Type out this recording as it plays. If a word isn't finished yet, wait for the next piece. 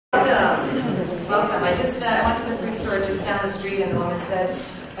welcome. I went to the fruit store just down the street and the woman said,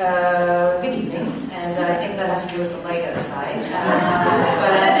 good evening, and I think that has to do with the light outside.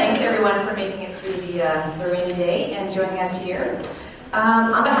 But thanks everyone for making it through the rainy day and joining us here.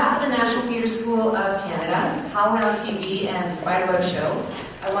 On behalf of the National Theatre School of Canada, HowlRound TV and SpiderWebShow,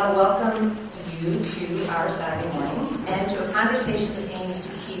 I want to welcome you to our Saturday morning and to a conversation that aims to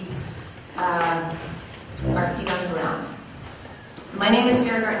keep our feet on the ground. My name is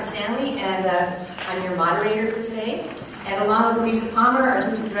Garton Stanley, and I'm your moderator for today. And along with Lisa Palmer,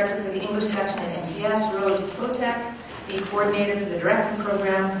 Artistic Director for the English section at NTS, Rose Plotek, the Coordinator for the Directing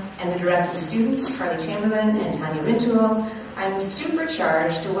Program, and the Directing Students, Carly Chamberlain and Tanya Rintoul, I'm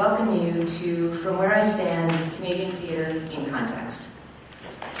supercharged to welcome you to From Where I Stand, Canadian Theatre in Context.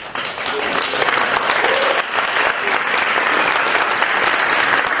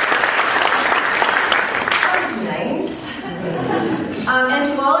 That was nice. And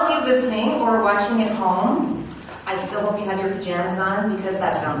to all of you listening or watching at home, I still hope you have your pajamas on because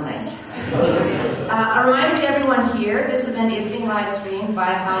that sounds nice. A reminder to everyone here, this event is being live streamed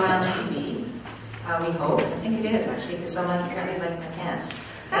via HowlRound TV. We hope. I think it is actually because someone apparently liked my pants.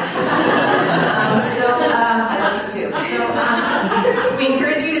 I love them too. So we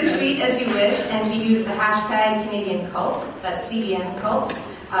encourage you to tweet as you wish and to use the hashtag Canadian Cult, that's CDN Cult,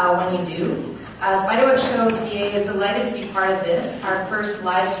 when you do. SpiderWebShow CA is delighted to be part of this, our first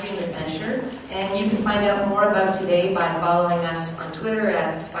live stream adventure, and you can find out more about today by following us on Twitter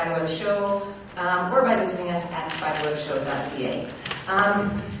at SpiderWebShow or by visiting us at spiderwebshow.ca.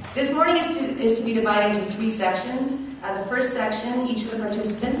 This morning is to be divided into three sections. The first section, each of the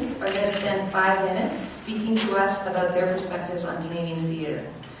participants are going to spend 5 minutes speaking to us about their perspectives on Canadian theatre.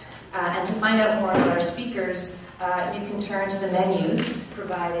 And to find out more about our speakers, you can turn to the menus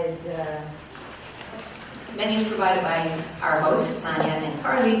provided by our hosts, Tanya and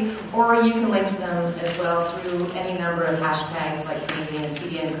Carly, or you can link to them as well through any number of hashtags like Canadian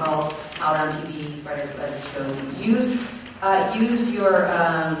CDN Cult, HowlRound TV, SpiderWebShow. Use your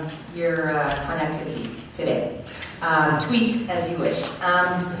connectivity today. Tweet as you wish.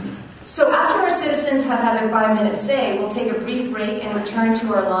 So after our citizens have had their 5 minutes say, we'll take a brief break and return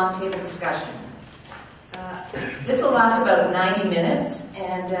to our long table discussion. This will last about 90 minutes,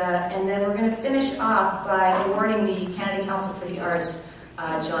 and then we're going to finish off by awarding the Canada Council for the Arts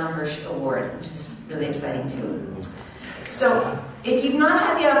John Hirsch Award, which is really exciting too. So if you've not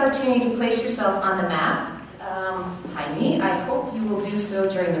had the opportunity to place yourself on the map behind me, I hope you will do so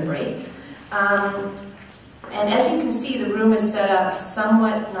during the break. And as you can see, the room is set up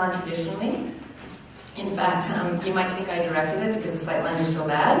somewhat non-traditionally. In fact, you might think I directed it because the sightlines are so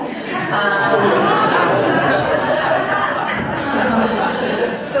bad.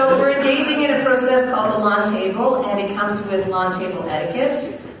 So we're engaging in a process called the long table, and it comes with long table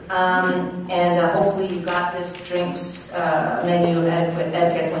etiquette. Hopefully you got this drinks menu of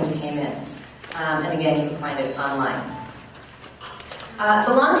etiquette when you came in. And again, you can find it online.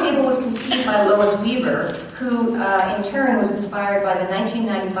 The long table was conceived by Lois Weaver, who in turn was inspired by the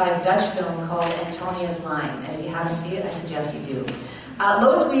 1995 Dutch film called Antonia's Line. And if you haven't seen it, I suggest you do.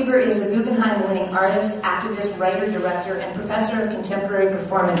 Lois Weaver is a Guggenheim-winning artist, activist, writer, director, and professor of contemporary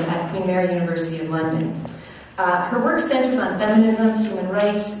performance at Queen Mary University of London. Her work centers on feminism, human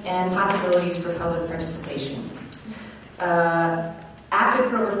rights, and possibilities for public participation. Active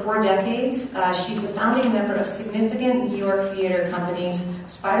for over 4 decades, she's the founding member of significant New York theater companies,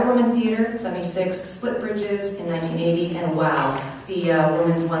 Spider-Woman Theater, 76, Split Bridges in 1980, and WOW, the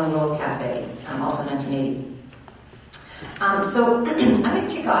Women's One World Cafe, also 1980. So I'm going to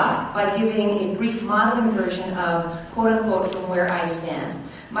kick off by giving a brief modeling version of, quote-unquote, From Where I Stand.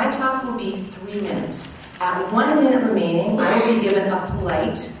 My talk will be 3 minutes. At 1 minute remaining, I will be given a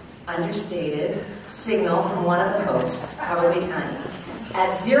polite, understated signal from one of the hosts, probably Tanya.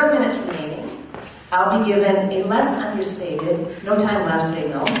 At 0 minutes remaining, I'll be given a less understated, no time left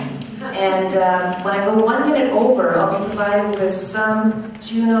signal. And when I go 1 minute over, I'll be provided with some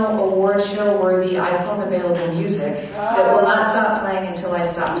Juno award show worthy iPhone available music that will not stop playing until I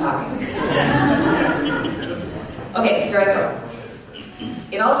stop talking. Okay, here I go.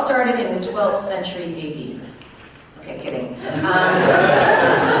 It all started in the 12th century AD. Okay, kidding.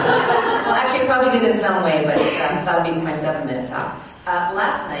 Well, actually, I probably did in some way, but that'll be for my 7 minute talk.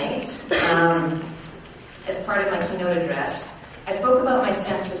 Last night, as part of my keynote address, I spoke about my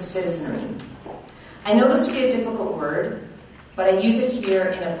sense of citizenry. I know this to be a difficult word, but I use it here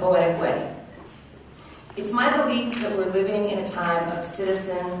in a poetic way. It's my belief that we're living in a time of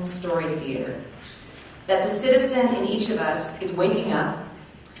citizen story theater, that the citizen in each of us is waking up,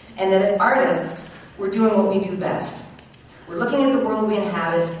 and that as artists, we're doing what we do best. We're looking at the world we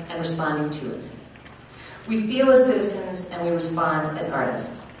inhabit and responding to it. We feel as citizens and we respond as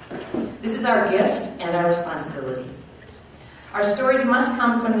artists. This is our gift and our responsibility. Our stories must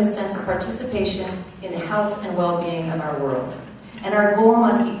come from this sense of participation in the health and well-being of our world. And our goal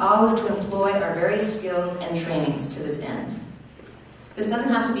must be always to employ our various skills and trainings to this end. This doesn't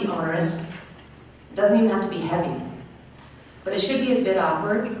have to be onerous. It doesn't even have to be heavy. But it should be a bit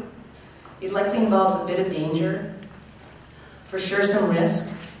awkward. It likely involves a bit of danger, for sure some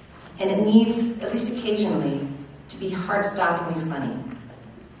risk, and it needs, at least occasionally, to be heart-stoppingly funny.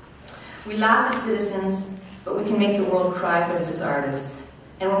 We laugh as citizens, but we can make the world cry for this as artists.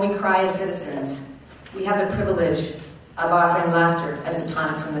 And when we cry as citizens, we have the privilege of offering laughter as the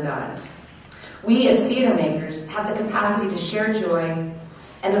tonic from the gods. We, as theater makers, have the capacity to share joy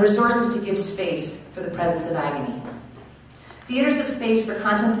and the resources to give space for the presence of agony. Theater is a space for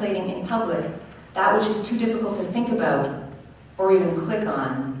contemplating in public that which is too difficult to think about or even click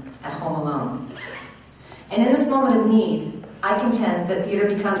on at home alone. And in this moment of need, I contend that theater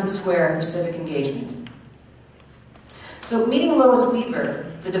becomes a square for civic engagement. So meeting Lois Weaver,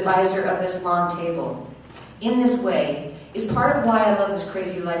 the deviser of this long table, in this way, is part of why I love this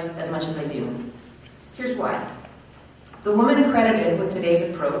crazy life as much as I do. Here's why. The woman credited with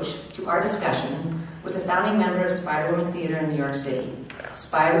today's approach to our discussion was a founding member of Spiderwoman Theater in New York City.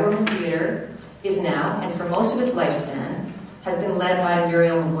 Spiderwoman Theater is now, and for most of its lifespan, has been led by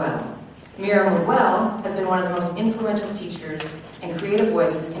Muriel Miguel. Muriel Miguel has been one of the most influential teachers and creative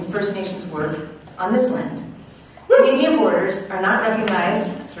voices in First Nations work on this land. Canadian borders are not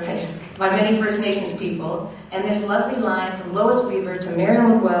recognized, that's right, by many First Nations people, and this lovely line from Lois Weaver to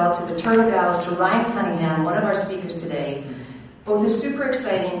Muriel Miguel to the Turtle Gals to Ryan Cunningham, one of our speakers today, both is super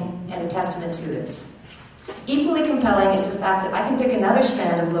exciting and a testament to this. Equally compelling is the fact that I can pick another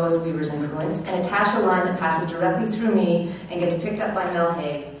strand of Lois Weaver's influence and attach a line that passes directly through me and gets picked up by Mel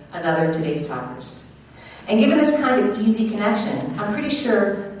Hague, another of today's talkers. And given this kind of easy connection, I'm pretty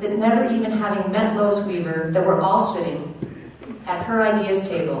sure that never even having met Lois Weaver, that we're all sitting at her ideas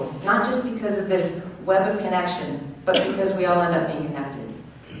table, not just because of this web of connection, but because we all end up being connected.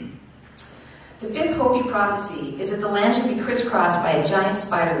 The fifth Hopi prophecy is that the land should be crisscrossed by a giant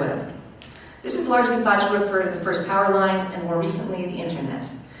spider web. This is largely thought to refer to the first power lines and more recently the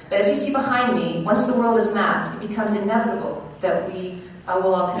internet. But as you see behind me, once the world is mapped, it becomes inevitable that we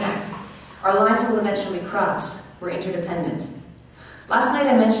will all connect. Our lines will eventually cross. We're interdependent. Last night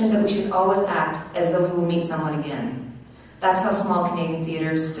I mentioned that we should always act as though we will meet someone again. That's how small Canadian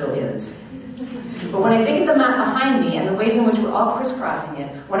theatre still is. But when I think of the map behind me and the ways in which we're all crisscrossing it,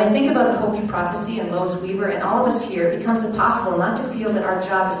 when I think about the Hopi prophecy and Lois Weaver and all of us here, it becomes impossible not to feel that our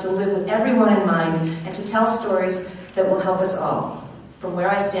job is to live with everyone in mind and to tell stories that will help us all. From where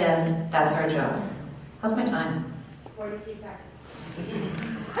I stand, that's our job. How's my time? 42 seconds.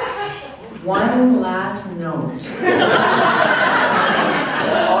 One last note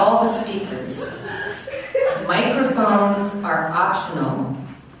to all the speakers. Microphones are optional,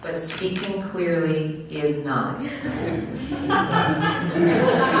 but speaking clearly is not. I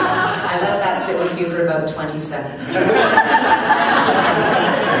let that sit with you for about 20 seconds.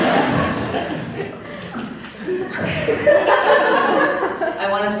 I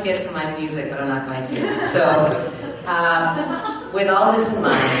wanted to get to my music, but I'm not going to. So, with all this in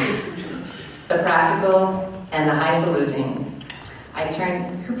mind, the practical and the highfalutin, I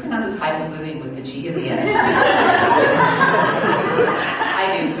turn, who pronounces highfalutin with the G at the end?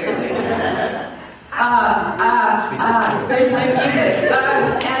 I do, clearly. There's my music.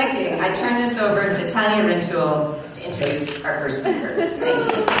 I'm panicking. I turn this over to Tanya Rintoul to introduce our first speaker.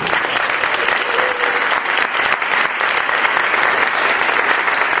 Thank you.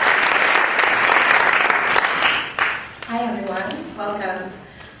 Hi everyone, welcome.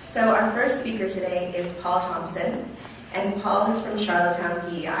 So our first speaker today is Paul Thompson, and Paul is from Charlottetown,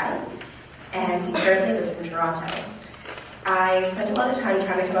 PEI, and he currently lives in Toronto. I spent a lot of time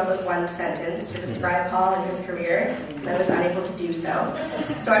trying to come up with one sentence to describe Paul and his career, and I was unable to do so.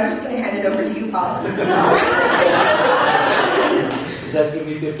 So I'm just going to hand it over to you, Paul. That's going to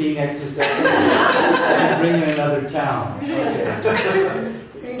be 15 extra seconds. I'm bringing another town.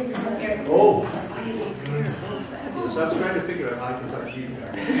 Okay. Oh. So I was trying to figure out how I can touch you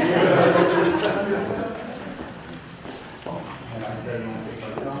there.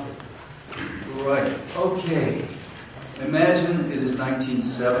 Right, okay. Imagine it is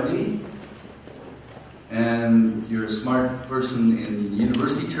 1970, and you're a smart person in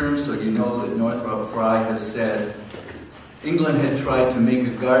university terms, so you know that Northrop Frye has said England had tried to make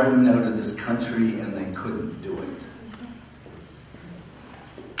a garden out of this country and they couldn't do it.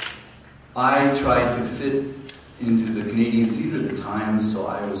 I tried to fit into the Canadian theatre at the time, so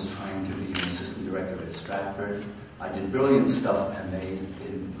I was trying to be an assistant director at Stratford. I did brilliant stuff, and they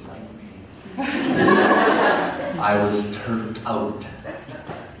didn't like me. I was turfed out.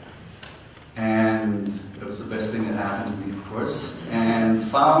 And it was the best thing that happened to me, of course. And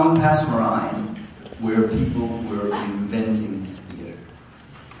found Passmarais, where people were inventing theatre.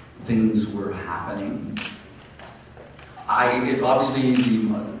 Things were happening. Obviously,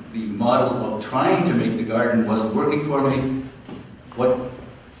 the model of trying to make the Garden wasn't working for me. What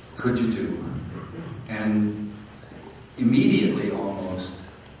could you do? And immediately, almost,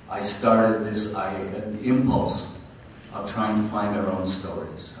 I started this an impulse of trying to find our own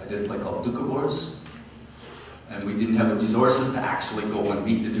stories. I did a play called Doukhobors, and we didn't have the resources to actually go and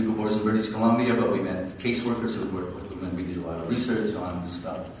meet the Doukhobors in British Columbia, but we met caseworkers who worked with them, and we did a lot of research on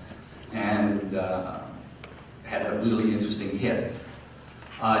stuff, and had a really interesting hit.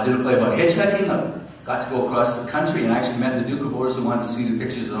 I did a play about hitchhiking. I got to go across the country and actually met the Doukhobors who wanted to see the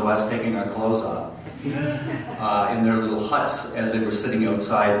pictures of us taking our clothes off in their little huts as they were sitting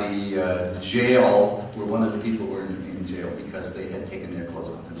outside the jail, where one of the people were in jail because they had taken their clothes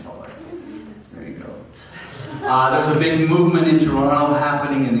off in public. There you go. There's a big movement in Toronto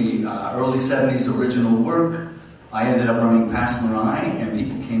happening in the early 70s, original work. I ended up running Passmarais, and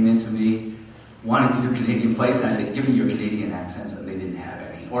people came in to me wanting to do Canadian plays, and I said, give me your Canadian accents, and they didn't have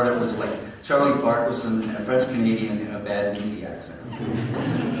any. Or it was like Charlie Farquharson and a French Canadian and a bad Navy accent.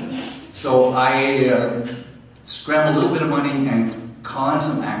 So I scrambled a little bit of money and conned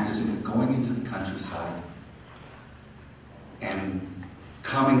some actors into going into the countryside and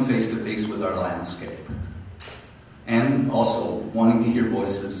coming face to face with our landscape. And also wanting to hear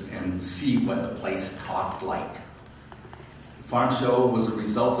voices and see what the place talked like. The farm show was a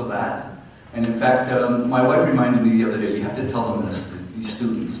result of that. And in fact, my wife reminded me the other day, you have to tell them this, these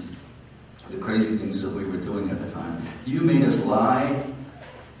students, the crazy things that we were doing at the time. You made us lie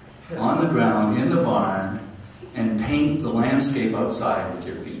on the ground in the barn and paint the landscape outside with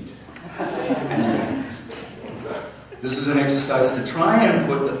your feet and your hands. This is an exercise to try and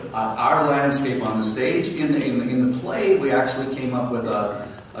put our landscape on the stage. In the play, we actually came up with a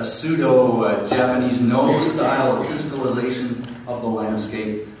pseudo-Japanese no style of physicalization of the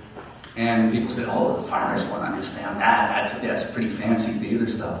landscape. And people said, oh, the farmers won't understand that. That's pretty fancy theater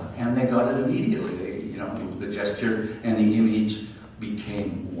stuff. And they got it immediately. The gesture and the image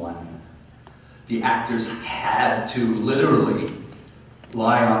became one. The actors had to literally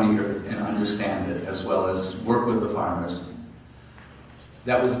lie on the earth and understand it, as well as work with the farmers.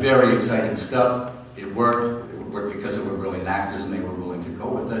 That was very exciting stuff. It worked. It worked because they were brilliant actors and they were willing to go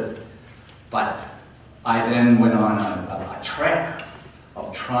with it. But I then went on a trek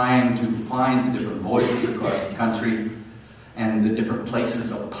of trying to find the different voices across the country and the different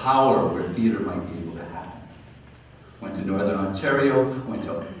places of power where theater might be able to happen. Went to Northern Ontario, went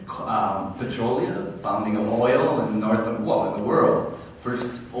to Parole, the founding of oil in in the world.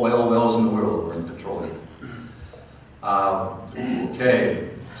 First oil wells in the world were in Parole.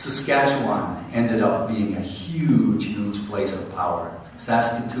 Saskatchewan ended up being a huge, huge place of power.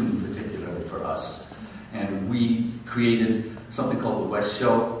 Saskatoon particularly for us. And we created something called the West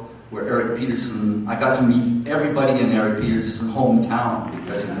Show, where Eric Peterson, I got to meet everybody in Eric Peterson's hometown,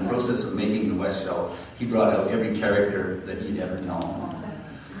 because in the process of making the West Show, he brought out every character that he'd ever known.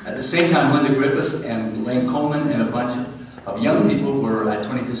 At the same time, Linda Griffiths and Elaine Coleman and a bunch of young people were at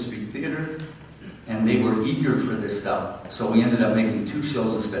 25th Street Theatre, and they were eager for this stuff. So we ended up making 2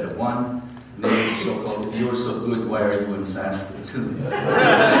 shows instead of 1. And they made a show called If You're So Good, Why Are You in Saskatoon?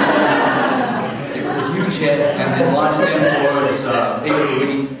 It was a huge hit, and it launched them towards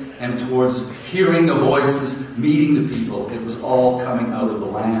pay-per-view and towards hearing the voices, meeting the people. It was all coming out of the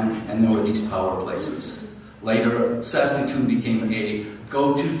land, and there were these power places. Later, Saskatoon became a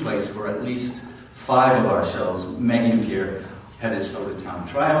go-to place for at least 5 of our shows. Maggie and Pierre had its out-of-town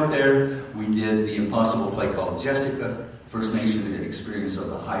tryout there. We did the impossible play called Jessica, First Nation experience of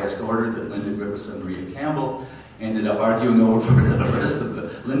the highest order that Linda Griffiths and Maria Campbell ended up arguing over for the rest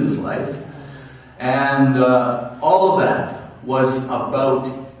of Linda's life. And all of that was about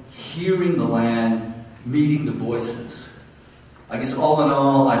hearing the land, meeting the voices. I guess all in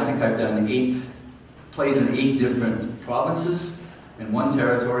all, I think I've done 8 plays in 8 different provinces in 1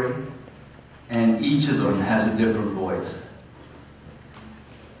 territory, and each of them has a different voice.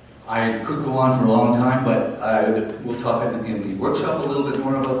 I could go on for a long time, but we'll talk in the workshop a little bit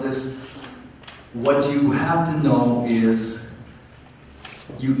more about this. What you have to know is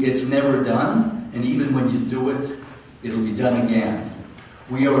it's never done, and even when you do it, it'll be done again.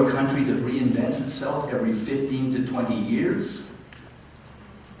 We are a country that reinvents itself every 15 to 20 years.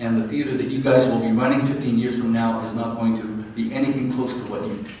 And the theater that you guys will be running 15 years from now is not going to be anything close to what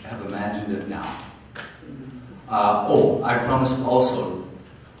you have imagined it now. I promised also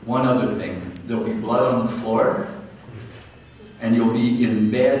one other thing. There'll be blood on the floor, and you'll be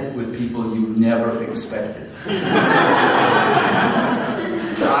in bed with people you never expected.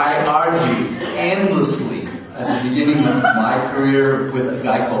 I argued endlessly at the beginning of my career with a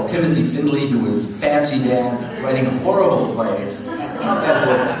guy called Timothy Findley, who was Fancy Dan, writing horrible plays. Not bad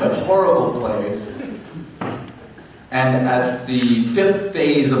books, but horrible plays. And at the 5th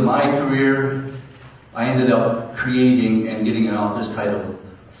phase of my career, I ended up creating and getting an author's title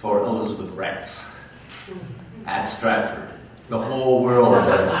for Elizabeth Rex at Stratford. The whole world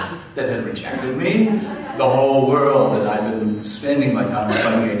that had rejected me, the whole world that I've been spending my time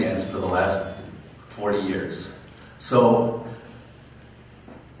fighting against for the last 40 years. So,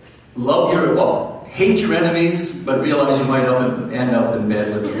 hate your enemies, but realize you might end up in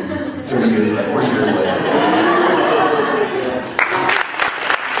bed with them 40 years later.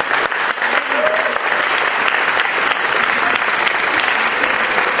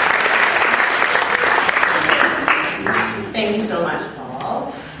 Thank you so much,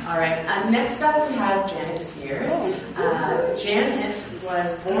 Paul. All right, next up we have Djanet Sears. Djanet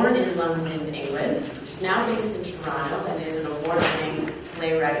was born in London, England. She's now based in Toronto and is an award-winning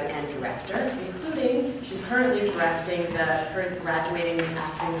playwright and director, including she's currently directing her graduating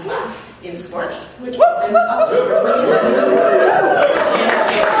acting class in Scorched, which opens October 21st. Djanet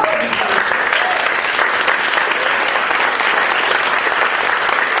Sears.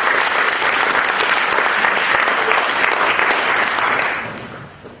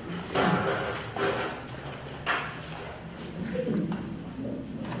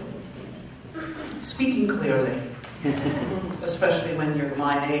 Speaking clearly, especially when you're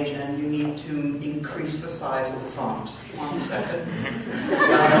my age and you need to increase the size of the font. 1 second.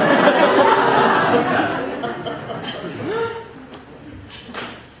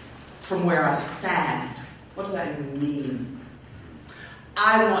 From where I stand, what does that even mean?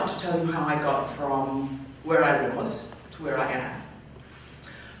 I want to tell you how I got from where I was to where I am.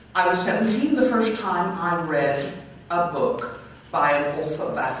 I was 17 the first time I read a book by an author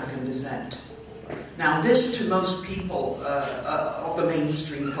of African descent. Now this, to most people of the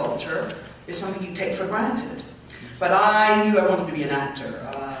mainstream culture, is something you take for granted. But I knew I wanted to be an actor.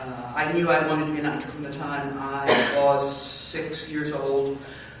 I knew I wanted to be an actor from the time I was 6 years old,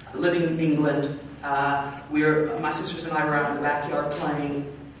 living in England. My sisters and I were out in the backyard playing,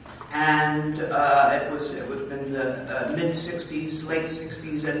 and it would have been the mid-60s, late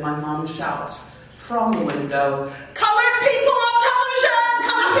 60s, and my mom shouts from the window, "Colored people on television!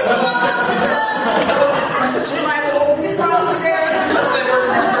 Colored people on television!" So my sisters and I would all run upstairs because there were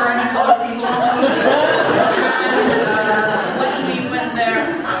never any colored people on television. And when we went there,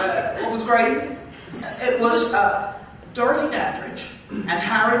 what was great, it was Dorothy Dandridge and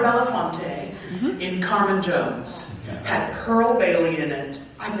Harry Belafonte in Carmen Jones. Had Pearl Bailey in it.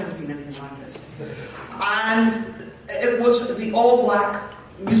 I've never seen anything like this. And it was the all-black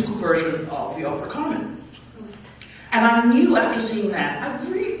musical version of the opera Carmen. And I knew after seeing that, I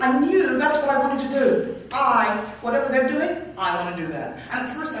knew that's what I wanted to do. Whatever they're doing, I want to do that. And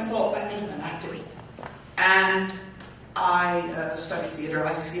at first I thought that just meant acting. And I studied theater.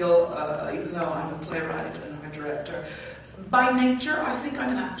 I feel, even though I'm a playwright and I'm a director, by nature I think I'm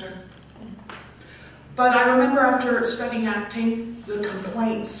an actor. But I remember after studying acting, the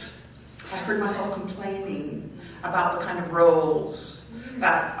complaints. I heard myself complaining about the kind of roles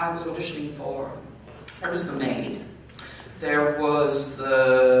that I was auditioning for. There was the maid. There was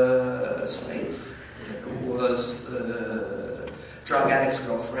the slave. There was the drug addict's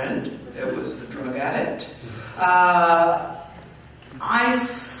girlfriend. There was the drug addict. I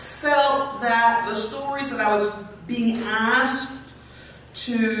felt that the stories that I was being asked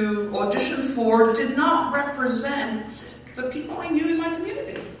to audition for did not represent the people I knew in my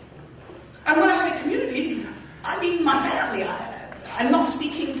community. And when I say community, I mean my family. I'm not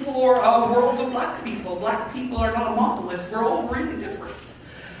speaking for a world of black people. Black people are not a monolith. We're all really different.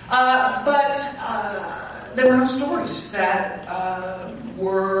 But there were no stories that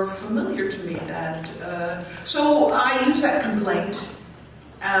were familiar to me. So I use that complaint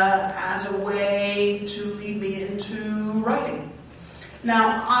as a way to lead me into writing.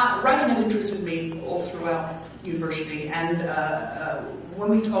 Now, writing had interested me all throughout university, and when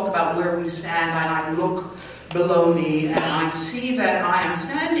we talk about where we stand, and I look below me, and I see that I am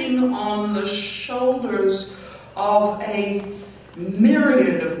standing on the shoulders of a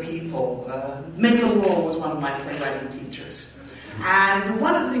myriad of people. Mayfer Moore was one of my playwriting teachers. And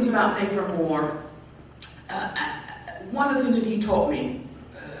one of the things about Mayfer Moore, one of the things that he taught me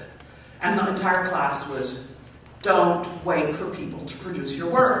And the entire class was, don't wait for people to produce your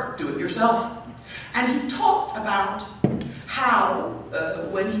work, do it yourself. And he talked about how,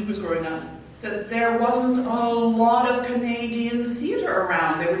 when he was growing up, that there wasn't a lot of Canadian theatre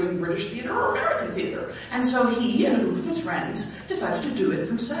around. They were doing British theatre or American theatre. And so he and a group of his friends decided to do it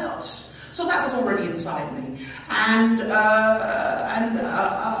themselves. So that was already inside me. And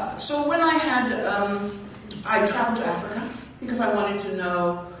so when I traveled to Africa because I wanted to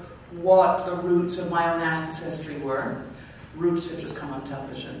know what the roots of my own ancestry were. Roots had just come on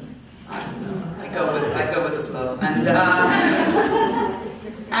television. I don't know. I go with the flow.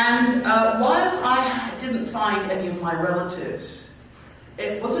 And while I didn't find any of my relatives,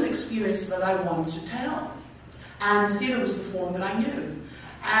 it was an experience that I wanted to tell. And theatre was the form that I knew.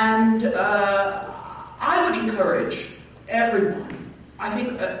 And I would encourage everyone. I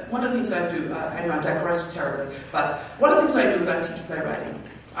think one of the things I do, I know I digress terribly, but one of the things I do is I teach playwriting.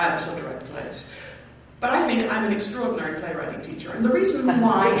 I also direct plays. But I think I'm an extraordinary playwriting teacher. And the reason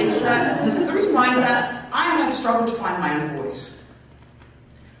why is that I had struggled to find my own voice.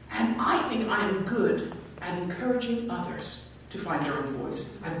 And I think I'm good at encouraging others to find their own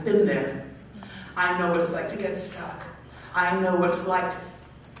voice. I've been there. I know what it's like to get stuck. I know what it's like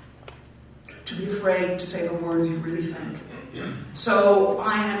to be afraid to say the words you really think. So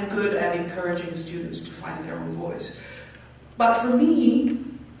I am good at encouraging students to find their own voice. But for me,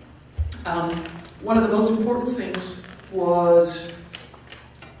 one of the most important things was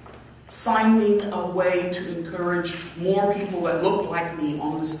finding a way to encourage more people that look like me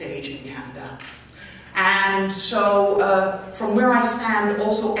on the stage in Canada. And so, from where I stand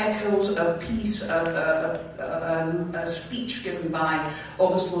also echoes a piece, a speech given by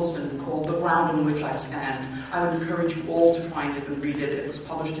August Wilson called The Ground on Which I Stand. I would encourage you all to find it and read it. It was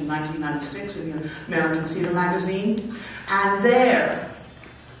published in 1996 in the American Theatre Magazine. And there,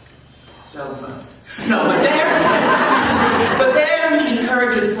 but there he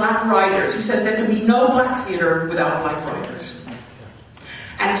encourages black writers. He says there can be no black theatre without black writers.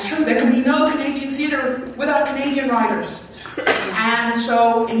 And it's true, there can be no Canadian theatre without Canadian writers. And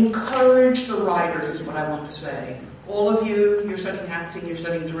so encourage the writers is what I want to say. All of you, you're studying acting, you're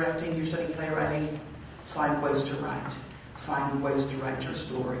studying directing, you're studying playwriting, find ways to write. Find ways to write your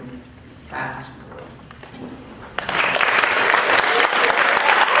story. That's important. Thank you.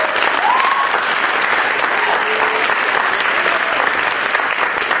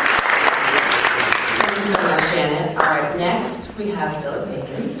 Thank you so much, Djanet. All right, next we have Philip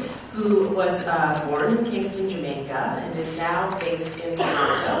Akin, who was born in Kingston, Jamaica, and is now based in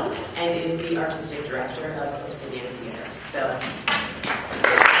Toronto, and is the artistic director of Obsidian Theatre. Philip.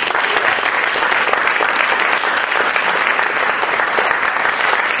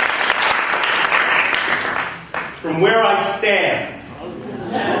 From where I stand.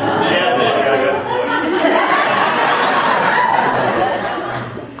 Yeah, I got the voice.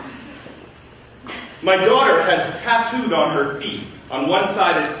 My daughter has tattooed on her feet. On one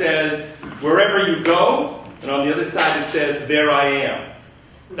side it says, wherever you go, and on the other side it says, there I am.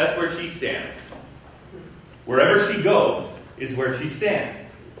 That's where she stands. Wherever she goes is where she stands.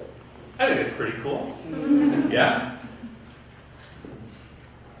 I think it's pretty cool. Yeah?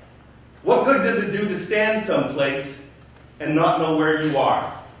 What good does it do to stand someplace and not know where you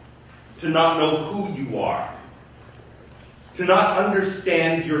are? To not know who you are? To not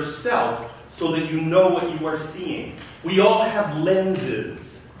understand yourself so that you know what you are seeing? We all have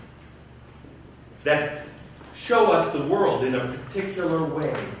lenses that show us the world in a particular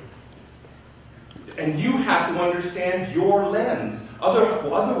way. And you have to understand your lens.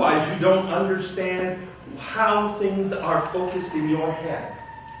 Otherwise, you don't understand how things are focused in your head.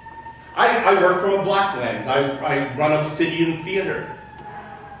 I work from a black lens. I run Obsidian Theatre.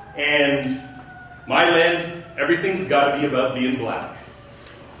 And my lens, everything's got to be about being black.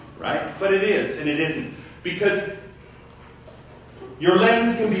 Right? But it is, and it isn't. Because your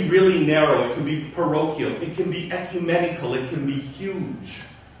lens can be really narrow, it can be parochial, it can be ecumenical, it can be huge.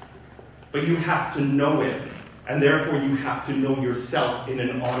 But you have to know it, and therefore you have to know yourself in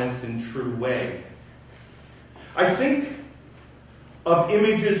an honest and true way. I think of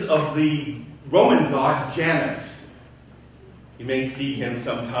images of the Roman god Janus. You may see him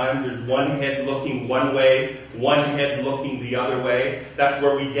sometimes. There's one head looking one way, one head looking the other way. That's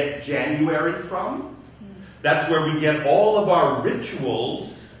where we get January from. That's where we get all of our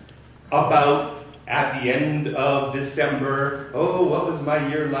rituals about at the end of December, oh, what was my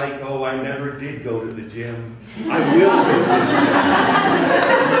year like? Oh, I never did go to the gym. I will go to the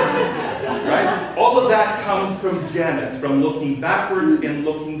gym. Right? All of that comes from Janus, from looking backwards and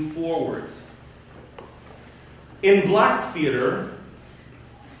looking forwards. In black theatre,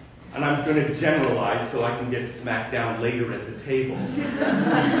 and I'm going to generalize so I can get smacked down later at the table.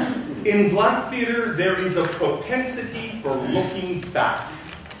 In black theater, there is a propensity for looking back.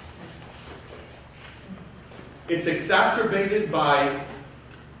 It's exacerbated by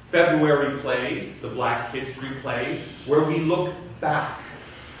February plays, the Black History plays, where we look back,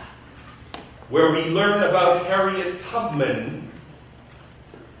 where we learn about Harriet Tubman,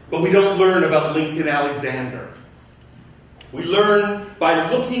 but we don't learn about Lincoln Alexander. We learn by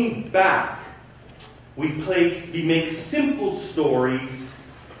looking back. We make simple stories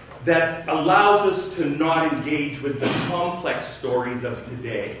that allows us to not engage with the complex stories of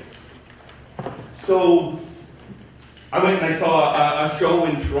today. So I went and I saw a show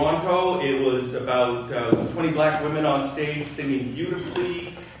in Toronto. It was about 20 black women on stage singing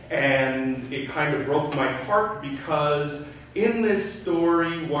beautifully, and it kind of broke my heart because in this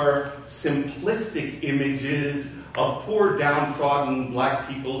story were simplistic images of poor downtrodden black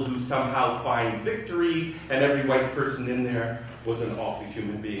people who somehow find victory, and every white person in there was an awful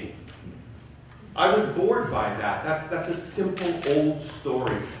human being. I was bored by that. That's a simple old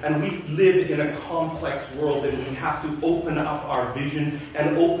story. And we live in a complex world, and we have to open up our vision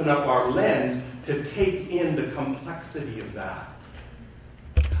and open up our lens to take in the complexity of that.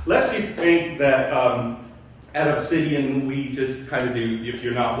 Lest you think that at Obsidian we just kind of do, if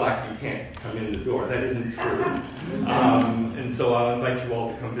you're not black, you can't come in the door. That isn't true. And so I'll invite you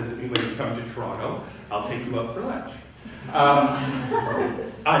all to come visit me when you come to Toronto. I'll take you out for lunch.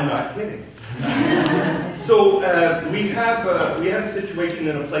 I'm not kidding. So we had a situation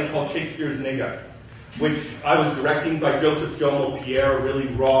in a play called Shakespeare's Nigger, which I was directing by Joseph Jomo Pierre, a really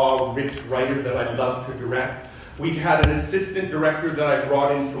raw, rich writer that I love to direct. We had an assistant director that I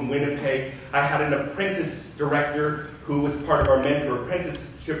brought in from Winnipeg. I had an apprentice director who was part of our mentor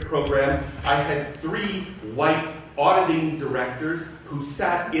apprenticeship program. I had 3 white auditing directors who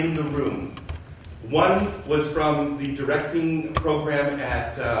sat in the room. One was from the directing program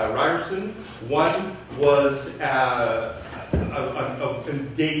at Ryerson. One was an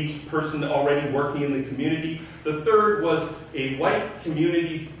engaged person already working in the community. The third was a white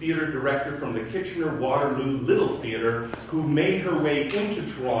community theater director from the Kitchener-Waterloo Little Theater who made her way into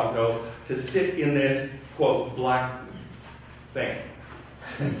Toronto to sit in this, quote, black thing.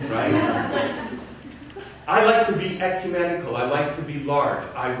 Right? I like to be ecumenical. I like to be large.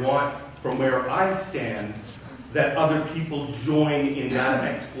 I want, from where I stand, that other people join in that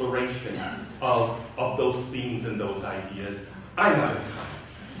exploration of those themes and those ideas. I'm out of time.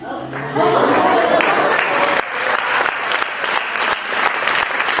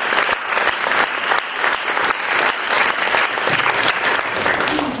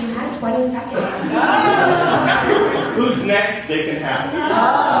 You had 20 seconds. Who's next? They can have it.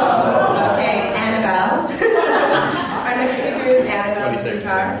 Oh, okay. Annabel. Our next speaker is Annabel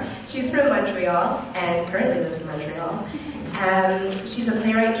Soutar. She's from Montreal and currently lives in Montreal. She's a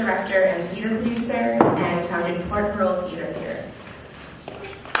playwright, director, and theater producer, and founded Parole Theater here.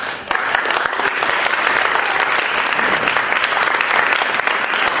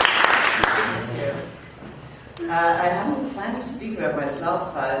 I hadn't planned to speak about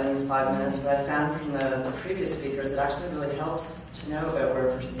myself in these 5 minutes, but I found from the previous speakers it actually really helps to know about where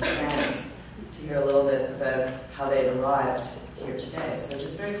a person stands, to hear a little bit about how they arrived here today. So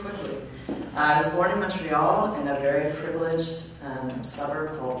just very quickly, I was born in Montreal in a very privileged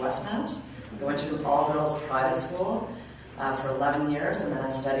suburb called Westmount. I went to an all-girls private school for 11 years, and then I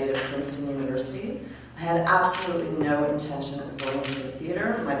studied at Princeton University. I had absolutely no intention of going into the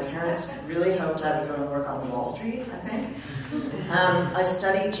theater. My parents really hoped I would go and work on Wall Street, I think. I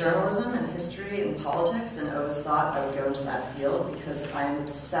studied journalism and history and politics, and always thought I would go into that field because I am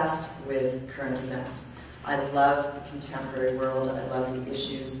obsessed with current events. I love the contemporary world. I love the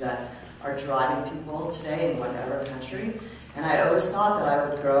issues that are driving people today in whatever country. And I always thought that I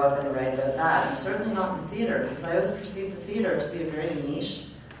would grow up and write about that, and certainly not in theater, because I always perceived the theater to be a very niche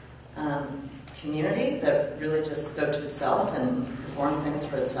community that really just spoke to itself and performed things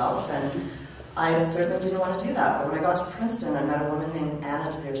for itself. And I certainly didn't want to do that. But when I got to Princeton, I met a woman named Anna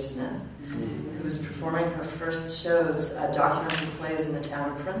DeVere-Smith, who was performing her first shows, documentary plays in the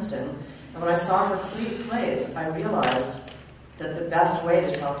town of Princeton. And when I saw her plays, I realized that the best way to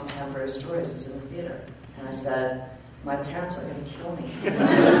tell contemporary stories was in the theater. And I said, my parents are going to kill me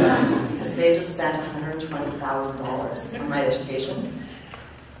because they just spent $120,000 on my education,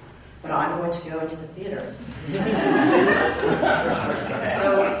 but I'm going to go into the theater.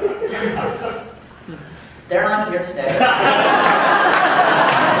 So, they're not here today.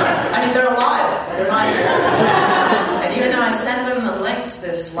 I mean, they're alive, but they're not here. And even though I sent them the link to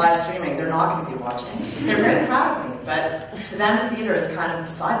this live streaming, they're not going to be watching. They're very proud of me, but to them, theater is kind of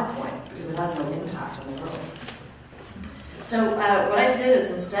beside the point because it has no impact on the world. So what I did is,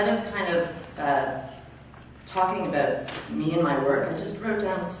 instead of kind of talking about me and my work, I just wrote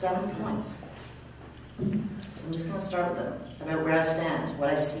down 7 points. So I'm just going to start with them, about where I stand, what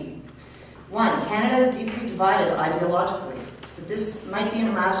I see. 1, Canada is deeply divided ideologically, but this might be an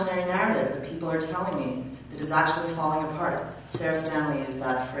imaginary narrative that people are telling me that is actually falling apart. Sarah Stanley used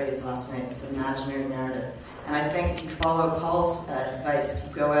that phrase last night, this imaginary narrative. And I think if you follow Paul's advice, if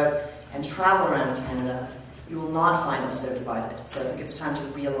you go out and travel around Canada, you will not find us so divided. So I think it's time to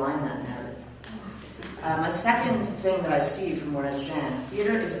realign that narrative. My second thing that I see from where I stand,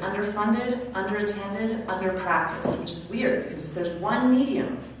 theater is underfunded, underattended, underpracticed, which is weird because if there's one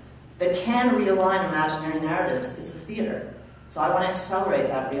medium that can realign imaginary narratives, it's the theater. So I want to accelerate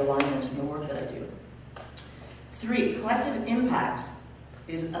that realignment in the work that I do. 3, collective impact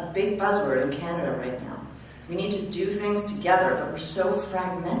is a big buzzword in Canada right now. We need to do things together, but we're so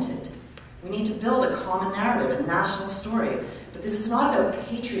fragmented. We need to build a common narrative, a national story. But this is not about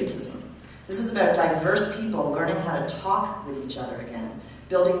patriotism. This is about diverse people learning how to talk with each other again,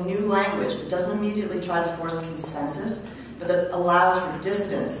 building new language that doesn't immediately try to force consensus, but that allows for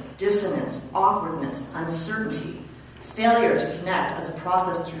dissidence, dissonance, awkwardness, uncertainty, failure to connect as a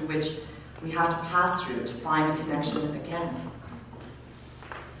process through which we have to pass through to find connection again.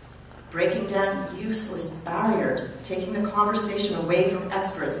 Breaking down useless barriers, taking the conversation away from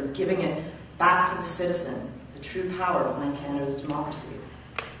experts and giving it back to the citizen, the true power behind Canada's democracy.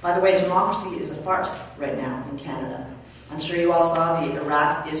 By the way, democracy is a farce right now in Canada. I'm sure you all saw the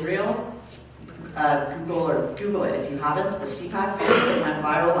Iraq-Israel. Google it if you haven't. The CPAC video that went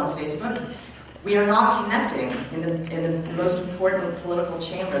viral on Facebook. We are not connecting in the most important political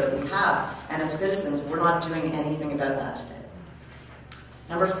chamber that we have, and as citizens, we're not doing anything about that today.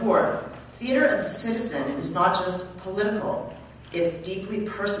 Number 4, theater of the citizen is not just political, it's deeply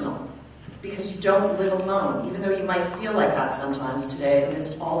personal, because you don't live alone, even though you might feel like that sometimes today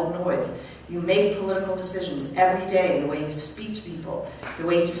amidst all the noise. You make political decisions every day, the way you speak to people, the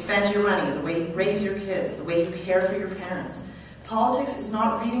way you spend your money, the way you raise your kids, the way you care for your parents. Politics is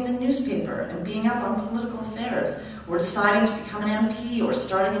not reading the newspaper and being up on political affairs, or deciding to become an MP or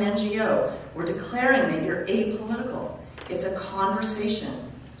starting an NGO, or declaring that you're apolitical. It's a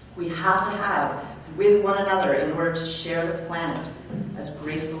conversation we have to have with one another in order to share the planet as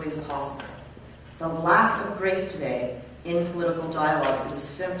gracefully as possible. The lack of grace today in political dialogue is a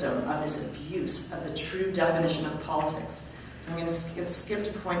symptom of this abuse of the true definition of politics. So I'm going to skip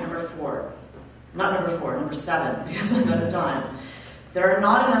to point number 4. Not number 4, number 7, because I'm out of time. There are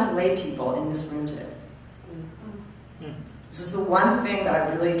not enough lay people in this room today. This is the one thing that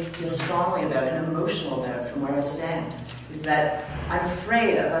I really feel strongly about and emotional about from where I stand, is that I'm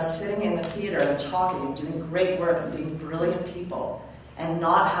afraid of us sitting in the theater and talking and doing great work and being brilliant people and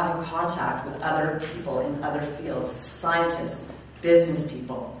not having contact with other people in other fields, scientists, business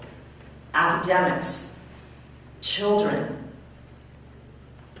people, academics, children,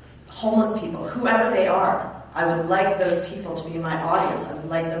 homeless people, whoever they are. I would like those people to be in my audience. I would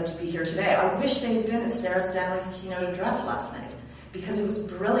like them to be here today. I wish they had been at Sarah Stanley's keynote address last night, because it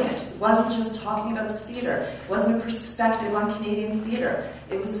was brilliant. It wasn't just talking about the theater. It wasn't a perspective on Canadian theater.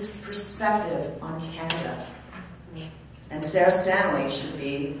 It was a perspective on Canada. And Sarah Stanley should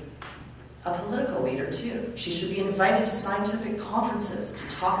be a political leader too. She should be invited to scientific conferences to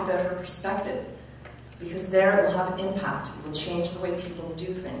talk about her perspective, because there it will have an impact. It will change the way people do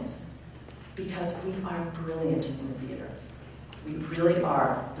things. Because we are brilliant in theater. We really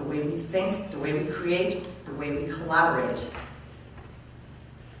are. The way we think, the way we create, the way we collaborate.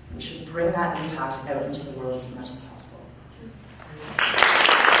 We should bring that impact out into the world as much as possible.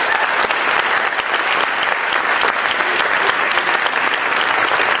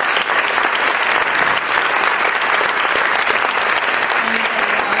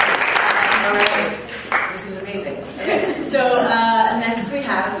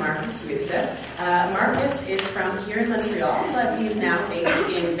 Youssef. Marcus is from here in Montreal, but he's now based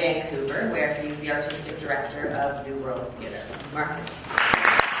in Vancouver, where he's the artistic director of Neworld Theatre. Marcus.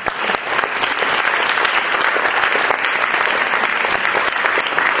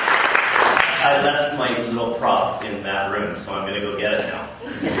 I left my little prop in that room, so I'm going to go get it now.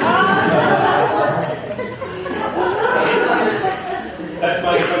 That's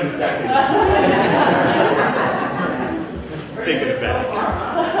my 20 seconds. Think of that.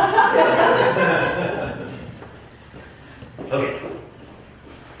 Okay.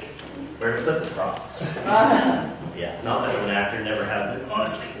 Where to put the prop? Yeah, not as an actor, never have been,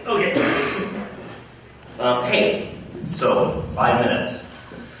 honestly. Okay. Hey, so 5 minutes.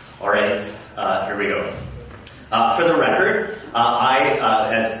 All right, here we go. For the record, I,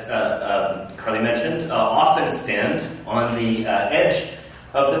 as Carly mentioned, often stand on the edge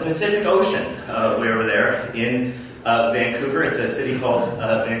of the Pacific Ocean, way over there in Vancouver. It's a city called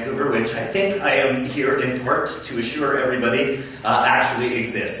Vancouver, which I think I am here in part to assure everybody actually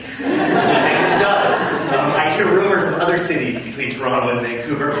exists. And it does. I hear rumors of other cities between Toronto and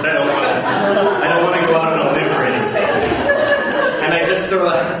Vancouver, but I don't want to go out on a limb or anything. And I just throw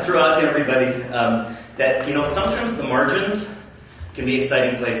out to everybody that, you know, sometimes the margins can be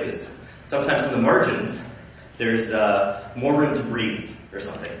exciting places. Sometimes in the margins, there's more room to breathe or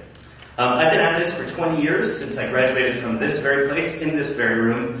something. I've been at this for 20 years, since I graduated from this very place, in this very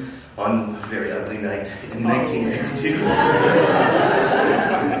room, on a very ugly night in 1992.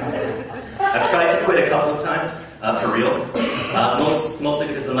 I've tried to quit a couple of times, for real. Mostly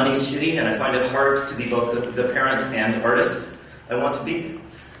because the money's shitty, and I find it hard to be both the parent and artist I want to be,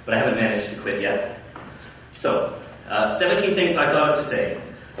 but I haven't managed to quit yet. So, 17 things I thought of to say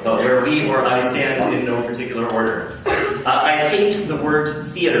about where we or I stand in no particular order. I hate the word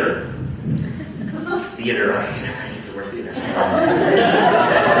theater. Theater, I hate the word theater.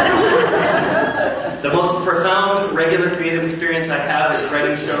 The most profound, regular creative experience I have is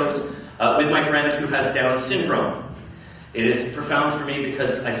writing shows with my friend who has Down syndrome. It is profound for me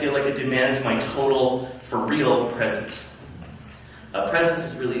because I feel like it demands my total, for real presence. Presence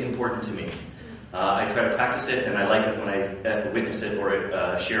is really important to me. I try to practice it, and I like it when I witness it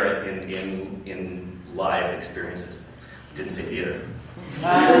or share it in live experiences. I didn't say theater.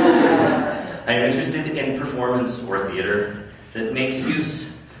 I am interested in performance or theater that makes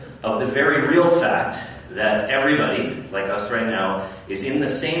use of the very real fact that everybody, like us right now, is in the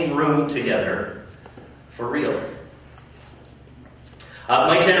same room together for real.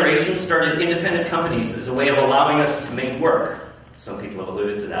 My generation started independent companies as a way of allowing us to make work. Some people have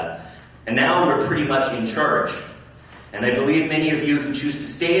alluded to that. And now we're pretty much in charge. And I believe many of you who choose to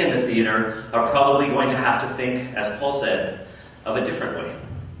stay in the theater are probably going to have to think, as Paul said, of a different way.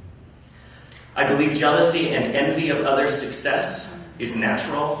 I believe jealousy and envy of others' success is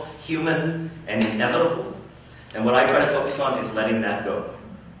natural, human, and inevitable. And what I try to focus on is letting that go.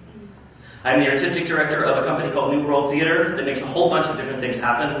 I'm the artistic director of a company called Neworld Theater that makes a whole bunch of different things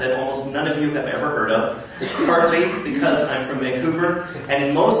happen that almost none of you have ever heard of, partly because I'm from Vancouver,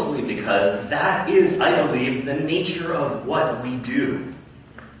 and mostly because that is, I believe, the nature of what we do.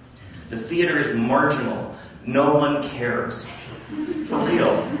 The theater is marginal. No one cares. For real.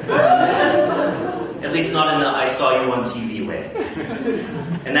 At least not in the I saw you on TV way.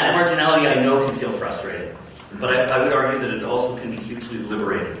 And that marginality I know can feel frustrating, but I would argue that it also can be hugely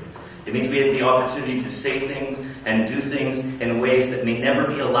liberating. It means we have the opportunity to say things and do things in ways that may never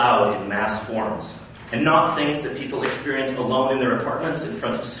be allowed in mass forms. And not things that people experience alone in their apartments in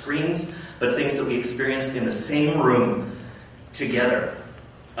front of screens, but things that we experience in the same room together.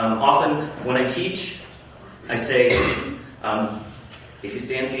 Often when I teach, I say, if you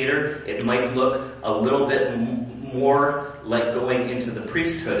stay in theater, it might look a little bit more like going into the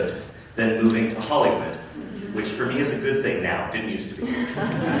priesthood than moving to Hollywood. Which for me is a good thing now. Didn't used to be.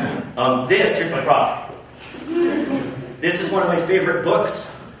 Here's my prop. This is one of my favorite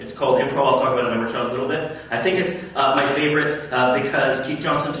books. It's called Improv. I'll talk about it in my workshop a little bit. I think it's my favorite because Keith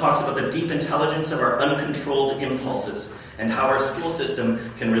Johnson talks about the deep intelligence of our uncontrolled impulses and how our school system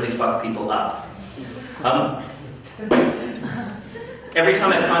can really fuck people up. Every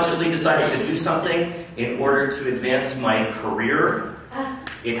time I've consciously decided to do something in order to advance my career,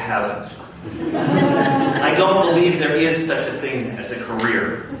 it hasn't. I don't believe there is such a thing as a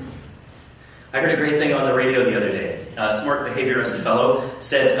career. I heard a great thing on the radio the other day. A smart behaviorist fellow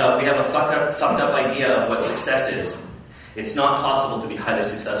said, we have a fucked up idea of what success is. It's not possible to be highly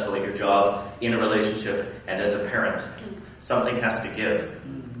successful at your job, in a relationship, and as a parent. Something has to give.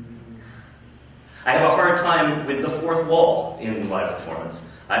 I have a hard time with the fourth wall in live performance.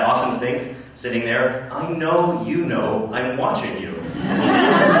 I often think, sitting there, I know you know I'm watching you.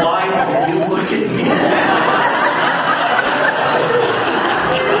 Why won't you look at me?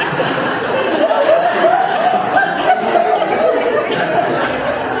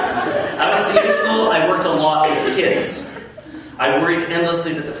 Out of theater school, I worked a lot with kids. I worried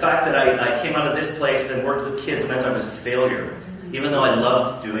endlessly that the fact that I came out of this place and worked with kids meant I was a failure, even though I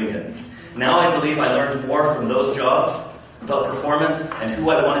loved doing it. Now I believe I learned more from those jobs about performance and who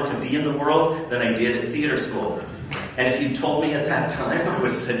I wanted to be in the world than I did at theater school. And if you told me at that time, I would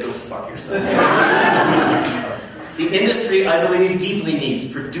have said, go fuck yourself. The industry, I believe, deeply needs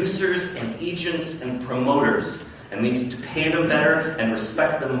producers and agents and promoters. And we need to pay them better and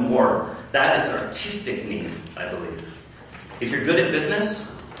respect them more. That is an artistic need, I believe. If you're good at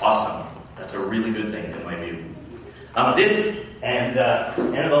business, awesome. That's a really good thing in my view.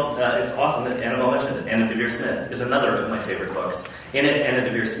 Annabel, it's awesome that Annabel mentioned it. Anna Devere Smith is another of my favorite books. In it, Anna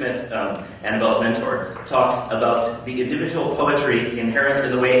Devere Smith, Annabel's mentor, talks about the individual poetry inherent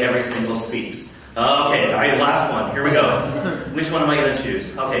in the way every symbol speaks. Okay, last one. Here we go. Which one am I going to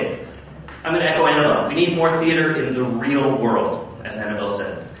choose? Okay, I'm going to echo Annabel. We need more theater in the real world, as Annabel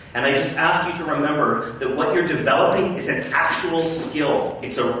said. And I just ask you to remember that what you're developing is an actual skill.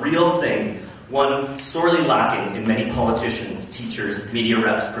 It's a real thing, one sorely lacking in many politicians, teachers, media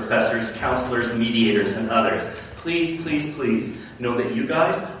reps, professors, counselors, mediators, and others. Please, please, please know that you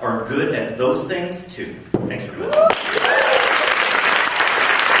guys are good at those things too. Thanks very much.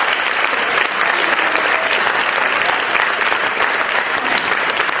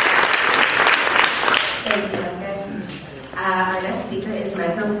 Thank you, Lucas. Our next speaker is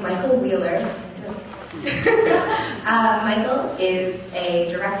Michael Wheeler. Michael is a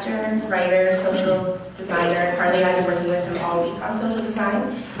director, writer, social designer. Carly and I have been working with him all week on social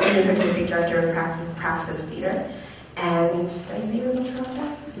design. And he's artistic director of Praxis Theatre. And did I say you were from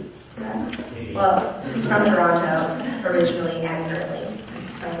Toronto? Well, he's from Toronto originally and currently.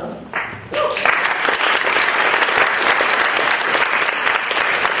 Michael.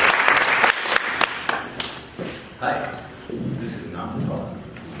 Hi. This is not talking.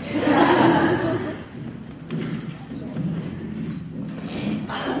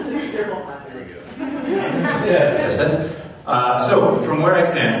 So, from where I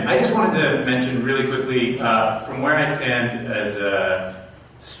stand, I just wanted to mention really quickly, from where I stand as a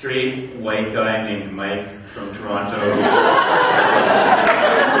straight white guy named Mike from Toronto, who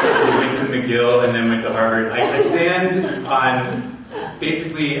went to McGill and then went to Harvard, I stand on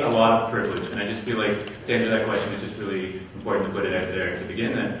basically a lot of privilege, and I just feel like to answer that question is just really important to put it out there to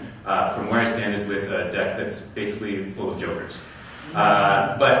begin. That from where I stand is with a deck that's basically full of jokers.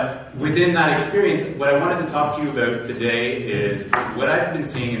 But within that experience, what I wanted to talk to you about today is what I've been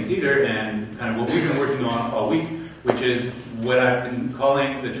seeing in theater and kind of what we've been working on all week, which is what I've been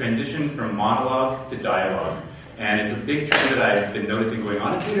calling the transition from monologue to dialogue. And it's a big trend that I've been noticing going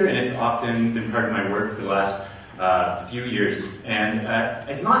on in theater, and it's often been part of my work for the last few years. And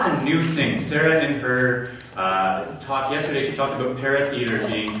it's not a new thing. Sarah, in her talk yesterday, she talked about para-theater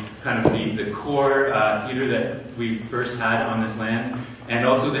being kind of the core theater that we first had on this land, and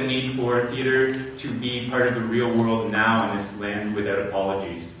also the need for theater to be part of the real world now in this land without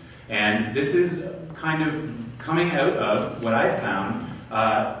apologies. And this is kind of coming out of what I've found,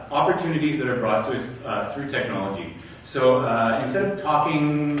 opportunities that are brought to us through technology. So instead of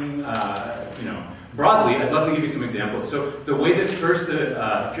talking, broadly, I'd love to give you some examples. So the way this first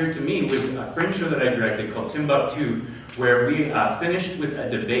appeared to me was a fringe show that I directed called Timbuktu, where we finished with a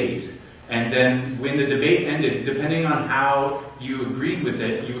debate. And then when the debate ended, depending on how you agreed with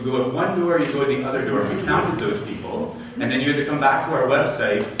it, you would go out one door, you would go out the other door. We counted those people, and then you had to come back to our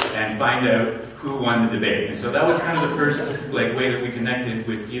website and find out who won the debate. And so that was kind of the first way that we connected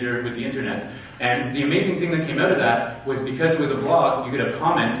with theater, with the internet. And the amazing thing that came out of that was because it was a blog, you could have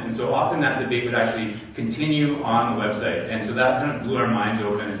comments, and so often that debate would actually continue on the website. And so that kind of blew our minds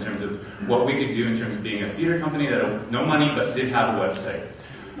open in terms of what we could do in terms of being a theater company that had no money but did have a website.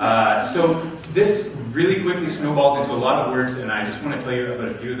 So this really quickly snowballed into a lot of works, and I just want to tell you about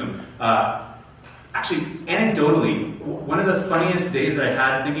a few of them. Actually, anecdotally, one of the funniest days that I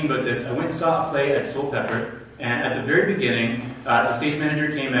had thinking about this, I went and saw a play at Soul Pepper, and at the very beginning, the stage manager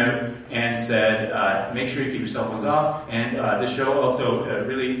came out and said, make sure you keep your cell phones off, and the show also,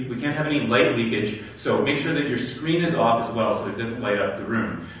 really, we can't have any light leakage, so make sure that your screen is off as well so it doesn't light up the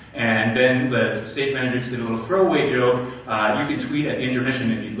room. And then the stage manager just did a little throwaway joke, you can tweet at the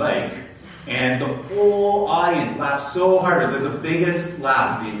intermission if you'd like. And the whole audience laughed so hard. It was like the biggest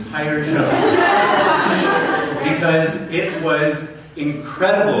laugh of the entire show. Because it was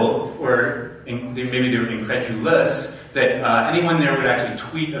incredible, or maybe they were incredulous, that anyone there would actually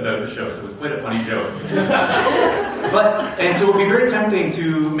tweet about the show. So it was quite a funny joke. And so it would be very tempting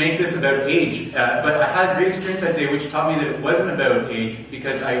to make this about age. But I had a great experience that day which taught me that it wasn't about age,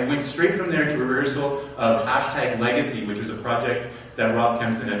 because I went straight from there to a rehearsal of #Legacy, which was a project that Rob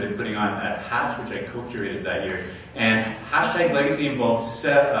Kempson had been putting on at Hatch, which I co-curated that year. And #Legacy involved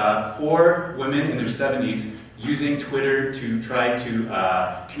 4 women in their 70s using Twitter to try to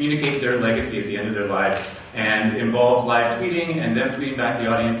communicate their legacy at the end of their lives, and involved live tweeting and them tweeting back to the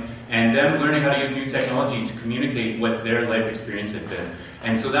audience, and them learning how to use new technology to communicate what their life experience had been.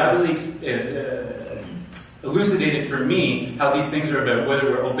 And so that really elucidated for me how these things are about whether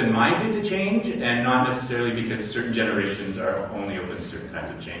we're open-minded to change, and not necessarily because certain generations are only open to certain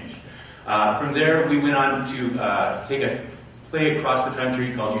kinds of change. From there, we went on to take a play across the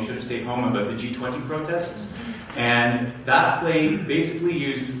country called You Should Have Stayed Home about the G20 protests. And that play basically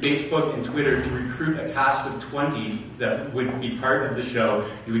used Facebook and Twitter to recruit a cast of 20 that would be part of the show.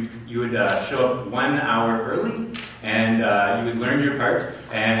 You would show up 1 hour early, and you would learn your part,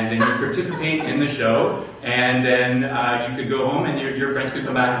 and then you participate in the show, and then you could go home, and your friends could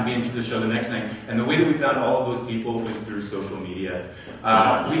come back and be into the show the next night. And the way that we found all of those people was through social media.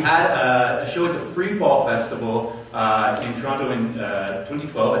 We had a show at the Free Fall Festival in Toronto in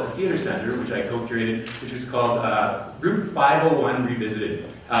 2012 at the Theatre Centre, which I co-curated, which was called Route 501 Revisited.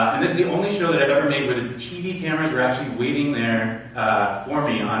 And this is the only show that I've ever made where the TV cameras were actually waiting there for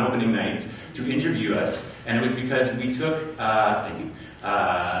me on opening night to interview us. And it was because we took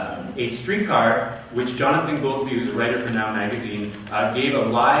a streetcar, which Jonathan Goldby, who's a writer for Now Magazine, gave a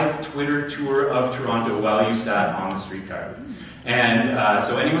live Twitter tour of Toronto while you sat on the streetcar. And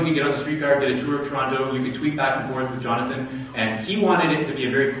so anyone can get on the streetcar, get a tour of Toronto. You could tweet back and forth with Jonathan. And he wanted it to be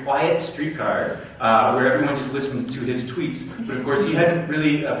a very quiet streetcar where everyone just listened to his tweets. But of course, he hadn't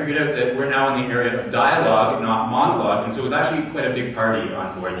really figured out that we're now in the area of dialogue, not monologue. And so it was actually quite a big party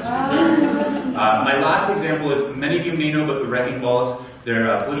on board the streetcar. My last example is, many of you may know about the Wrecking Balls.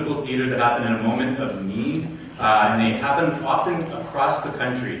 They're political theater that happen in a moment of need. And they happen often across the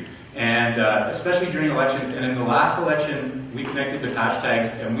country. And especially during elections, and in the last election, we connected with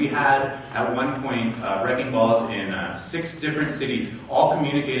hashtags, and we had, at one point, Wrecking Balls in 6 different cities, all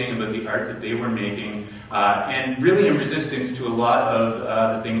communicating about the art that they were making, and really in resistance to a lot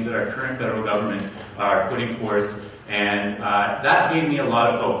of the things that our current federal government are putting forth. And that gave me a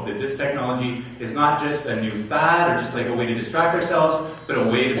lot of hope that this technology is not just a new fad or just like a way to distract ourselves, but a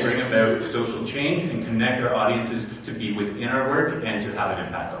way to bring about social change and connect our audiences to be within our work and to have an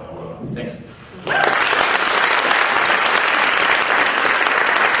impact on the world. Thanks.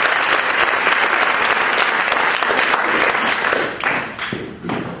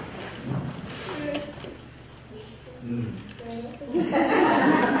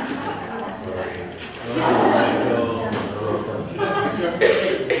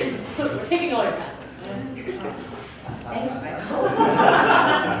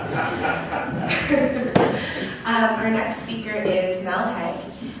 Our next speaker is Hague,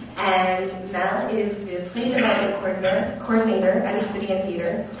 and Mel is the play development coordinator at Obsidian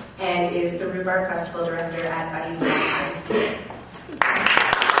Theatre and is the Rhubarb Festival director at Buddy's Times Theatre.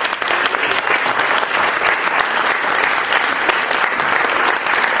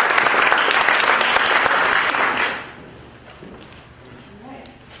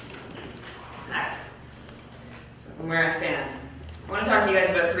 So from where I stand, I want to talk to you guys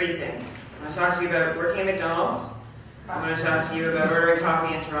about 3 things. I want to talk to you about working at McDonald's. I want to talk to you about ordering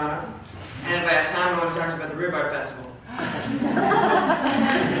coffee in Toronto. And if I have time, I want to talk to you about the Rhubarb Festival.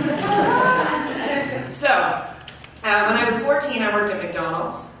 So, when I was 14, I worked at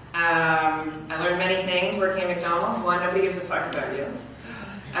McDonald's. I learned many things working at McDonald's. One, nobody gives a fuck about you.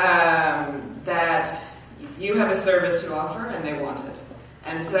 That you have a service to offer and they want it.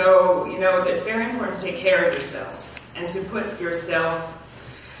 And so, you know, it's very important to take care of yourselves and to put yourself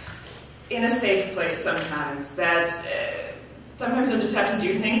in a safe place sometimes. That sometimes you'll just have to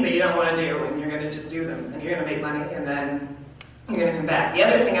do things that you don't want to do, and you're going to just do them, and you're going to make money, and then you're going to come back. The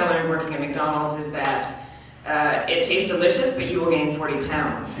other thing I learned working at McDonald's is that it tastes delicious, but you will gain 40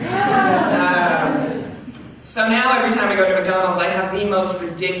 pounds. So now every time I go to McDonald's, I have the most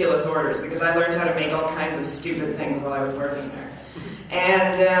ridiculous orders because I learned how to make all kinds of stupid things while I was working there.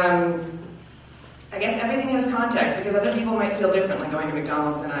 And I guess everything has context because other people might feel differently going to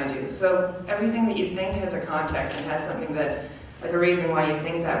McDonald's than I do. So everything that you think has a context and has something that, like a reason why you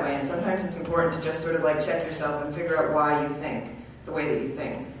think that way. And sometimes it's important to just sort of like check yourself and figure out why you think the way that you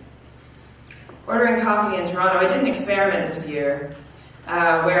think. Ordering coffee in Toronto, I did an experiment this year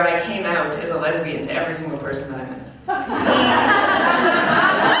where I came out as a lesbian to every single person that I met.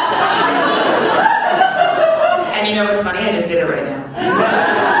 And you know what's funny? I just did it right now.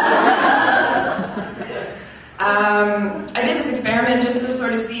 I did this experiment just to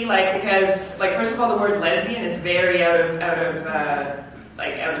sort of see, like, because, like, first of all, the word lesbian is very out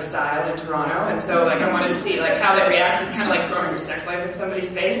of style in Toronto, and so, like, I wanted to see, like, how that reacts. It's kind of like throwing your sex life in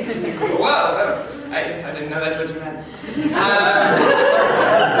somebody's face, and it's like, whoa, I didn't know that's what you meant.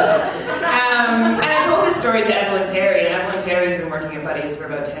 And I told this story to Evelyn Perry, and Evelyn Perry's been working at Buddy's for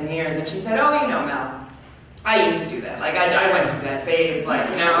about 10 years, and she said, oh, you know, Mel, I used to do that. Like, I went through that phase, like,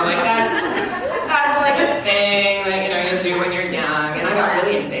 you know, like, that's like a thing that, you know, you do when you're young, and I got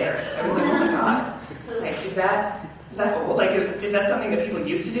really embarrassed. I was like, oh my god, like, is that old? Like, is that something that people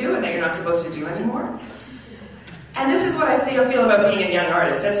used to do and that you're not supposed to do anymore? And this is what I feel about being a young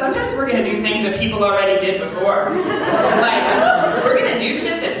artist, that sometimes we're going to do things that people already did before. Like, we're going to do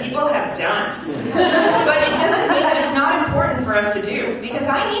shit that people have done. But it doesn't mean that it's not important for us to do, because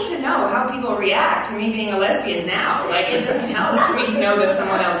I need to know how people react to me being a lesbian now. Like, it doesn't help for me to know that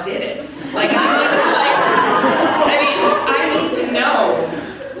someone else did it. Like, I need to know,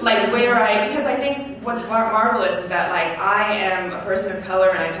 like, because I think what's marvelous is that, like, I am a person of color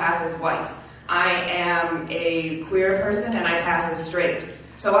and I pass as white. I am a queer person and I pass as straight.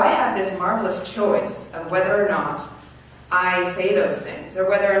 So I have this marvelous choice of whether or not I say those things, or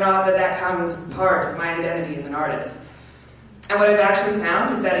whether or not that comes part of my identity as an artist. And what I've actually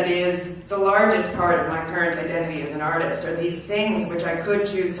found is that it is the largest part of my current identity as an artist, are these things which I could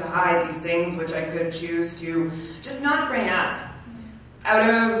choose to hide, these things which I could choose to just not bring up. Out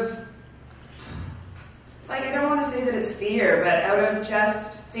of, like, I don't want to say that it's fear, but out of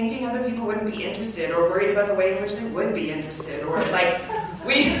just thinking other people wouldn't be interested, or worried about the way in which they would be interested, or like,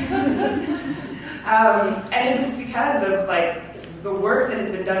 and it is because of, like, the work that has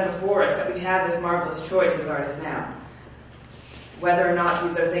been done before us that we have this marvelous choice as artists now. Whether or not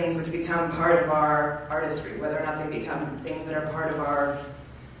these are things which become part of our artistry, whether or not they become things that are part of our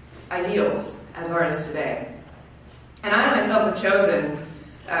ideals as artists today. And I myself have chosen,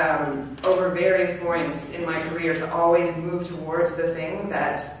 over various points in my career, to always move towards the thing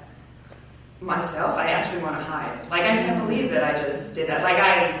that I actually want to hide. Like, I can't believe that I just did that. Like,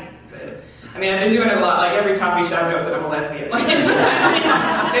 I've been doing it a lot. Like, every coffee shop knows that I'm a lesbian. Like,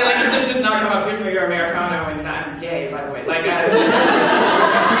 it just does not come up. Here's your Americano, and I'm gay, by the way. Like, so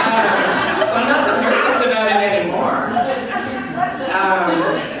I'm not so nervous about it anymore.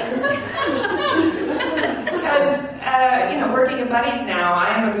 Because, working at Buddy's now, I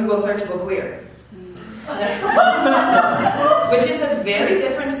am a Google searchable queer. Which is a very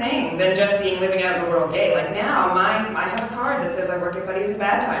different thing than just living out in the world gay. Like, now, I have a card that says I work at Buddy's in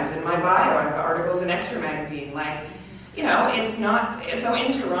Bad Times. In my bio, I have articles in Extra Magazine. Like, it's not... So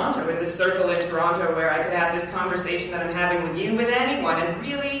in Toronto, in this circle in Toronto, where I could have this conversation that I'm having with you, with anyone, and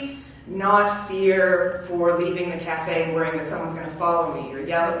really not fear for leaving the cafe and worrying that someone's going to follow me or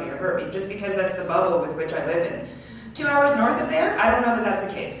yell at me or hurt me, just because that's the bubble with which I live in. 2 hours north of there, I don't know that that's the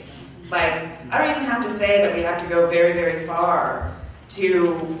case. Like, I don't even have to say that we have to go very, very far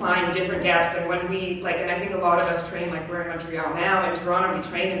to find different gaps than when we, and I think a lot of us train, like, we're in Montreal now. In Toronto, we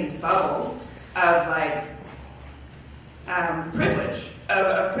train in these bubbles of, privilege,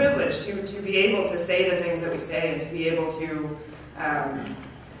 of privilege to be able to say the things that we say and to be able to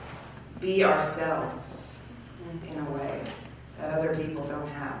be ourselves in a way that other people don't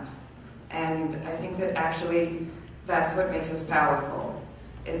have. And I think that actually that's what makes us powerful,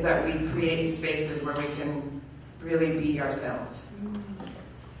 is that we create these spaces where we can really be ourselves.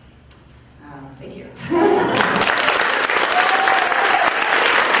 Thank you.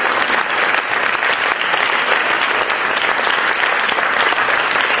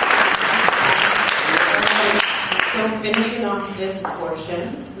 So finishing off this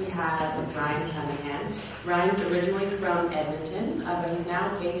portion, we have Ryan Cunningham. Ryan's originally from Edmonton, but he's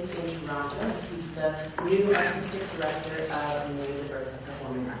now based in Toronto, as he's the new artistic director of Moderators of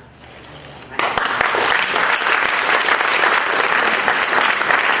Performing Arts.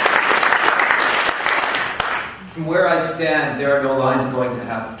 From where I stand, there are no lines going to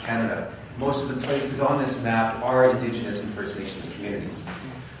half of Canada. Most of the places on this map are Indigenous and First Nations communities.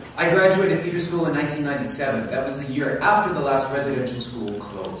 I graduated theatre school in 1997. That was the year after the last residential school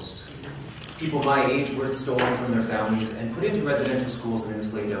closed. People my age were stolen from their families and put into residential schools and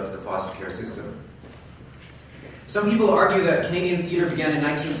enslaved out to the foster care system. Some people argue that Canadian theatre began in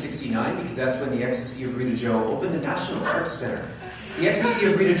 1969 because that's when The Ecstasy of Rita Joe opened the National Arts Centre. The Ecstasy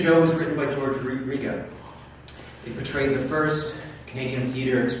of Rita Joe was written by George Riga. It portrayed the first Canadian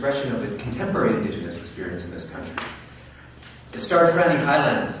theatre expression of the contemporary Indigenous experience in this country. It starred Franny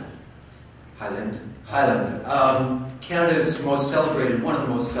Highland, Canada's most celebrated, one of the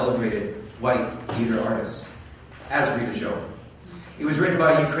most celebrated white theatre artists, as Rita Joe. It was written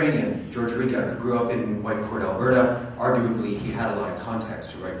by a Ukrainian, George Riga, who grew up in Whitecourt, Alberta. Arguably, he had a lot of context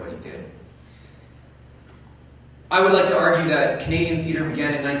to write what he did. I would like to argue that Canadian theatre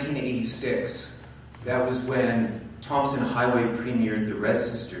began in 1986. That was when Thompson Highway premiered The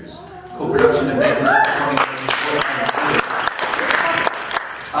Rez Sisters, co-production of Neworld.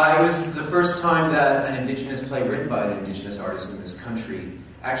 It was the first time that an Indigenous play written by an Indigenous artist in this country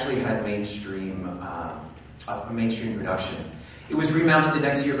actually had mainstream production. It was remounted the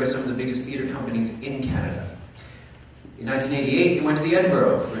next year by some of the biggest theatre companies in Canada. In 1988, it went to the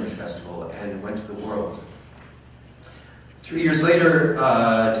Edinburgh Fringe Festival and went to the World. 3 years later,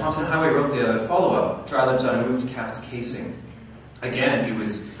 Thompson Highway wrote the follow-up, Dry Lips on a Move to Cap's Casing. Again, it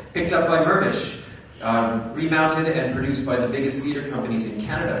was picked up by Mirvish, remounted and produced by the biggest theatre companies in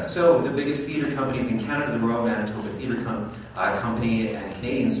Canada. So, the biggest theatre companies in Canada, the Royal Manitoba Theatre Company and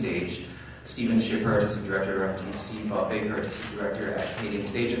Canadian Stage, Stephen Shipper, Artistic Director at RTC, Bob Baker, Artistic Director at Canadian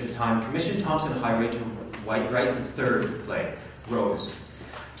Stage at the time, commissioned Thompson Highway to write the third play, Rose.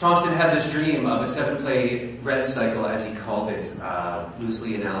 Thompson had this dream of a 7-play res cycle, as he called it,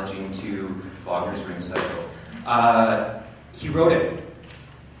 loosely analogizing to Wagner's Ring Cycle. He wrote it.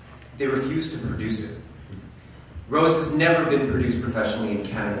 They refused to produce it. Rose has never been produced professionally in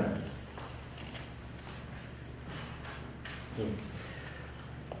Canada.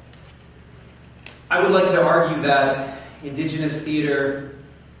 I would like to argue that Indigenous theatre,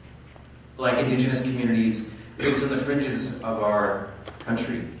 like Indigenous communities, lives on the fringes of our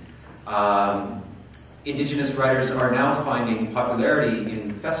country. Indigenous writers are now finding popularity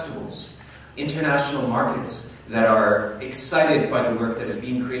in festivals, international markets that are excited by the work that is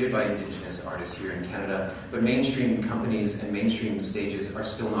being created by Indigenous artists here in Canada, but mainstream companies and mainstream stages are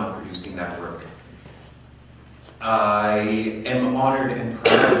still not producing that work. I am honored and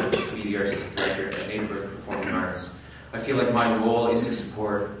proud to be the artistic director at Native Earth Performing Arts. I feel like my role is to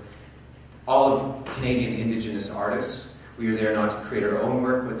support all of Canadian Indigenous artists. We are there not to create our own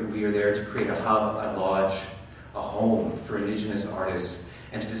work, but we are there to create a hub, a lodge, a home for Indigenous artists,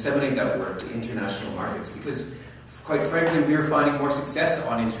 and to disseminate that work to international markets. Because, quite frankly, we are finding more success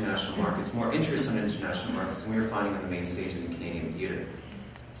on international markets, more interest on international markets than we are finding on the main stages in Canadian theatre.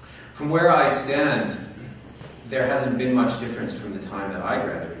 From where I stand, there hasn't been much difference from the time that I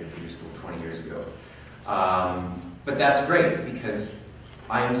graduated theatre school 20 years ago. But that's great, because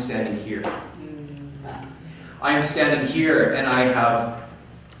I am standing here. I am standing here, and I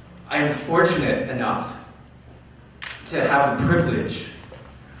am fortunate enough to have the privilege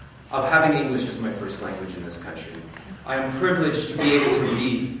of having English as my first language in this country. I am privileged to be able to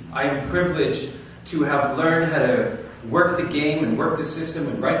read. I am privileged to have learned how to work the game and work the system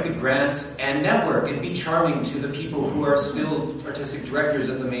and write the grants and network and be charming to the people who are still artistic directors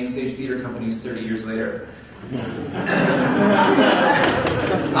at the main stage theatre companies 30 years later.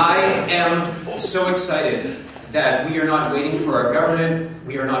 I am so excited that we are not waiting for our government,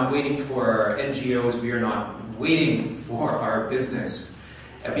 we are not waiting for our NGOs, we are not waiting for our business,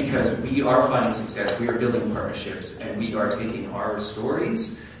 because we are finding success, we are building partnerships, and we are taking our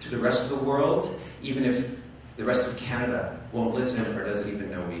stories to the rest of the world, even if the rest of Canada won't listen or doesn't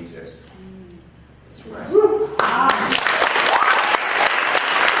even know we exist. That's where I stand.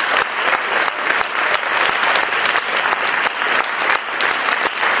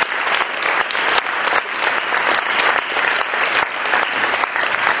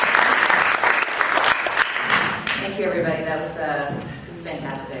 Everybody, that was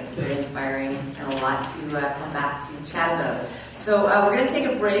fantastic, very inspiring, and a lot to come back to chat about. So we're going to take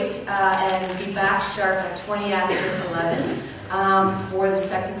a break and be back sharp at 20 after 11 for the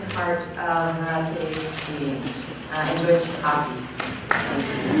second part of today's proceedings. Enjoy some coffee.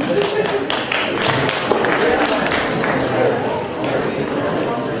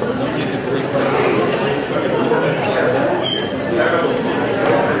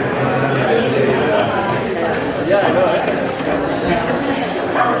 Yeah, I know.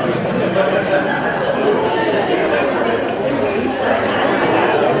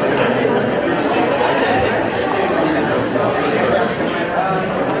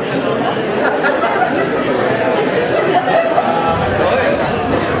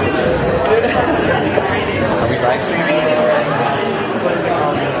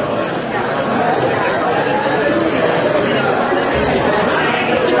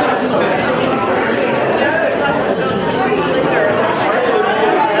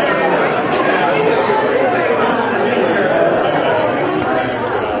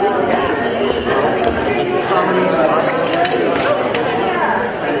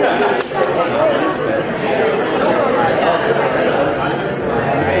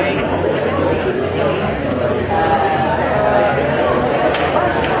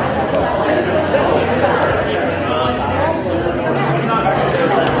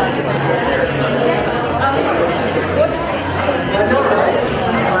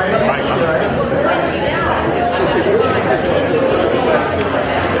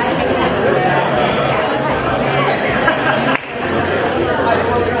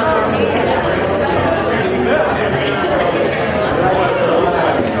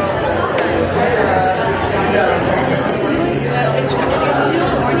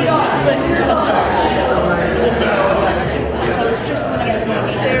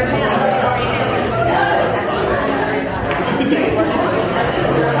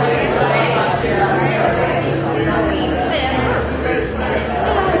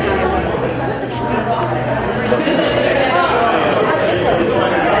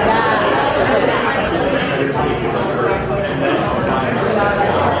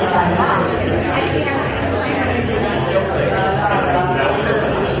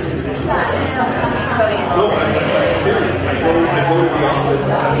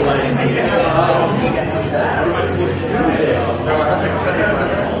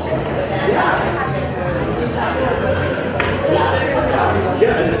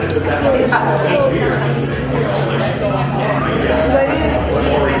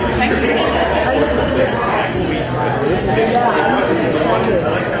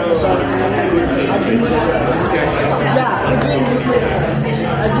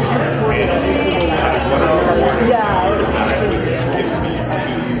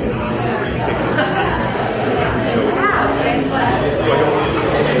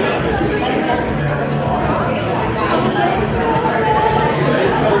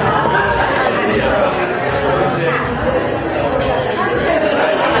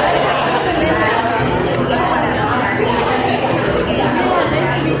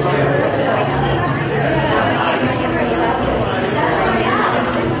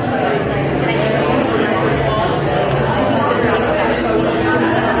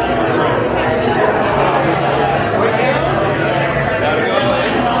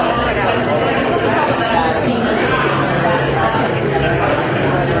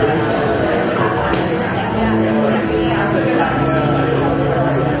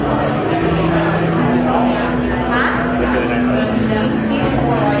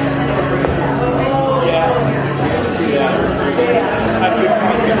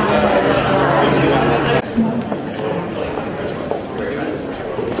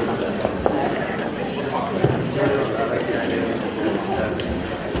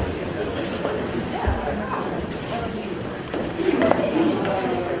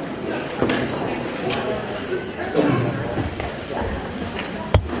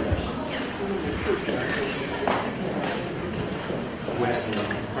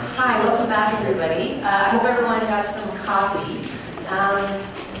 Hi, welcome back everybody. I hope everyone got some coffee.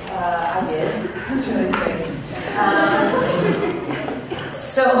 I did. It was really great.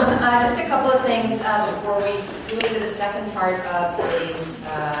 Just a couple of things before we move into the second part of today's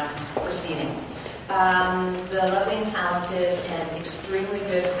proceedings. The lovely and talented and extremely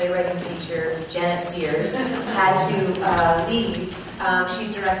good playwriting teacher, Djanet Sears, had to leave.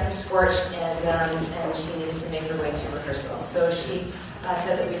 She's directing Scorched, and she needed to make her way to rehearsal. So she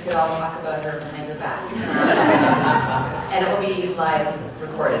said that we could all talk about her behind her back. And it will be live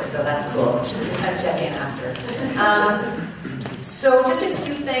recorded, so that's cool. She can kind of check in after. So just a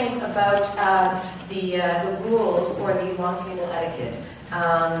few things about the rules or the long table etiquette.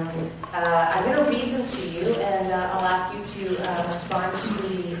 I'm going to read them to you, and I'll ask you to respond to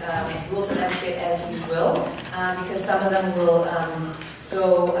the rules of etiquette as you will, because some of them will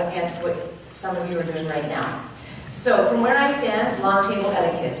go against what some of you are doing right now. So, from where I stand, long table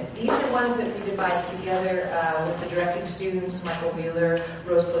etiquette. These are ones that we devised together with the directing students, Michael Wheeler,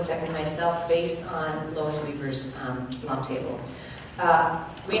 Rose Plotek, and myself, based on Lois Weaver's long table.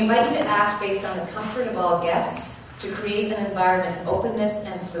 We invite you to act based on the comfort of all guests to create an environment of openness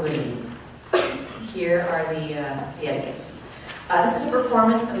and fluidity. Here are the etiquettes. This is a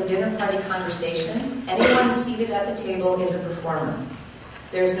performance of a dinner party conversation. Anyone seated at the table is a performer.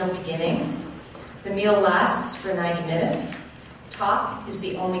 There is no beginning. The meal lasts for 90 minutes. Talk is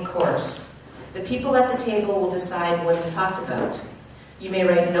the only course. The people at the table will decide what is talked about. You may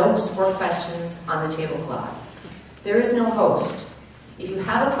write notes or questions on the tablecloth. There is no host. If you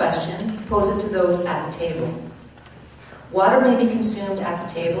have a question, pose it to those at the table. Water may be consumed at the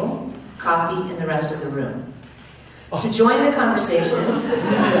table, coffee in the rest of the room. To join the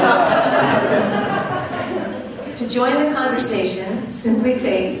conversation, simply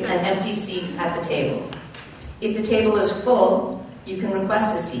take an empty seat at the table. If the table is full, you can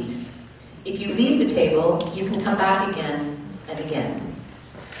request a seat. If you leave the table, you can come back again and again.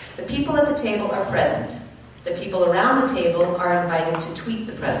 The people at the table are present. The people around the table are invited to tweet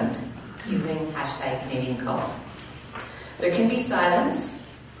the present using #CanadianCult. There can be silence.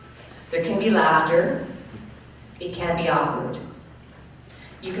 There can be laughter. It can be awkward.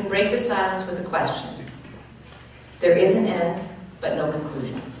 You can break the silence with a question. There is an end, but no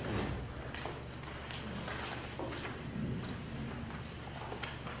conclusion.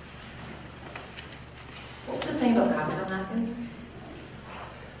 What was the thing about cocktail napkins?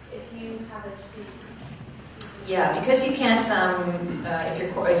 If you have a tweet. Yeah, because you can't, if you're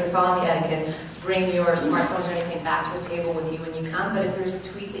following the etiquette, bring your smartphones or anything back to the table with you when you come. But if there's a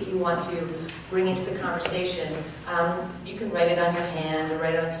tweet that you want to bring into the conversation, you can write it on your hand or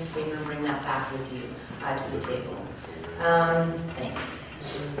write it on a piece of paper and bring that back with you to the table. Thanks.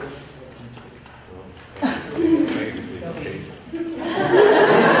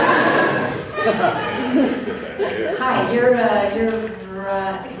 Hi, you're Ryan,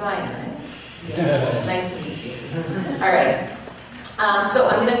 right? Yeah. Nice to meet you. All right. So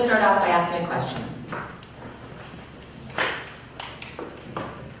I'm going to start off by asking a question.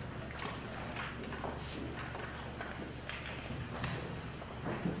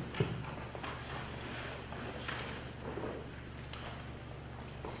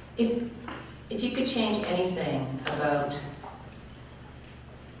 If you could change anything about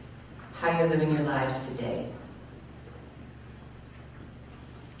how you're living your lives today,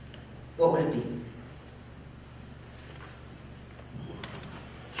 what would it be?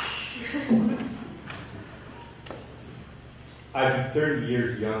 I'm 30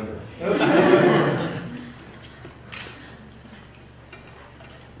 years younger.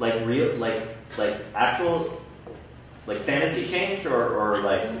 like actual, like fantasy change or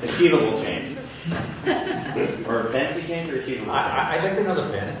like achievable change? Or fantasy change or achievable change? I'd like another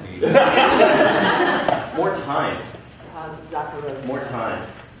fantasy. More time. Exactly right. More time.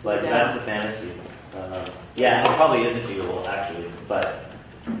 Like, that's the fantasy. Yeah, it probably is achievable, actually, but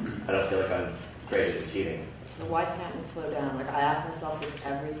I don't feel like I'm great at achieving. So why can't we slow down? Like, I ask myself this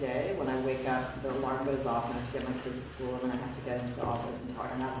every day when I wake up, the alarm goes off and I have to get my kids to school and then I have to get into the office and talk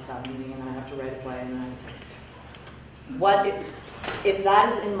and have a staff meeting and then I have to write a play and then... What if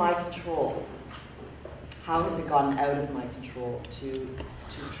that is in my control, how has it gotten out of my control to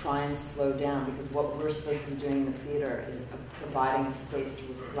try and slow down? Because what we're supposed to be doing in the theater is providing a space to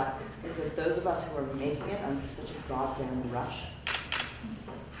reflect. So those of us who are making it under such a goddamn rush,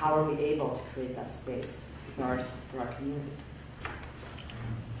 how are we able to create that space for our community?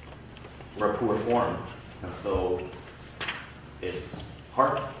 We're a poor form, and so it's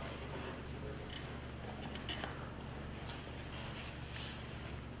hard.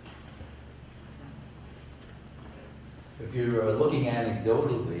 If you're looking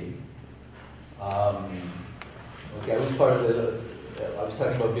anecdotally, okay, I was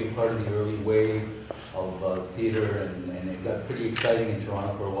talking about being part of the early wave of theater, and it got pretty exciting in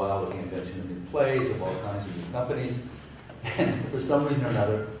Toronto for a while with the invention of new plays, of all kinds of new companies. And for some reason or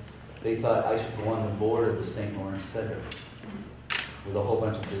another, they thought I should go on the board of the St. Lawrence Center with a whole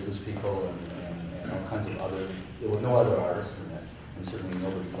bunch of business people and all kinds of other, there were no other artists in it, and certainly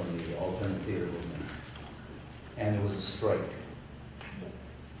nobody from the alternative theater movement. And it was a strike.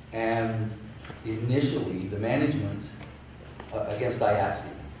 And initially, the management, against IATSE,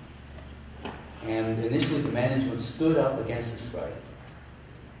 and initially the management stood up against the strike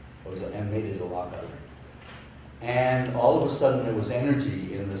and made it a lockout. And all of a sudden there was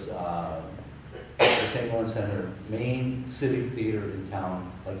energy in this the St. Lawrence Center main civic theater in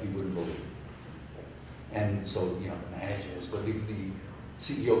town like you wouldn't believe. And so, you know, the managers, the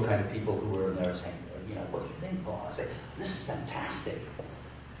CEO kind of people who were in there saying, you know, what do you think, Paul? I say, this is fantastic.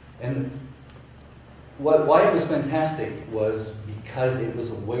 And why it was fantastic was because it was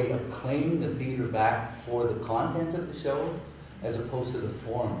a way of claiming the theater back for the content of the show as opposed to the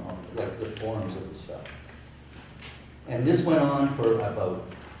form, like the forms of the show. And this went on for about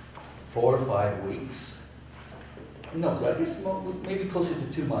 4 or 5 weeks. No, so I guess maybe closer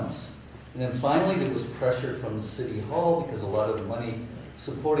to 2 months. And then finally there was pressure from the City Hall because a lot of the money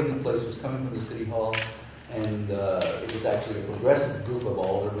supporting the place was coming from the City Hall, and it was actually a progressive group of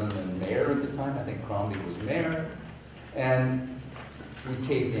aldermen and mayor at the time. I think Crombie was mayor, and we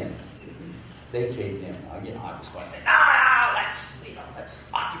caved in. They caved in. I was going to say, no,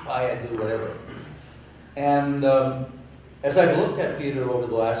 let's occupy it, do whatever. And as I've looked at theater over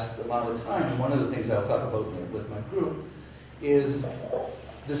the last amount of time, one of the things I'll talk about with my group is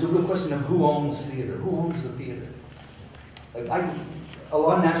there's a real question of who owns theater, who owns the theater. Like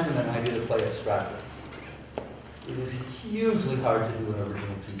Alon Nashman and I did a play at Stratford. It was hugely hard to do an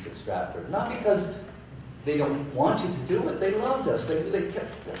original piece at Stratford. Not because they don't want you to do it, they loved us. They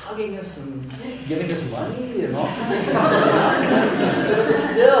kept hugging us and giving us money and all kinds of stuff. But it was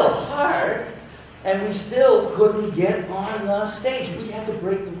still hard, and we still couldn't get on the stage. We had to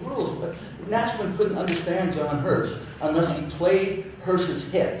break the rules. But Nashman couldn't understand John Hirsch unless he played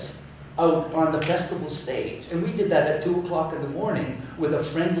Hirsch's hits out on the festival stage. And we did that at 2 o'clock in the morning with a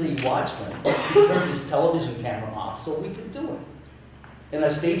friendly watchman who turned his television camera off so we could do it. And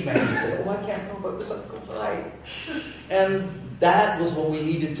a stage manager said, oh, I can't know about this, I'll go by. And that was what we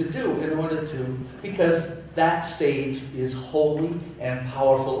needed to do in order to, because that stage is holy and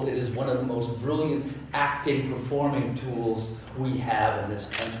powerful. It is one of the most brilliant acting, performing tools we have in this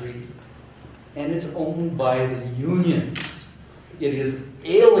country. And it's owned by the unions. It is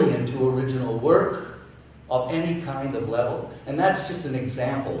alien to original work of any kind of level. And that's just an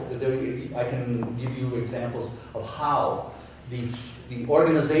example. I can give you examples of how the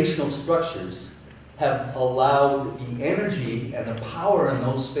organizational structures have allowed the energy and the power in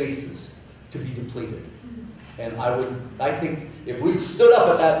those spaces to be depleted. And I think if we'd stood up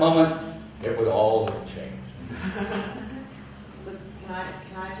at that moment, it would all have changed. So can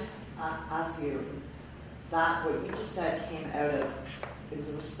I just ask you, that what you just said came out of, it was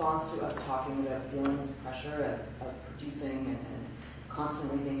a response to us talking about feeling this pressure of producing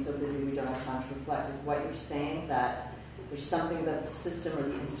constantly being so busy we don't have time to reflect. Is what you're saying that there's something that the system or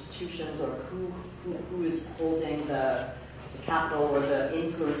the institutions or who is holding the capital or the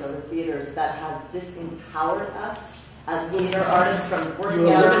influence over theaters that has disempowered us as theater artists from working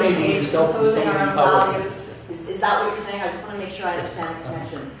out our space, imposing our own values? Is that what you're saying? I just want to make sure I understand the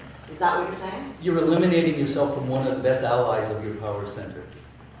connection. Is that what you're saying? You're eliminating yourself from one of the best allies of your power center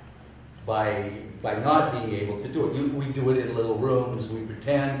by not being able to do it. We do it in little rooms, we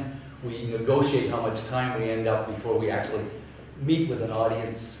pretend, we negotiate how much time we end up before we actually meet with an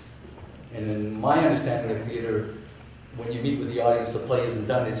audience. And in my understanding of theater, when you meet with the audience, the play isn't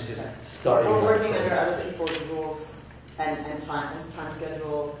done, it's just starting. We're working under other people's rules and time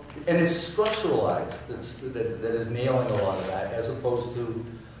schedule. And it's structuralized, that is nailing a lot of that, as opposed to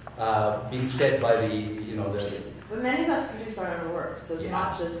being fed by the. But many of us produce our own work, so it's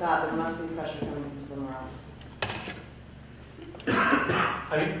not just that. There must be pressure coming from somewhere else.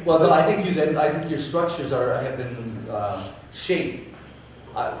 I think your structures have been shaped.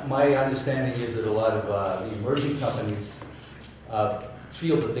 My understanding is that a lot of the emerging companies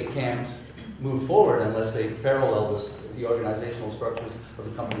feel that they can't move forward unless they parallel the organizational structures of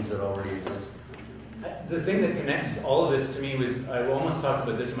the companies that already exist. The thing that connects all of this to me was, I almost talked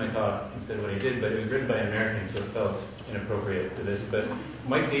about this in my talk instead of what I did, but it was written by an American, so it felt inappropriate for this. But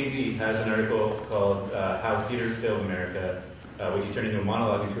Mike Daisy has an article called How Theaters Failed America, which he turned into a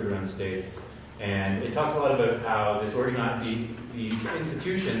monologue and toured around the States. And it talks a lot about how these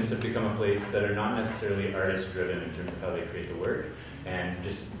institutions have become a place that are not necessarily artist-driven in terms of how they create the work, and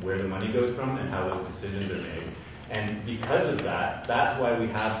just where the money goes from and how those decisions are made. And because of that, that's why we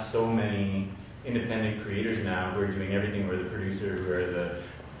have so many independent creators now who are doing everything, who are the producer, who are the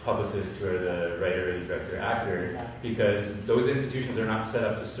publicist, who are the writer, the director, actor, because those institutions are not set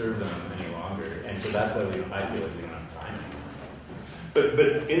up to serve them any longer. And so that's why I feel like we don't have time anymore.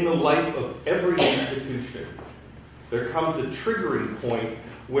 But in the life of every institution, there comes a triggering point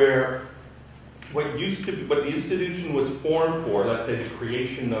where what the institution was formed for, let's say the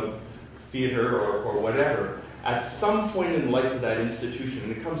creation of theater or whatever, at some point in the life of that institution,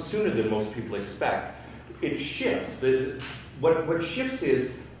 and it comes sooner than most people expect, it shifts. What shifts is,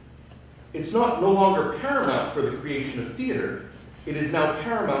 it's no longer paramount for the creation of theater, it is now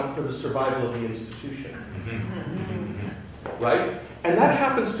paramount for the survival of the institution. Right? And that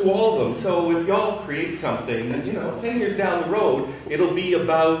happens to all of them. So if y'all create something, 10 years down the road, it'll be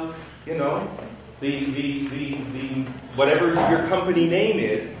about, the whatever your company name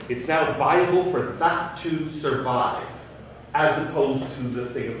is, it's now viable for that to survive, as opposed to the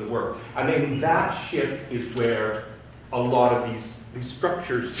thing of the work. And then that shift is where a lot of these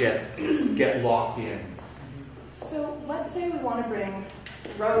structures get locked in. So let's say we want to bring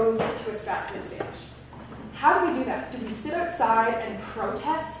Rose to a Stratford stage. How do we do that? Do we sit outside and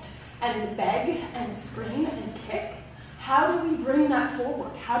protest and beg and scream and kick? How do we bring that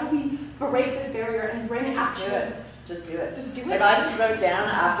forward? How do we break this barrier and bring it action? Just do it. Just do it. Like I just wrote down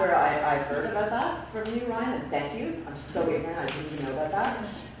after I heard about that from you, Ryan, and thank you. I'm so ignorant, I didn't even know about that.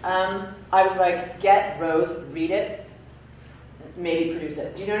 I was like, get Rose, read it, maybe produce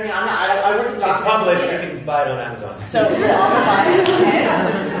it. Do you know what I mean? I work in It's published, you can buy it on Amazon. So I'll buy it,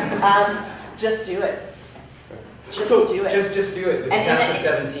 okay? Just do it. Just do it. Just do it. With cast of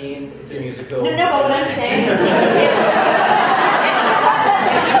 17, it's a musical. No, but what I'm saying is, read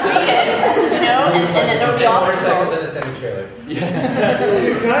it, and then there'll be obstacles. And a second trailer.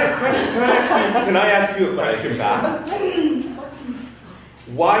 Can I ask you a question back?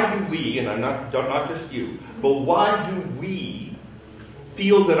 Why do we, and I'm not just you, but why do we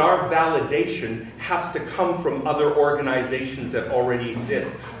feel that our validation has to come from other organizations that already exist?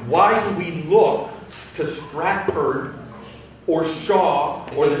 Why do we look to Stratford or Shaw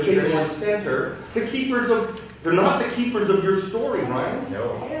or the Chamberlain Center, they're not the keepers of your story, right?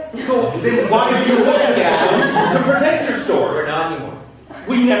 No. So then why are you looking at them to protect your story? We're not anymore.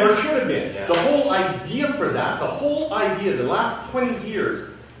 We never should have been. Yeah. The whole idea for that, the last 20 years,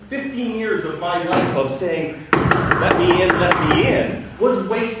 15 years of my life of saying, let me in, was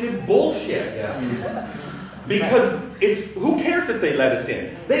wasted bullshit. Yeah. Because who cares if they let us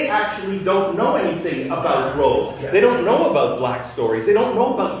in? They actually don't know anything about Rose. Yeah. They don't know about Black stories. They don't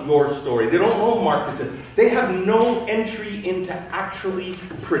know about your story. They don't know Marcus's. They have no entry into actually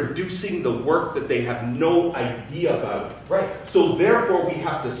producing the work that they have no idea about. Right. So therefore we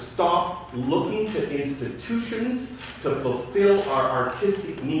have to stop looking to institutions to fulfill our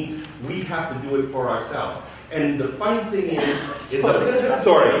artistic needs. We have to do it for ourselves. And the funny thing is that,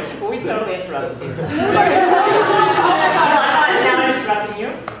 sorry. We totally interrupted you. Sorry. Now I'm interrupting you?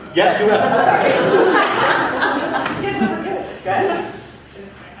 Yes, you have. Yes, we're good. Go ahead.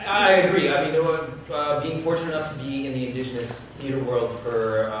 I agree. I mean, being fortunate enough to be in the Indigenous theatre world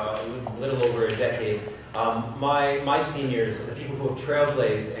for a little over a decade, my seniors, the people who have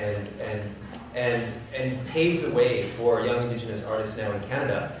trailblazed and paved the way for young Indigenous artists now in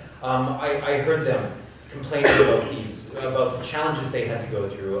Canada, I heard them complaining about the challenges they had to go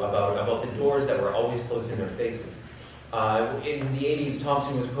through, about the doors that were always closed in their faces. In the 80s,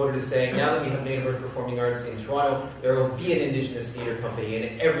 Thompson was quoted as saying, now that we have Native Earth Performing Arts in Toronto, there will be an Indigenous theatre company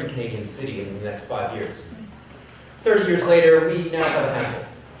in every Canadian city in the next 5 years. 30 years later, we now have a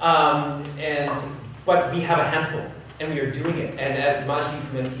handful. But we have a handful, and we are doing it. And as Majdi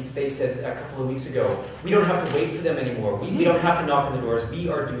from MT Space said a couple of weeks ago, we don't have to wait for them anymore. We don't have to knock on the doors. We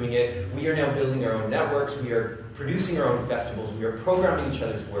are doing it. We are now building our own networks. We are producing our own festivals. We are programming each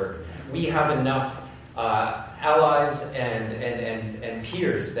other's work. We have enough allies and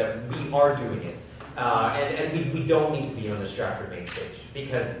peers that we are doing it. And we don't need to be on the Stratford main stage,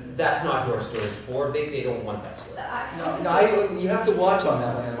 because that's not who our story is for. They don't want that story. You have to watch on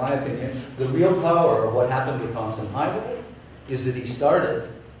that one, in my opinion. The real power of what happened with Thompson Highway is that he started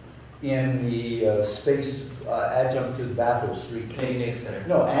in the space adjunct to Bathurst Street. Canadian Native Centre.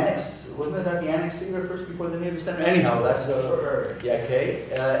 No, Annex. Wasn't it at the Annex Theatre first before the Native Centre? Anyhow, that's okay.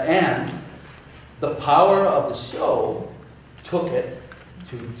 And the power of the show took it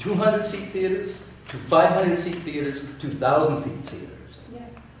to 200-seat theaters, to 500-seat theaters, to 1,000-seat theaters. Yes.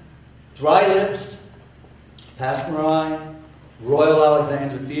 Dry Lips, Pasmarai, Royal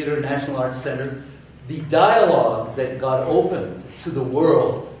Alexandra Theatre, National Arts Centre. The dialogue that got opened to the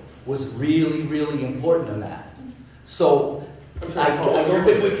world was really, really important in that. So, I don't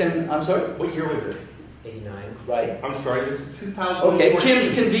think we can... I'm sorry? What year was it? 89. Right. I'm sorry, this is 2000. Okay,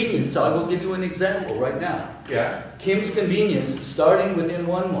 Kim's Convenience. I will give you an example right now. Yeah. Kim's Convenience, starting within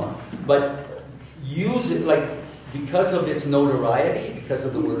 1 month, but use it because of its notoriety, because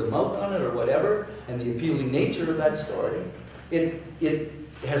of the word of mouth on it or whatever, and the appealing nature of that story, it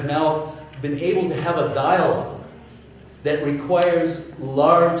has now been able to have a dialogue that requires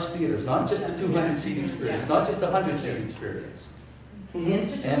large theaters, not just a 200-seat experience, not just a 100-seat experience. And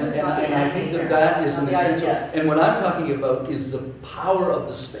I think that is an essential. And what I'm talking about is the power of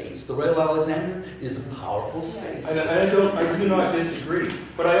the space. The Royal Alexandra is a powerful space. And I do not disagree.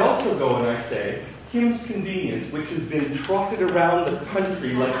 But I also go and I say, Kim's Convenience, which has been trotted around the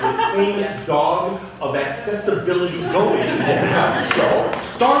country like the famous dog of accessibility going,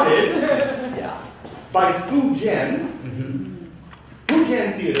 started by Fu Jen. Fu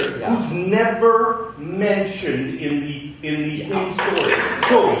Jen Theatre, who's never mentioned in the King story.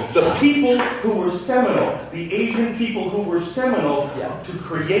 So the people who were seminal, the Asian people who were seminal to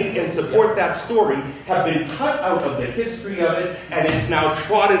create and support that story, have been cut out of the history of it, and it's now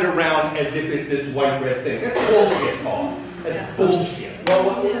trotted around as if it's this white bread thing. That's bullshit, Paul. That's bullshit.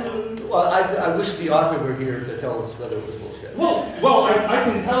 Well, I wish the author were here to tell us whether it was bullshit. Well, I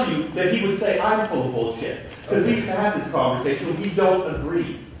can tell you that he would say I'm full of bullshit. Because we've had this conversation and we don't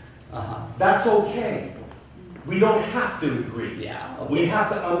agree. That's okay. We don't have to agree. We have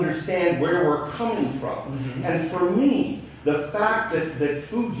to understand where we're coming from. And for me, the fact that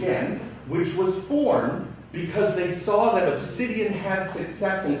Fu Jen, which was formed because they saw that Obsidian had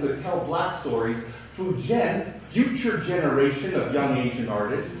success and could tell black stories, Fu Jen, future generation of young Asian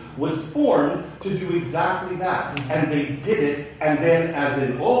artists, was formed to do exactly that. And they did it, and then, as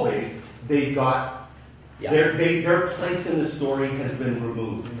in always, they got their place in the story has been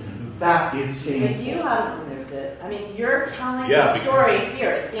removed. That is shameful. But you haven't removed it. I mean, you're telling the story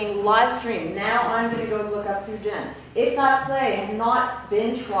here. It's being live streamed. Now I'm going to go look up Fu Jen. If that play had not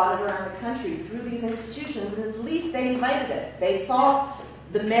been trotted around the country through these institutions, at least they invited it. They saw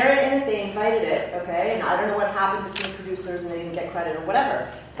the merit in it. They invited it. Okay, and I don't know what happened between producers and they didn't get credit or whatever.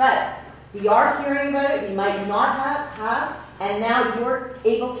 But we are hearing about it. We might not have. And now you're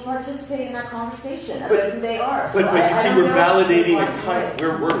able to participate in that conversation about who they are. But you see, we're validating a kind.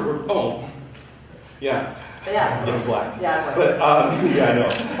 In black. Yeah. But I know.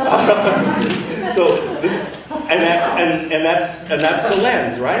 So, and that's the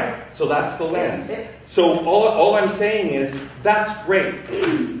lens, right? So that's the lens. So all I'm saying is that's great.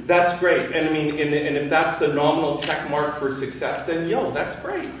 That's great. And I mean, and if that's the nominal check mark for success, then that's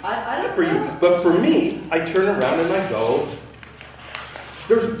great. I don't for know. you. But for me, I turn around and I go,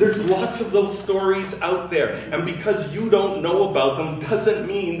 there's lots of those stories out there. And because you don't know about them doesn't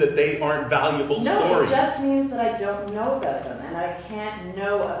mean that they aren't valuable stories. No, it just means that I don't know about them. And I can't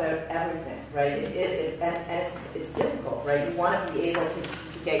know about everything, right? And it's difficult, right? You want to be able to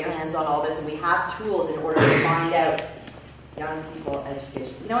get your hands on all this. And we have tools in order to find out young people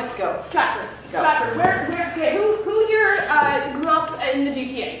education. You know what? Go. Stratford. Go. Stratford. Where? Okay. Who here grew up in the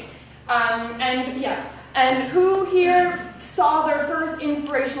GTA? And who here saw their first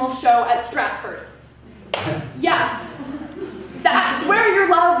inspirational show at Stratford? Yeah. That's where your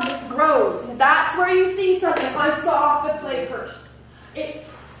love grows. That's where you see something. I saw the play first. It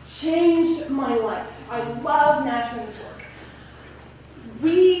changed my life. I love National's work.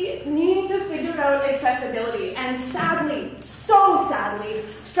 We need to figure out accessibility, and sadly, so sadly,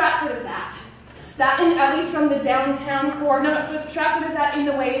 Stratford is that. That, at least from the downtown core, no, but Stratford is that in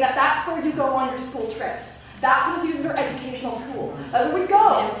the way that that's where you go on your school trips. That's what's used as our educational tool. That's where we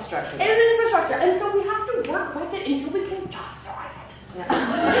go. Infrastructure. It is infrastructure, and so we have to work with it until we can just thrive it.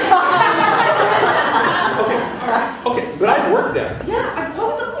 Okay, but I worked there. Yeah, I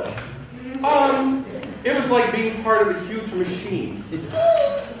totally. It was like being part of a huge machine.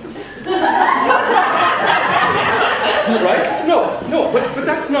 Right? No, but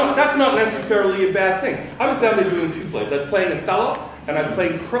that's not necessarily a bad thing. I was down there doing two plays. I was playing Othello, and I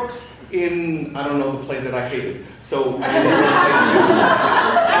played Crooks in, I don't know, the play that I hated. So,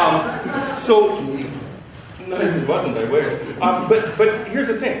 no, it wasn't, I wish. But here's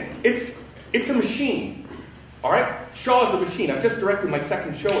the thing. It's a machine. All right? Shaw is a machine. I've just directed my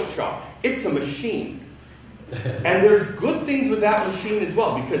second show at Shaw. It's a machine. And there's good things with that machine as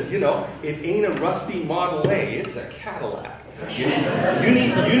well, because, you know, it ain't a rusty Model A, it's a Cadillac. You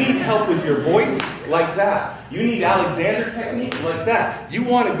need help with your voice like that. You need Alexander technique like that. You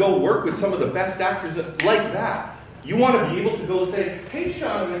want to go work with some of the best actors like that. You want to be able to go say, hey,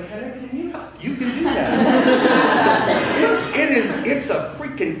 Sean McKenna, can you help? You can do that. It's a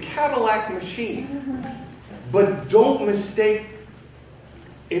freaking Cadillac machine. But don't mistake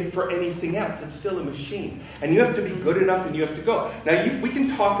it for anything else. It's still a machine. And you have to be good enough, and you have to go. Now, we can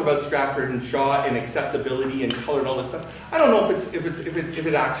talk about Stratford and Shaw and accessibility and color and all this stuff. I don't know if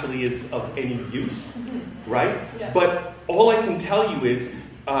it actually is of any use, right? Yeah. But all I can tell you is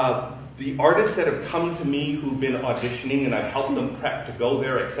the artists that have come to me who've been auditioning, and I've helped them prep to go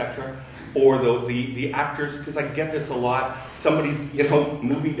there, etc., or the actors, because I get this a lot. Somebody's,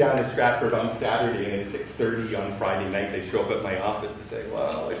 moving down to Stratford on Saturday, and it's 6:30 on Friday night. They show up at my office to say,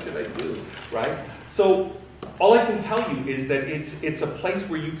 well, what should I do, right? So all I can tell you is that it's a place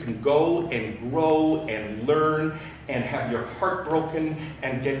where you can go and grow and learn and have your heart broken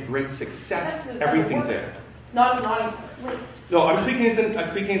and get great success. Everything's there. Not. No, I'm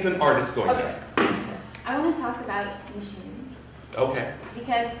speaking as an artist going there. I want to talk about machines. Okay.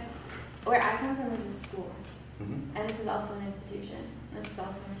 Because where I come from is a school. And this is also an institution. This is also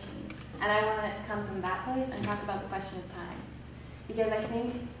a machine. And I want to come from that place and talk about the question of time. Because I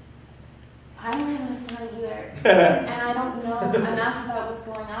think I don't have enough time either. And I don't know enough about what's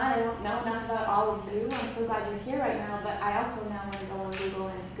going on. I don't know enough about all of you. I'm so glad you're here right now, but I also now want to go on Google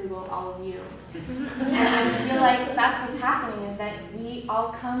and Google all of you. And I feel like that's what's happening, is that we all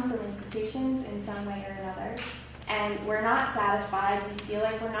come from institutions in some way or another. And we're not satisfied, we feel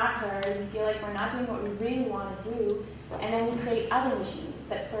like we're not heard, we feel like we're not doing what we really want to do, and then we create other machines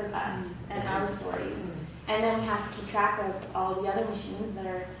that serve us and our stories. And then we have to keep track of all the other machines that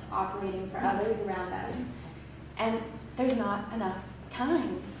are operating for others around us. And there's not enough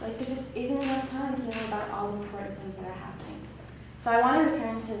time. Like, there just isn't enough time to know about all the important things that are happening. So I want to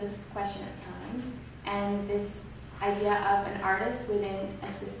return to this question of time and this idea of an artist within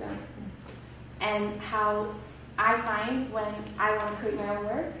a system. And how I find when I want to create my own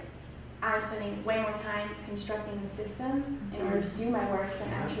work, I'm spending way more time constructing the system in order to do my work than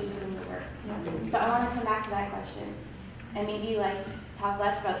actually doing the work. So I want to come back to that question and maybe talk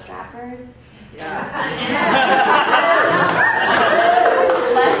less about Stratford.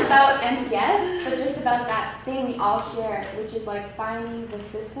 Less about NTS, but just about that thing we all share, which is finding the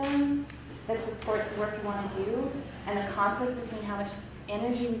system that supports the work we want to do, and the conflict between how much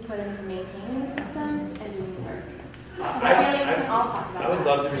energy we put into maintaining the system and doing the work. I would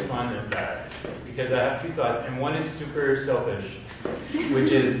love to respond to that, because I have two thoughts, and one is super selfish,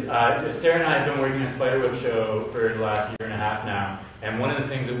 which is Sarah and I have been working on SpiderWebShow for the last year and a half now, and one of the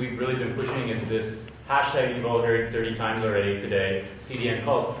things that we've really been pushing is this hashtag you've all heard 30 times already today, CDN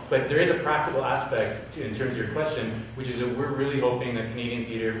cult. But there is a practical aspect in terms of your question, which is that we're really hoping that Canadian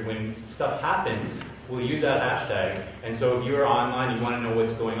theatre, when stuff happens, will use that hashtag. And so if you're online, you want to know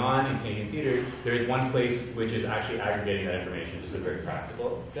what's going on in Canadian theatre, there is one place which is actually aggregating that information. Just a very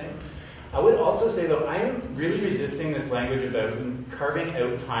practical thing. I would also say, though, I am really resisting this language about carving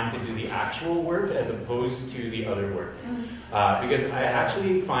out time to do the actual work as opposed to the other work. Because I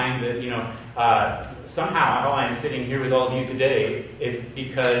actually find that, somehow how I am sitting here with all of you today is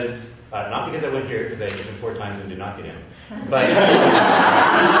because, not because I went here, because I did it 4 times and did not get in, But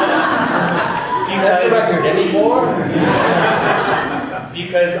that's the record. Any more?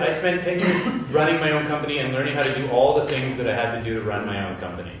 Because I spent 10 years running my own company and learning how to do all the things that I had to do to run my own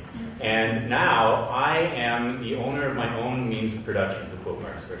company. And now I am the owner of my own means of production, to quote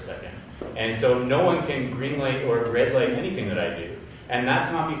Marx for a second. And so no one can green light or red light anything that I do. And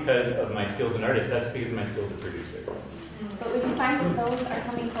that's not because of my skills as an artist, that's because of my skills as a producer. But would you find that those are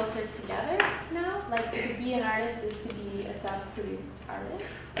coming closer together now? Like, to be an artist is to be a self-produced artist?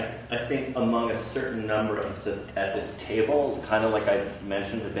 I think among a certain number of us at this table, kind of like I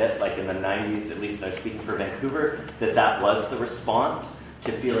mentioned a bit, like in the 90s, at least I'm speaking for Vancouver, that was the response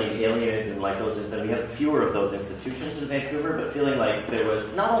to feeling alienated and like those, and we have fewer of those institutions in Vancouver, but feeling like there was,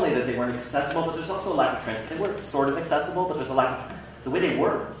 not only that they weren't accessible, but there's also a lack of transparency. They were sort of accessible, but there's a lack of, the way they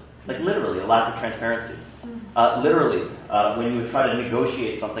worked, like literally a lack of transparency. Literally, when you would try to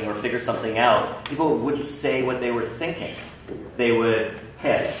negotiate something or figure something out, people wouldn't say what they were thinking. They would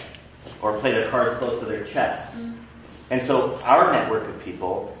hedge or play their cards close to their chests. And so our network of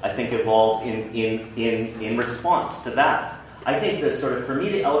people, I think, evolved in response to that. I think that sort of, for me,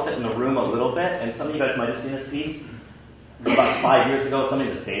 the elephant in the room a little bit, and some of you guys might have seen this piece, about 5 years ago, somebody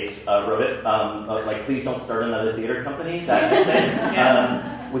in the States wrote it, like, please don't start another theater company, that kind of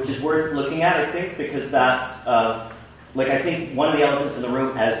thing, which is worth looking at, I think, because that's, like, I think one of the elephants in the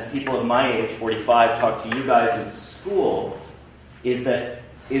room, as people of my age, 45, talk to you guys in school, is that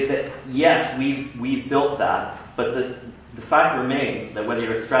yes, we've built that, but the fact remains that whether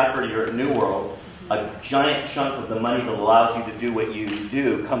you're at Stratford or you're at Neworld, a giant chunk of the money that allows you to do what you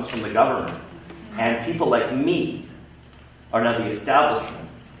do comes from the government. And people like me are now the establishment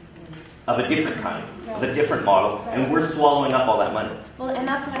of a different kind, of a different model, and we're swallowing up all that money. Well, and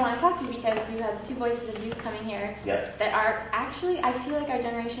that's what I want to talk to you, because you have two voices of youth coming here that are actually, I feel like our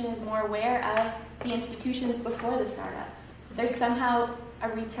generation is more aware of the institutions before the startups. There's somehow a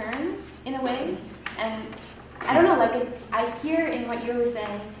return, in a way, and I don't know, like, I hear in what you were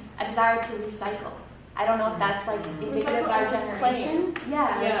saying, a desire to recycle. I don't know if that's like indicative of our generation.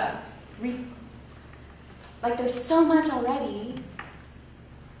 Yeah. Like there's so much already.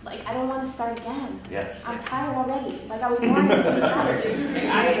 Like I don't want to start again. Yeah. I'm tired already. Like I was born as a tired.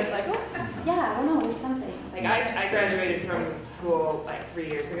 I was like, yeah, I don't know, there's something. Like I graduated from school like 3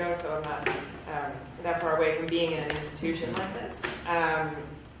 years ago, so I'm not that far away from being in an institution like this.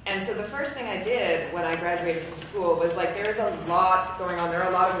 And so the first thing I did when I graduated from school was like, there's a lot going on. There are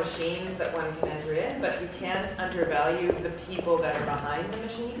a lot of machines that one can enter in, but you can't undervalue the people that are behind the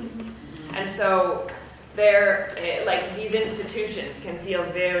machines. And so like these institutions can feel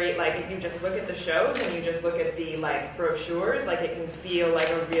very, like if you just look at the shows and you just look at the like brochures, like it can feel like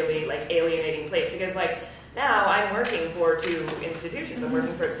a really like alienating place. Because like now I'm working for two institutions. I'm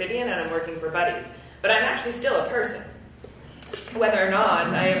working for Obsidian and I'm working for Buddies. But I'm actually still a person. Whether or not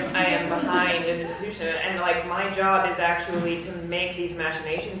I am behind an institution, and like my job is actually to make these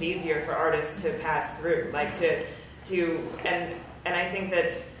machinations easier for artists to pass through, like and I think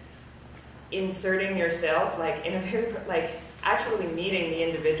that inserting yourself like in a very like actually meeting the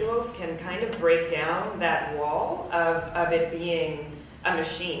individuals can kind of break down that wall of it being a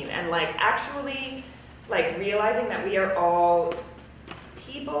machine, and like actually like realizing that we are all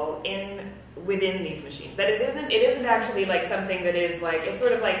people within these machines. That it isn't actually like something that is like, it's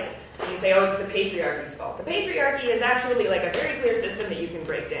sort of like when you say, oh, it's the patriarchy's fault. The patriarchy is actually like a very clear system that you can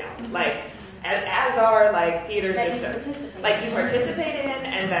break down. Like as are like theater systems. Like you participate in,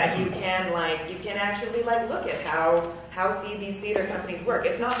 and that you can actually like look at how these theater companies work.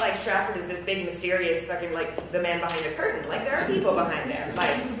 It's not like Stratford is this big mysterious fucking like the man behind the curtain. Like there are people behind there.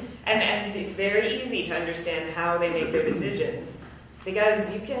 Like and it's very easy to understand how they make their decisions.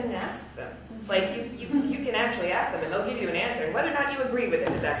 Because you can ask them. Like, you can actually ask them, and they'll give you an answer. And whether or not you agree with it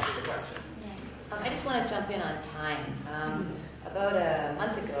is actually the question. I just want to jump in on time. About a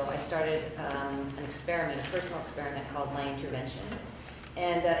month ago, I started an experiment, a personal experiment called My Intervention.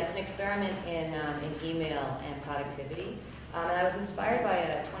 And it's an experiment in email and productivity. And I was inspired by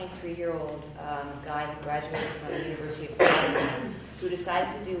a 23-year-old guy who graduated from the University of Cunningham, who decided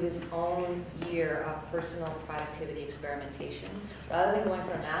to do his own year of personal productivity experimentation. Rather than going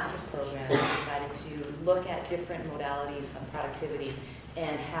for a master's program, he decided to look at different modalities of productivity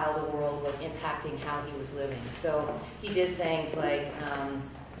and how the world was impacting how he was living. So he did things like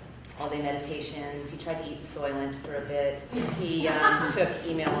all day meditations. He tried to eat Soylent for a bit. He took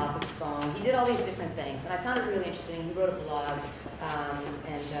email off his phone. He did all these different things, and I found it really interesting. He wrote a blog,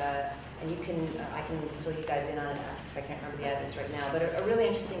 and I can fill you guys in on it because I can't remember the address right now. But a really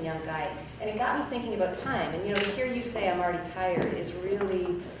interesting young guy, and it got me thinking about time. And to hear you say I'm already tired is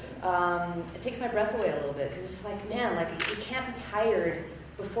really it takes my breath away a little bit, because it's like, man, like we can't be tired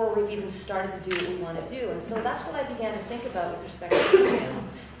before we've even started to do what we want to do. And so that's what I began to think about with respect to email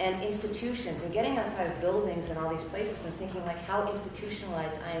and institutions and getting outside of buildings and all these places and thinking like how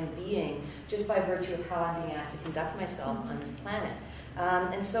institutionalized I am being just by virtue of how I'm being asked to conduct myself on this planet.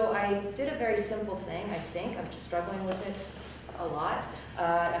 And so I did a very simple thing, I think. I'm just struggling with it a lot.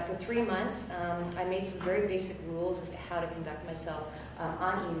 For 3 months, I made some very basic rules as to how to conduct myself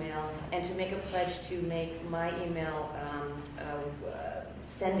on email and to make a pledge to make my email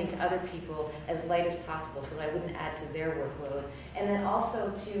sending to other people as light as possible so that I wouldn't add to their workload. And then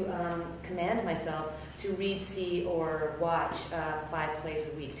also to command myself to read, see, or watch 5 plays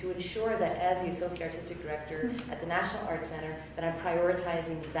a week, to ensure that as the Associate Artistic Director at the National Arts Center, that I'm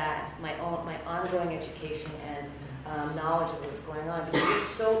prioritizing that, my ongoing education and knowledge of what's going on. Because it's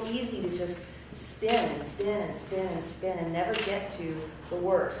so easy to just spin and spin and spin and spin and never get to the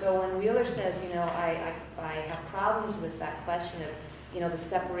work. So when Wheeler says, you know, I have problems with that question of, you know, the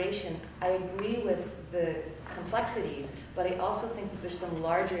separation, I agree with the complexities, but I also think that there's some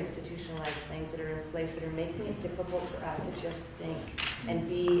larger institutionalized things that are in place that are making it difficult for us to just think and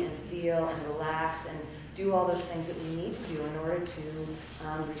be and feel and relax and do all those things that we need to do in order to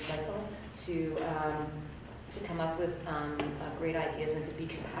recycle, to come up with great ideas and to be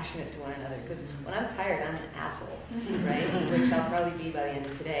compassionate to one another. Because when I'm tired, I'm an asshole, right? Which I'll probably be by the end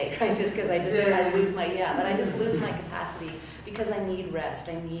of today, right? Just because I lose my, but I just lose my capacity because I need rest.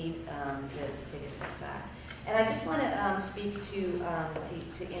 I need to take a step back. And I just want to speak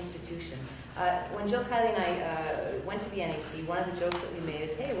to institutions. When Jill, Kylie, and I went to the NAC, one of the jokes that we made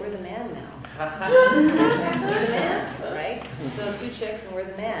is, hey, we're the man now. We're the man, right? So 2 chicks and we're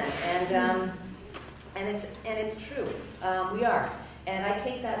the man. And it's true. We are. And I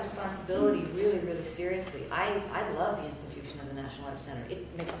take that responsibility really, really seriously. I love the institution of the National Arts Center. It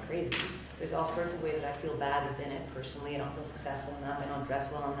makes me crazy. There's all sorts of ways that I feel bad within it personally. I don't feel successful enough. I don't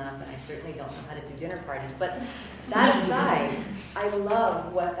dress well enough. And I certainly don't know how to do dinner parties. But that aside, I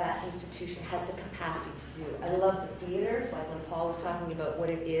love what that institution has the capacity to do. I love the theaters, like when Paul was talking about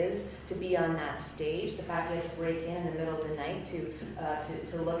what it is to be on that stage, the fact that I have to break in the middle of the night to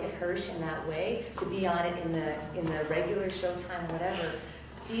look at Hirsch in that way, to be on it in the regular showtime, whatever.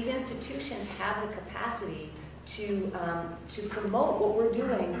 These institutions have the capacity to promote what we're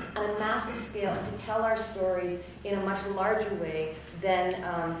doing on a massive scale and to tell our stories in a much larger way than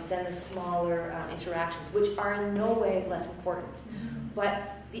the smaller interactions, which are in no way less important.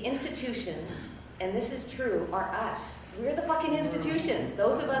 But the institutions, and this is true, are us. We're the fucking institutions.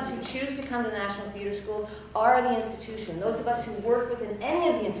 Those of us who choose to come to National Theatre School are the institution. Those of us who work within any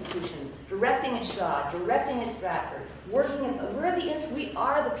of the institutions, directing at Shaw, directing at Stratford, we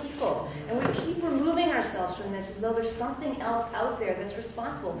are the people. And we keep removing ourselves from this as though there's something else out there that's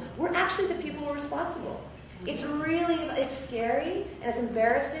responsible. We're actually the people who are responsible. It's scary, and it's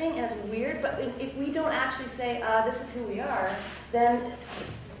embarrassing, and it's weird, but if we don't actually say, this is who we are, then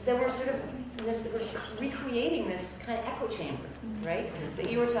we're sort of we're recreating this kind of echo chamber, right? That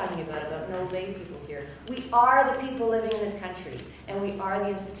you were talking about no lay people here. We are the people living in this country, and we are the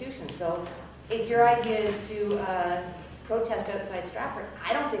institutions. So if your idea is to protest outside Stratford,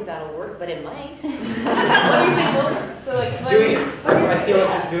 I don't think that'll work, but it might. What do you think, Will? So doing it. I feel like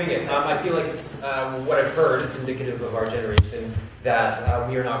just doing it. I feel like it's, what I've heard, it's indicative of our generation that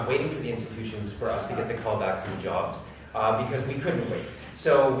we are not waiting for the institutions for us to get the callbacks and jobs because we couldn't wait.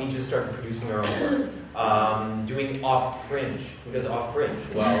 So we just started producing our own work. Doing off fringe. Who does off fringe?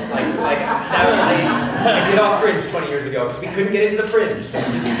 Well, I did off fringe 20 years ago because we couldn't get into the fringe, so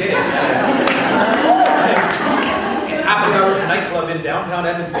we just did it. After hours nightclub in downtown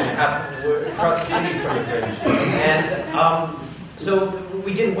Edmonton, across the city from the fringe. And so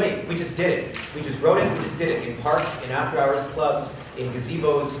we didn't wait. We just did it. We just wrote it. We just did it in parks, in after hours clubs, in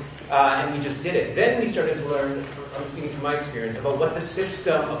gazebos, and we just did it. Then we started to learn, I'm speaking from my experience, about what the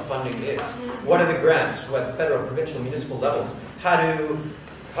system of funding is. What are the grants, what the federal, provincial, municipal levels, how to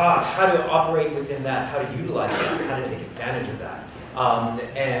operate within that, how to utilize that, how to take advantage of that.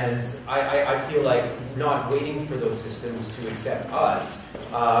 And I feel like not waiting for those systems to accept us,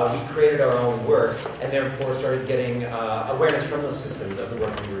 we created our own work and therefore started getting awareness from those systems of the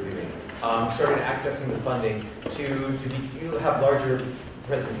work we were doing. Started accessing the funding to have larger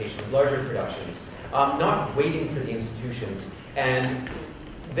presentations, larger productions, not waiting for the institutions. And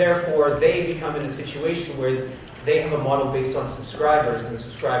therefore they become in a situation where they have a model based on subscribers, and the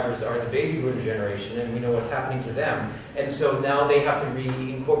subscribers are the baby boomer generation, and we know what's happening to them. And so now they have to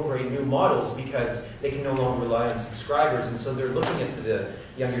reincorporate new models because they can no longer rely on subscribers, and so they're looking into the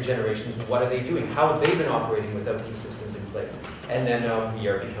younger generations. What are they doing? How have they been operating without these systems in place? And then we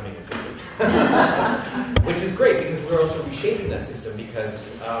are becoming a system. Which is great, because we're also reshaping that system,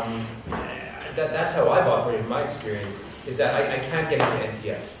 because that's how I've operated in my experience, is that I can't get into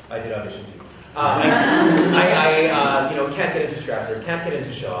NTS. I did audition too. I can't get into Stratford, can't get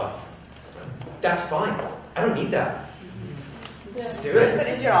into Shaw. That's fine. I don't need that. Just do it. But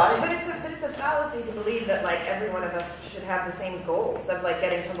it's a fallacy to believe that like every one of us should have the same goals of like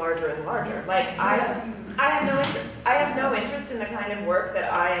getting to larger and larger. Like I have no interest. I have no interest in the kind of work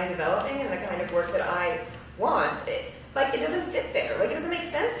that I am developing and the kind of work that I want. It doesn't fit there. Like it doesn't make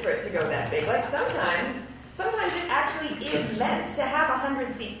sense for it to go that big. Like sometimes it actually is meant to have a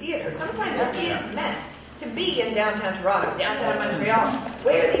 100-seat theater. Sometimes it is meant to be in downtown Toronto, downtown Montreal,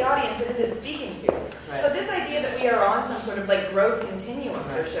 where the audience that it is speaking to. Right. So this idea that we are on some sort of like growth continuum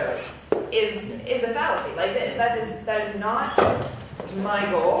for shows is a fallacy. Like that is not my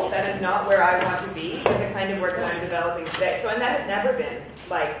goal. That is not where I want to be with the kind of work that I'm developing today. So and that has never been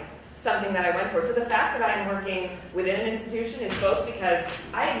like something that I went for. So the fact that I am working within an institution is both because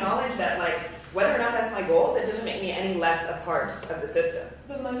I acknowledge that like whether or not that's my goal, that doesn't make me any less a part of the system.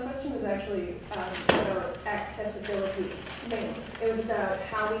 But my question was actually about accessibility mainly. It was about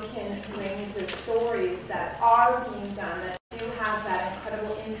how we can bring the stories that are being done that do have that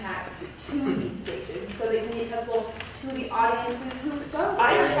incredible impact to these stages, so they can be accessible to the audiences who go.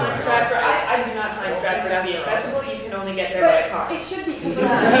 I do not find Stratford to be accessible. You can only get there by a car. It should be.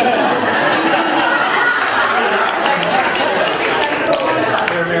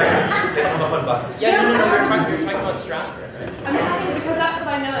 They're Americans. They come up on buses. Yeah, no, you're talking about Stratford, right? I'm asking because that's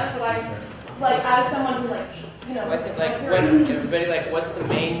what I know. That's what I like as someone who I think when everybody what's the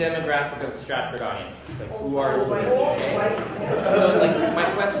main demographic of the Stratford audience? Like who are so my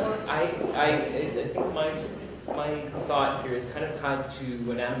question, I think my thought here is kind of tied to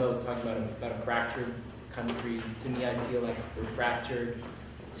what Annabel was talking about a fractured country. To me, I feel like we're fractured.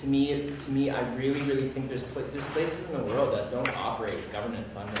 To me, I really think there's places in the world that don't operate government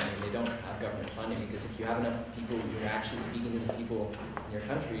funding, and they don't have government funding, because if you have enough people who are actually speaking to the people in your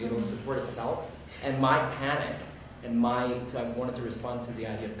country, it'll support itself. And my panic, so I wanted to respond to the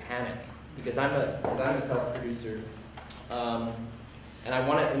idea of panic, because I'm a self-producer, and I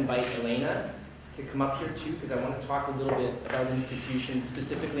want to invite Elena to come up here too, because I want to talk a little bit about institutions,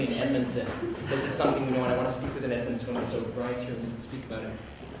 specifically in Edmonton, because it's something and I want to speak with an Edmonton, so Brian's here to speak about it.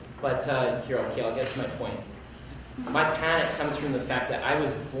 But I'll get to my point. My panic comes from the fact that I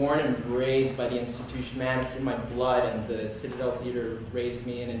was born and raised by the institution. Man, it's in my blood, and the Citadel Theatre raised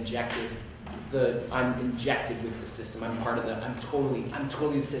me and I'm injected with the system. I'm part of I'm totally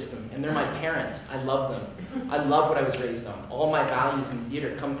the system. And they're my parents. I love them. I love what I was raised on. All my values in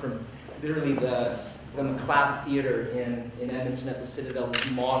theatre come from literally the McLeod Theatre in Edmonton at the Citadel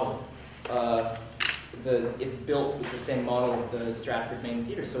model. It's built with the same model of the Stratford Main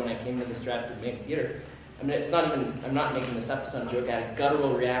Theatre. So when I came to the Stratford Main Theatre, I mean, I'm not making this up as a joke. I had a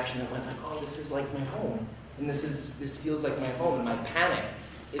guttural reaction that went like, oh, this is like my home. And this feels like my home. And my panic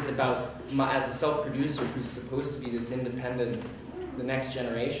is about, as a self-producer who's supposed to be this independent, the next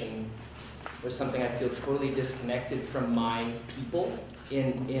generation, or something I feel totally disconnected from my people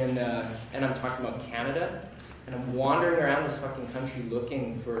and I'm talking about Canada, and I'm wandering around this fucking country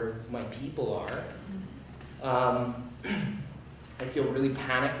looking for who my people are. I feel really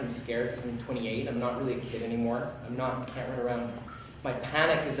panicked and scared because I'm 28. I'm not really a kid anymore. I can't run around. My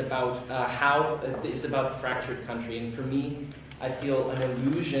panic is about it's about the fractured country, and for me, I feel an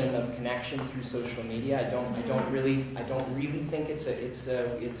illusion of connection through social media. I don't really think it's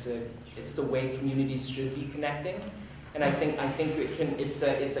the way communities should be connecting, and I think it's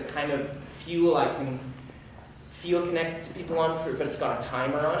a kind of fuel I can feel connected to people on, but it's got a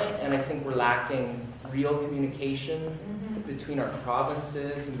timer on it, and I think we're lacking real communication between our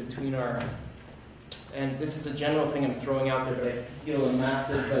provinces and between our. And this is a general thing I'm throwing out there, but I feel a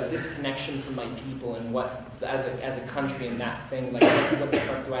massive disconnection from my people and what, as a country, and that thing, like what the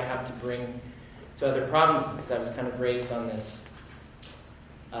fuck do I have to bring to other provinces? Because I was kind of raised on this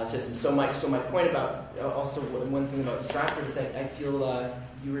system. So my point about also one thing about Stratford is that I feel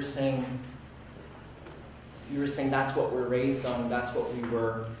you were saying that's what we're raised on, that's what we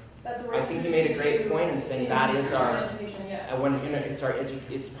were. I think you made a great point in saying that is our.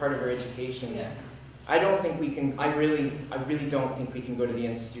 It's part of our education. Yeah. I don't think we can. I really don't think we can go to the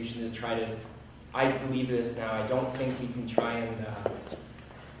institution to try to. I believe this now. I don't think we can try and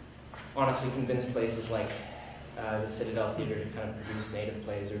honestly convince places like the Citadel Theatre to kind of produce native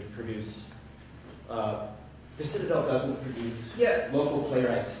plays or to produce. The Citadel doesn't produce local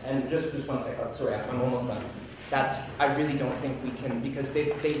playwrights. And just one second, sorry, I'm almost done. I really don't think we can, because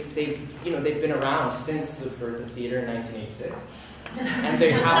they've been around since the birth of theatre in 1986. And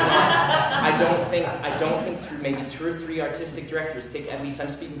they have not. I don't think through maybe 2 or 3 artistic directors, at least I'm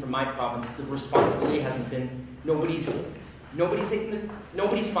speaking from my province, the responsibility hasn't been. Nobody's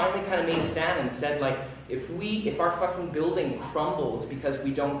finally kind of made a stand and said, like, if our fucking building crumbles because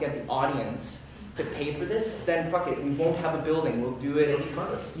we don't get the audience to pay for this, then fuck it, we won't have a building. We'll do it.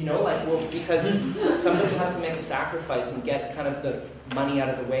 Because somebody has to make a sacrifice and get kind of the money out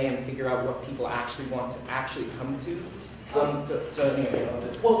of the way and figure out what people actually want to actually come to. I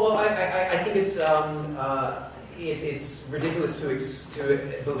think it's ridiculous to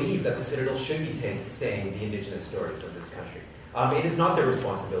believe that the Citadel should be saying the Indigenous stories of this country. It is not their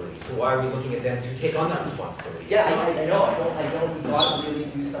responsibility, so why are we looking at them to take on that responsibility? Yeah, I know. We got to really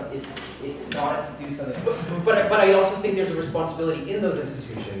do something. It's got to do something. But I also think there's a responsibility in those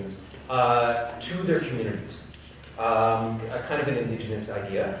institutions to their communities. A kind of an Indigenous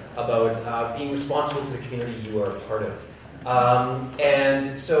idea about being responsible to the community you are a part of.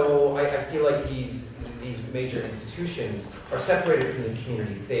 And so I feel like these major institutions are separated from the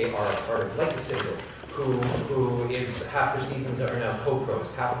community they are a part of, like the Citadel, who is half their seasons are now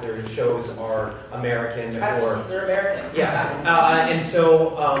co-pros, half of their shows are American They're American. Yeah, and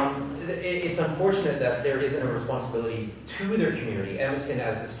so it's unfortunate that there isn't a responsibility to their community. Edmonton,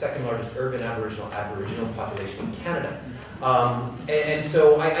 as the second largest urban Aboriginal population in Canada. And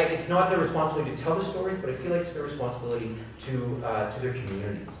so it's not their responsibility to tell the stories, but I feel like it's their responsibility to their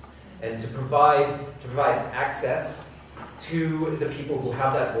communities and to provide access to the people who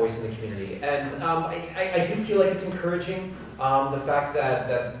have that voice in the community. And I do feel like it's encouraging the fact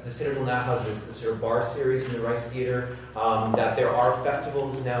that the Citadel now has this sort of bar series in the Rice Theatre, that there are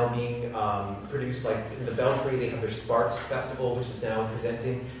festivals now being produced, like in the Belfry, they have their Sparks Festival, which is now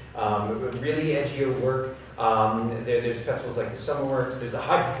presenting really edgier work. There's festivals like the Summer Works. There's a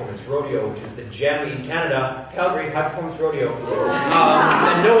high performance rodeo, which is the gem in Canada, Calgary high performance rodeo,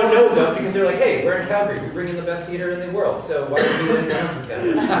 and no one knows us because they're like, hey, we're in Calgary, we bring in the best theater in the world, so why are we doing this in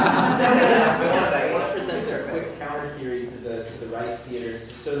Canada? I want to present a quick counter theory to the Rice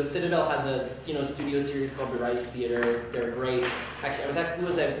Theatres. So the Citadel has a studio series called the Rice Theatre. They're great. Actually,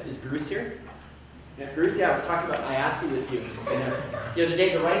 is Bruce here? Yeah, Bruce, I was talking about IATSE with you. The other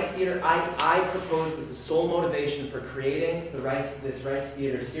day, the Rice Theatre, I proposed that the sole motivation for creating this Rice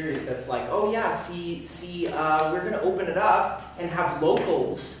Theatre series that's like, oh yeah, we're going to open it up and have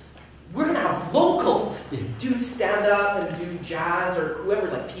locals. We're going to have locals do stand-up and do jazz or whoever,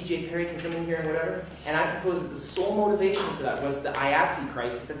 like PJ Perry can come in here and whatever. And I proposed that the sole motivation for that was the IATSE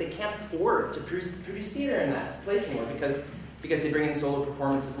crisis, that they can't afford to produce theatre in that place anymore because they bring in solo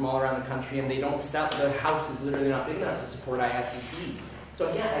performances from all around the country and they don't sell, the house is literally not big enough to support IATSE fees. So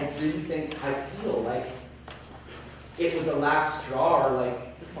again, I feel like it was a last straw, or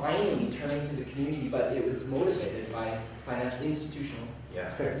like finally turning to the community, but it was motivated by financial, institutional. Yeah.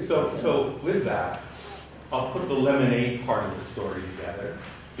 So with that, I'll put the lemonade part of the story together,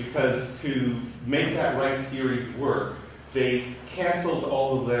 because to make that Rice series work, they canceled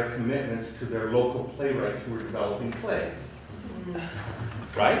all of their commitments to their local playwrights who were developing plays.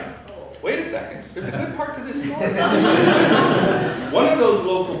 Right? Wait a second. There's a good part to this story. One of those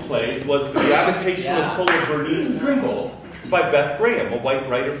local plays was The Gravitational Pull of Bernice Trimble by Beth Graham, a white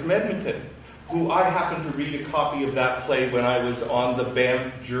writer from Edmonton, who I happened to read a copy of that play when I was on the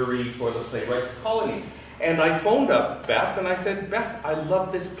Banff jury for the Playwrights Colony. And I phoned up Beth and I said, Beth, I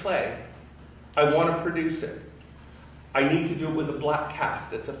love this play. I want to produce it. I need to do it with a black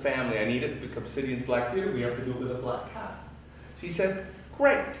cast. It's a family. I need it because Obsidian's Black Theatre. We have to do it with a black cast. She said,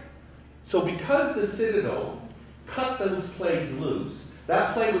 great. So because the Citadel cut those plays loose,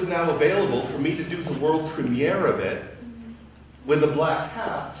 that play was now available for me to do the world premiere of it with a black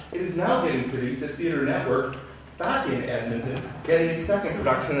cast. It is now getting produced at Theatre Network back in Edmonton, getting its second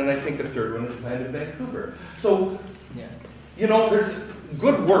production, and I think a third one is planned in Vancouver. So, there's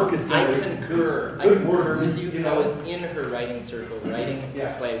good work is done. I concur. I concur with you. I was in her writing circle, writing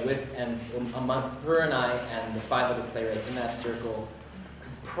the play with, and among her and I and the 5 other playwrights in that circle,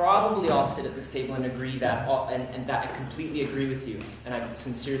 probably all sit at this table and agree that, and that I completely agree with you, and I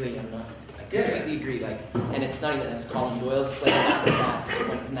sincerely am not. I completely agree. And it's not even. It's Colin Doyle's play that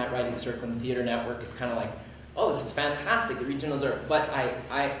went from that writing circle, and Theatre Network is kind of like, oh, this is fantastic. The regionals are, but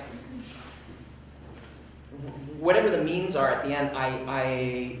I whatever the means are at the end,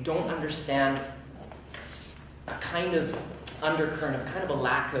 I don't understand a kind of undercurrent of kind of a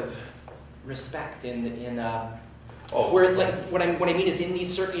lack of respect where like what I mean is in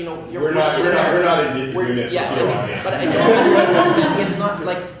these certain, we're not in disagreement. But I don't. It's not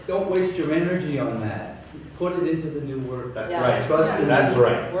like, don't waste your energy on that. Put it into the new work. That's right. Trust in That's the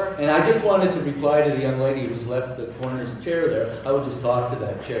right. work. And I just wanted to reply to the young lady who's left the corner's chair there. I would just talk to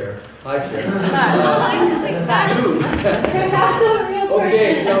that chair. Hi, chair.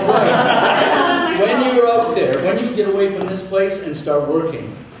 Okay, now right. When you're out there, when you get away from this place and start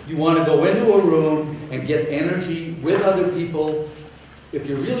working, you want to go into a room and get energy with other people. If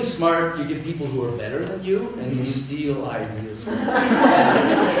you're really smart, you get people who are better than you, and you steal ideas from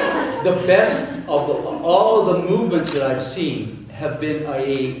them. The best of all the movements that I've seen have been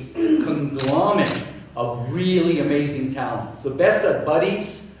a conglomerate of really amazing talents. The best at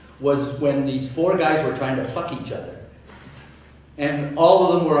Buddies was when these 4 guys were trying to fuck each other. And all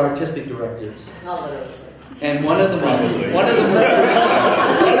of them were artistic directors. And one of them was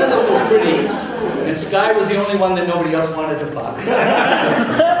pretty, and Sky was the only one that nobody else wanted to fuck.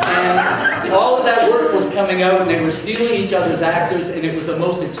 And all of that work was coming out, and they were stealing each other's actors, and it was the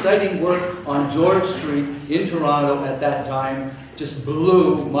most exciting work on George Street in Toronto at that time. Just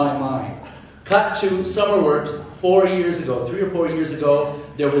blew my mind. Cut to Summer Works 4 years ago, 3 or 4 years ago,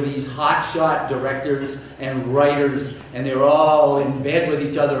 there were these hotshot directors and writers, and they were all in bed with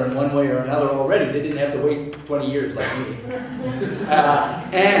each other in one way or another already. They didn't have to wait 20 years like me.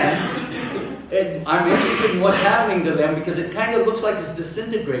 And I'm interested in what's happening to them because it kind of looks like it's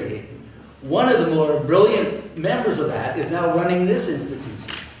disintegrating. One of the more brilliant members of that is now running this institution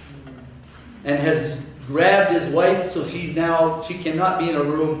and has grabbed his wife, so she cannot be in a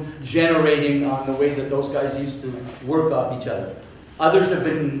room generating on the way that those guys used to work off each other. Others have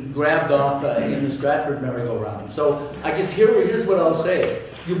been grabbed off in the Stratford merry-go-round. So I guess here's what I'll say.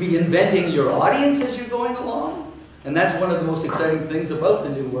 You'll be inventing your audience as you're going along. And that's one of the most exciting things about the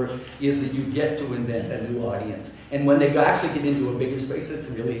new work is that you get to invent a new audience. And when they actually get into a bigger space, it's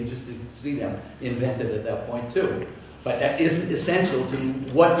really interesting to see them invented at that point too. But that isn't essential to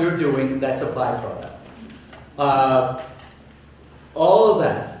what you're doing. That's a byproduct. All of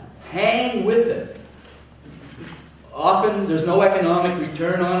that. Hang with it. Often there's no economic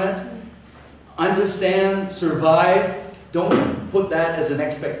return on it. Understand, survive. Don't put that as an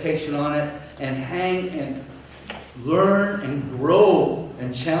expectation on it. And hang and learn and grow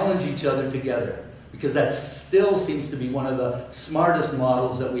and challenge each other together. Because that still seems to be one of the smartest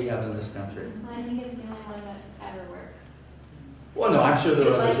models that we have in this country. Well, I think it's the only one that ever works. Well, no, I'm sure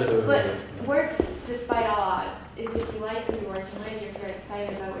there are others that are. But works despite all odds. Is if you like what you're working with, you're very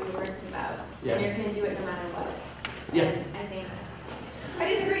excited about what you're working about. Yeah. And you're going to do it no matter what. Yeah. And I think. I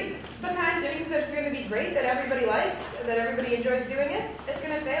disagree. Sometimes things that's going to be great that everybody likes, that everybody enjoys doing it, it's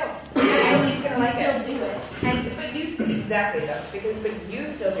going to fail. Nobody's going to like it. Still do it. But you exactly though, but you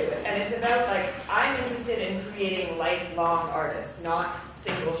still do it, and it's about like I'm interested in creating lifelong artists, not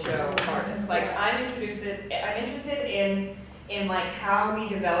single show artists. Like I'm interested in like how we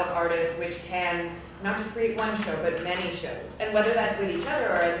develop artists which can not just create one show but many shows, and whether that's with each other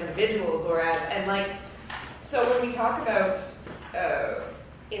or as individuals or as and like. So when we talk about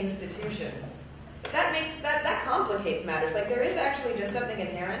institutions, that complicates matters. Like there is actually just something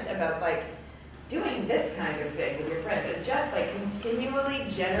inherent about like doing this kind of thing with your friends and just like continually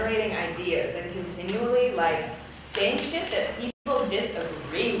generating ideas and continually like saying shit that people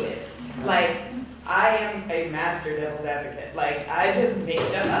disagree with. Like I am a master devil's advocate. Like I just make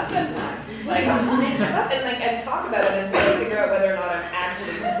stuff up sometimes. Like I'll just make stuff up and talk about it until I figure out whether or not I'm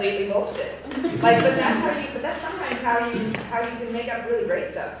actually completely bullshit. Like, but that's sometimes how you can make up really great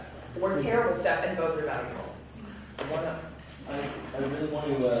stuff or terrible stuff, and both are valuable. I really want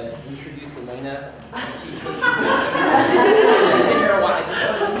to introduce Elena. Introduce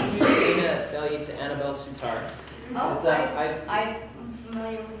Elena to Annabel Soutar. Oh, I'm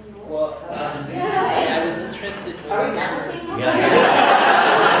familiar with you. Well, I was interested. Are we networking? Yeah.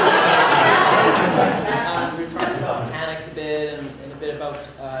 We were talking about Panic a bit and a bit about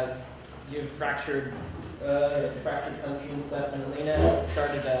your fractured country and stuff. And Elena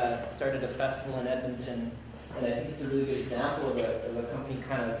started a festival in Edmonton, and I think it's a really good example of a company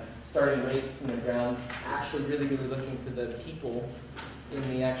kind of starting right from the ground, actually really looking for the people in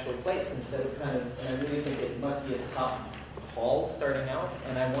the actual place instead of and I really think it must be a tough haul starting out,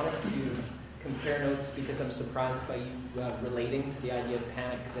 and I wanted to compare notes because I'm surprised by you relating to the idea of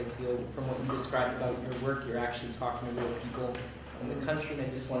panic, because I feel from what you described about your work, you're actually talking to real people in the country, and I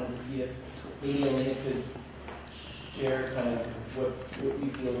just wanted to see if maybe Elena could share kind of what you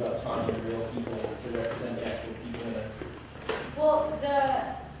feel about talking to real people to represent the actual people in it. Well,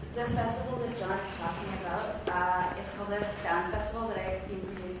 the festival that John is talking about is called the Down Festival that I've been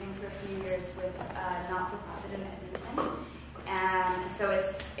producing for few years with not-for-profit in Edmonton. And so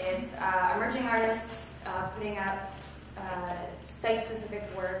it's emerging artists putting up site-specific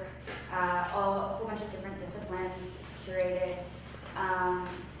work, a whole bunch of different disciplines. It's curated. I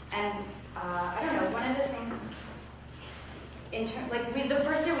don't know, one of the things, the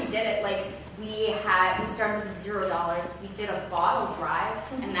first year we did it, we started with $0. We did a bottle drive,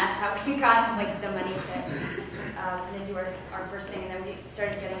 and that's how we got the money to do our first thing. And then we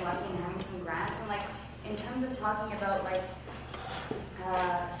started getting lucky and having some grants. And in terms of talking about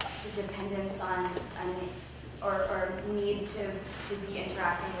the dependence on or need to be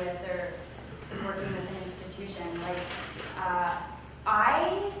interacting with or working with an institution,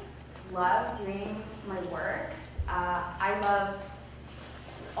 I love doing my work. I love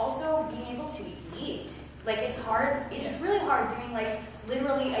also being able to eat. It's hard. It's really hard doing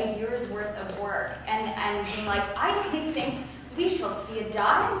literally a year's worth of work and being I don't think we shall see a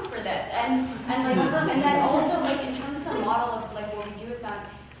dime for this. And then also in terms of the model of what we do with them,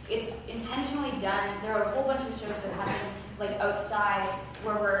 it's intentionally done. There are a whole bunch of shows that happen outside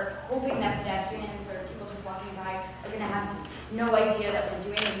where we're hoping that pedestrians or people just walking by are going to have no idea that we're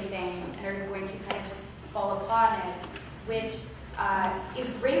doing anything and are going to kind of just fall upon it, which is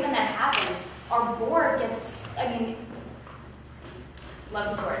great when that happens. Our board gets,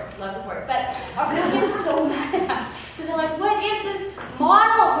 love the board, but our board gets so mad at us because they're like, what is this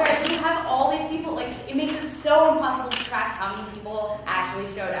model where you have all these people, it makes it so impossible to track how many people actually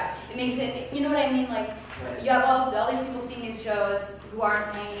showed up. It makes it, you know what I mean, you have all these people seeing these shows who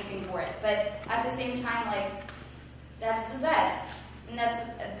aren't paying anything for it, but at the same time, that's the best. And that's,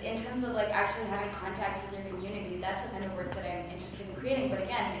 in terms of actually having contact with your community, that's the kind of work that I'm interested in creating. But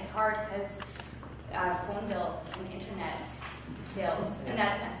again, it's hard because phone bills and internet bills and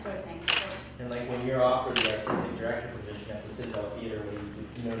that sort of thing. So, and when you're offered the artistic director position at the Citadel Theatre, what do you do?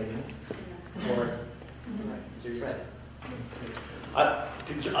 You know what I mean? Or, Sears right.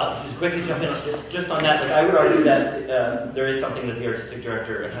 Just quickly jump in just on that. I would argue that there is something that the artistic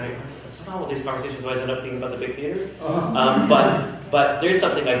director, and somehow these conversations always end up being about the big theaters. But there's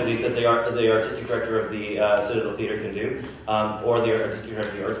something I believe that the artistic director of the Citadel Theatre can do, or the artistic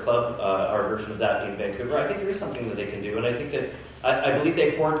director of the Arts Club, our version of that in Vancouver. I think there is something that they can do, and I think that I believe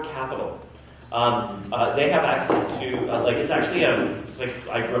they hoard capital. They have access to it's actually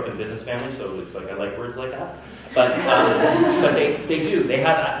I grew up in a business family, so it's I like words like that. But they do. They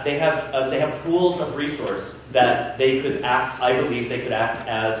have pools of resource that they could act. I believe they could act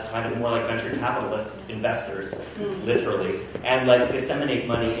as kind of more like venture capitalist investors, literally, and disseminate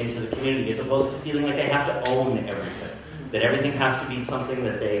money into the community as opposed to feeling like they have to own everything. That everything has to be something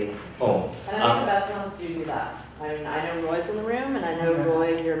that they own. And I think the best ones do that. I know Roy's in the room, and I know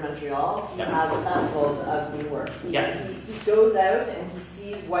Roy here in Montreal. He has festivals of new work. He goes out and he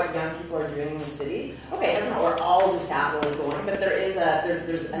sees what young people are doing in the city. Okay, that's not where all this capital is going, but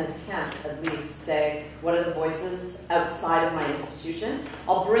there's an attempt at least to say, what are the voices outside of my institution?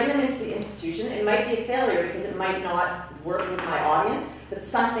 I'll bring them into the institution. It might be a failure because it might not work with my audience, but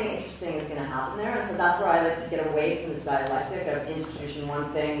something interesting is going to happen there, and so that's where I like to get away from this dialectic of institution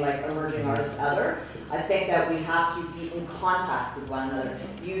one thing, emerging artist other. I think that we have to be in contact with one another.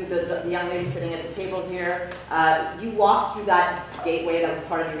 You, the young lady sitting at the table here, you walk through that gateway that was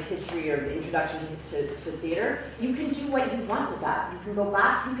part of your history or the introduction to theater. You can do what you want with that. You can go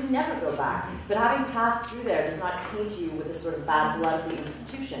back, you can never go back. But having passed through there does not taint you with the sort of bad blood of the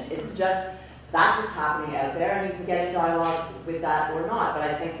institution. It's just, that's what's happening out there, and you can get in dialogue with that or not. But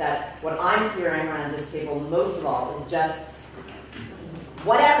I think that what I'm hearing around this table most of all is just,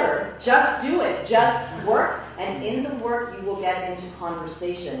 whatever, just do it, just work, and in the work you will get into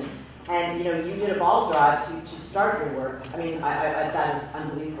conversation. And you did a ball drive to start your work. I mean, that is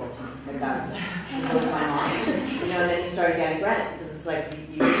unbelievable to me. That just blows my mind. And then you started getting grants because it's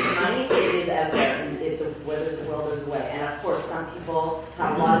you use money, it is out there, and where there's a will, there's a way. And of course, some people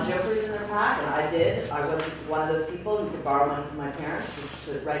have a lot of jokers in their pack, and I did. I wasn't one of those people who could borrow money from my parents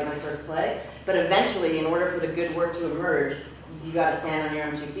to write my first play. But eventually, in order for the good work to emerge, you got to stand on your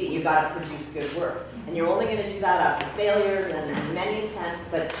own 2 feet. You got to produce good work, and you're only going to do that after failures and many attempts.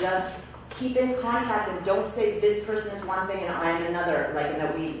 But just keep in contact and don't say this person is one thing and I'm another. And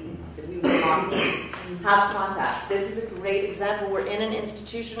that we will not have contact. This is a great example. We're in an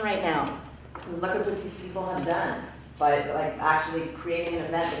institution right now. And look at what these people have done by actually creating an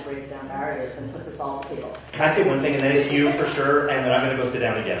event that breaks down barriers and puts us all at the table. Can I say one thing, and that is you for sure, and then I'm going to go sit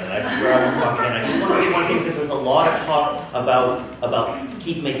down again, and that's where I want to talk again. I just want to say one thing, because there's a lot of talk about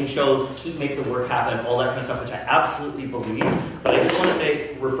keep making shows, keep making the work happen, all that kind of stuff, which I absolutely believe, but I just want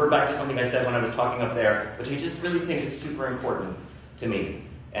to refer back to something I said when I was talking up there, which I just really think is super important to me.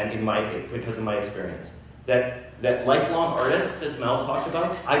 and because of my experience. That lifelong artists, as Mel talked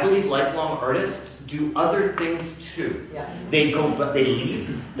about, I believe lifelong artists do other things too. Yeah. They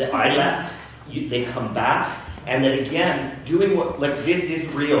leave, I left, they come back, and then again, doing what, like, this is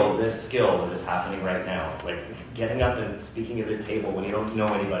real, this skill that is happening right now. Like, getting up and speaking at a table when you don't know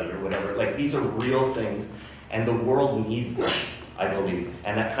anybody or whatever. Like, these are real things, and the world needs them, I believe.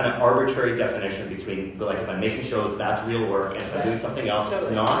 And that kind of arbitrary definition between, like, if I'm making shows, that's real work, and if I'm doing something else,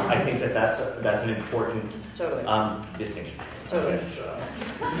 it's not. I think that's an important distinction. Totally.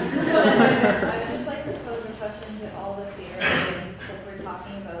 I'd just like to pose a question to all the theater artists that we're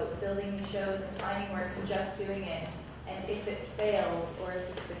talking about building new shows and finding work and just doing it, and if it fails or if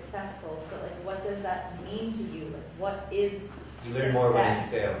it's successful, but like, what does that mean to you? Like, what is You learn more when you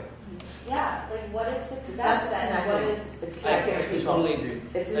fail. Yeah, like, what is success then? What is... It's connecting with people. Totally agree.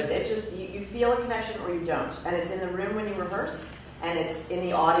 It's just you feel a connection or you don't. And it's in the room when you rehearse, and it's in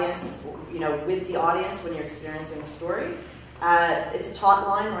the audience, with the audience when you're experiencing a story. It's a taut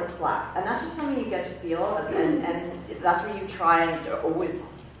line or it's slack. And that's just something you get to feel, and that's where you try and always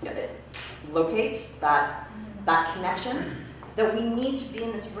locate that connection, that we need to be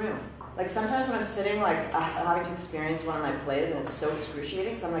in this room. Like, sometimes when I'm sitting, like, having to experience one of my plays, and it's so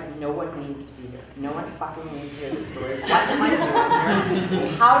excruciating, because I'm like, no one needs to be here. No one fucking needs to hear this story. What am I doing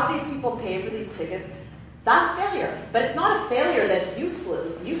here? How do these people pay for these tickets? That's failure. But it's not a failure that's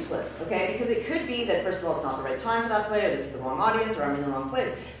useless, okay? Because it could be that, first of all, it's not the right time for that play, or this is the wrong audience, or I'm in the wrong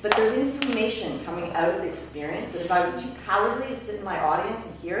place. But there's information coming out of the experience that if I was too cowardly to sit in my audience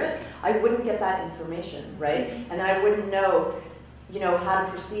and hear it, I wouldn't get that information, right? And then I wouldn't know how to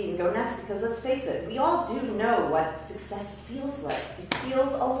proceed and go next, because let's face it, we all do know what success feels like. It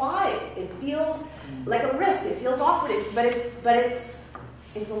feels alive. It feels like a risk. It feels awkward, but it's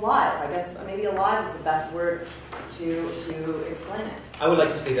alive. I guess maybe alive is the best word to explain it. I would like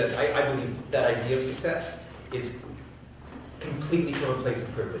to say that I believe that idea of success is completely from a place of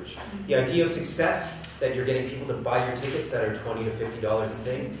privilege. The idea of success, that you're getting people to buy your tickets that are $20 to $50 a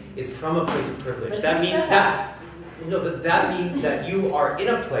thing, is from a place of privilege. But That means that you are in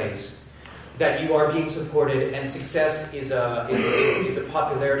a place that you are being supported, and success is a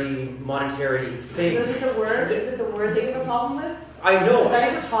popularity, monetary thing. So is it the word? Is it the word that you have a problem with? I know. Because I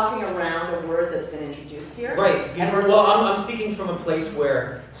think we're talking around a word that's been introduced here. Right. Well, I'm speaking from a place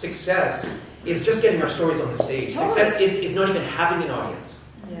where success is just getting our stories on the stage. Totally. Success is not even having an audience.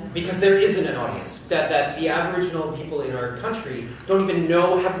 Yeah. Because there isn't an audience. That the Aboriginal people in our country don't even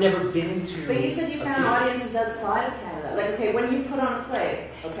know, have never been to. But you said you found audiences outside of Canada. Like, okay, when you put on a play,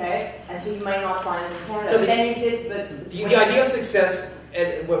 okay, and so you might not find it in Canada, but then you did. But the idea of success,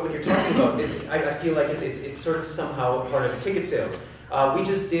 and what you're talking about, is I feel like it's sort of somehow a part of ticket sales. We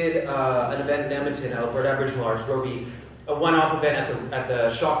just did an event in Edmonton, Alberta Aboriginal Arts, where a one-off event at the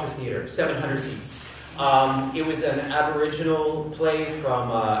Shocker Theatre, 700 seats. It was an Aboriginal play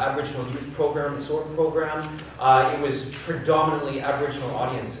from Aboriginal Youth Program, the SOAR program. It was predominantly Aboriginal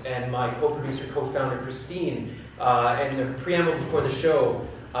audience, and my co-producer, co-founder Christine, and the preamble before the show,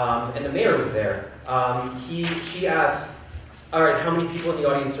 and the mayor was there. She asked, "All right, how many people in the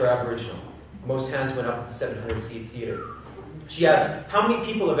audience are Aboriginal?" Most hands went up at the 700-seat theatre. She asked, "How many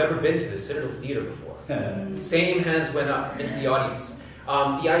people have ever been to the Citadel Theatre before?" Same hands went up into the audience.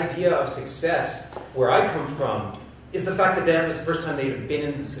 The idea of success, where I come from, is the fact that was the first time they had been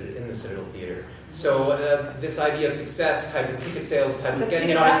in the Citadel Theatre. So this idea of success, type of ticket sales, type of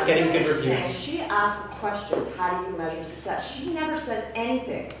getting an audience, getting good reviews. She asked the question, how do you measure success? She never said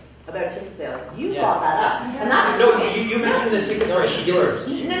anything about ticket sales. You brought that up. And that's you mentioned the ticket price, yours.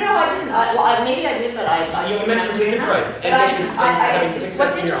 No, I didn't. Maybe I did, but I you mentioned ticket price. And having success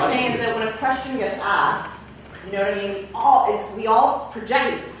what's in your interesting audience. is that when a question gets asked, you know what I mean? We all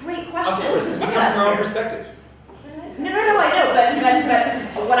project. It's a great question. Of course, it's from our own perspective. No, I know,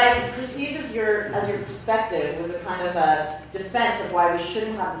 but what I perceived as your perspective was a kind of a defense of why we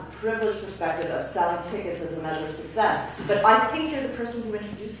shouldn't have this privileged perspective of selling tickets as a measure of success. But I think you're the person who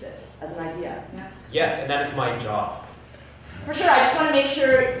introduced it as an idea. Yes, and that is my job. For sure, I just want to make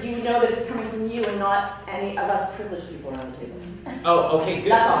sure you know that it's coming from you and not any of us privileged people around the table. Oh, okay,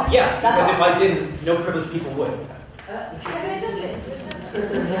 good. That's all. Yeah, because That's if I didn't, no privileged people would. But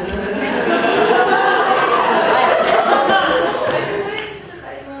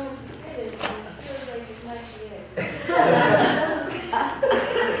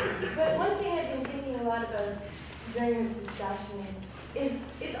one thing I've been thinking a lot about during this discussion is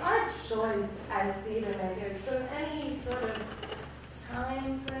our choice as theater makers from any sort of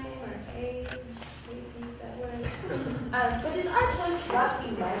time frame or age, use that word. But it's our choice what we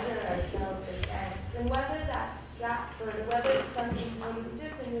measure ourselves against, and whether that's Stratford or whether it's something totally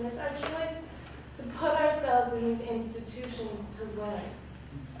different winner,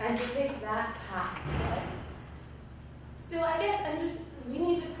 and to take that path. So I guess we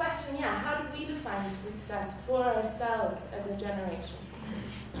need to question, how do we define success for ourselves as a generation?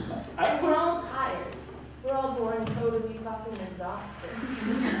 And we're all tired. We're all born totally fucking exhausted.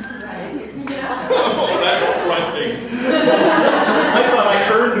 Right? Yeah. Oh, that's crushing. I thought I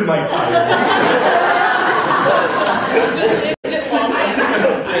earned my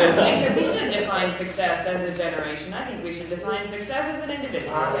I think we should define success as a generation. I think we should define success as an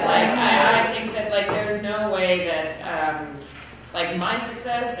individual. I think that there's no way that my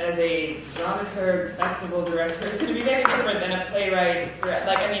success as a dramaturg, festival director is going to be very different than a playwright.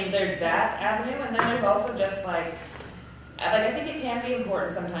 There's that avenue, and then there's also just I think it can be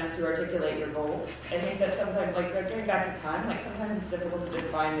important sometimes to articulate your goals. I think that sometimes, going back to time, sometimes it's difficult to just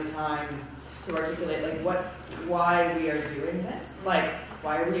find the time to articulate, why we are doing this. Why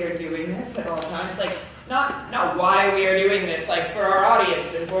we are doing this at all times. Not why we are doing this, for our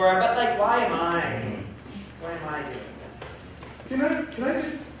audience and for our, but why am I doing this? Can I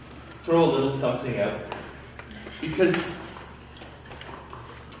just throw a little something out? Because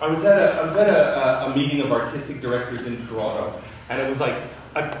I was at a meeting of artistic directors in Toronto, and it was a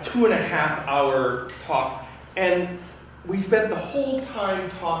 2.5-hour talk, and we spent the whole time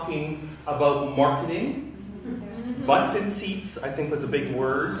talking about marketing. Butts in seats, I think, was a big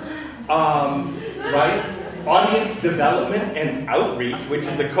word. Right? Audience development and outreach, which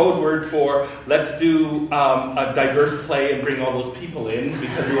is a code word for let's do a diverse play and bring all those people in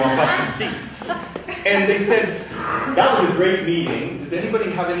because we want butts in seats. And they said, that was a great meeting. Does anybody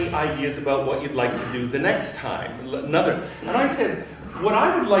have any ideas about what you'd like to do the next time? And I said, what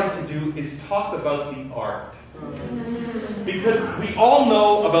I would like to do is talk about the art. Because we all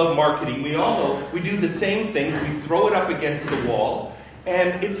know about marketing. We all know we do the same things. We throw it up against the wall,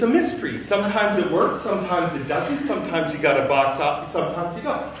 and it's a mystery. Sometimes it works, sometimes it doesn't. Sometimes you got to box up, sometimes you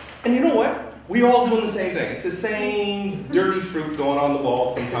don't. And you know what? We all doing the same thing. It's the same dirty fruit going on the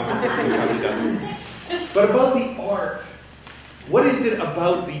wall. Sometimes it works, sometimes it doesn't. But about the art, what is it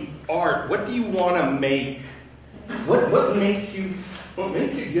about the art? What do you want to make? What makes you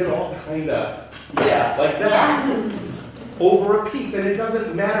get all kind of like that over a piece? And it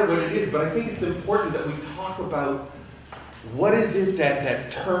doesn't matter what it is, but I think it's important that we talk about what is it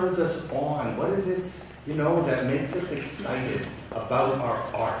that turns us on? What is it, that makes us excited about our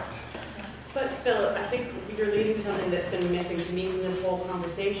art? But Philip, I think you're leading to something that's been missing to me in this whole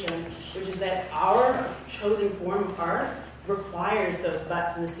conversation, which is that our chosen form of art requires those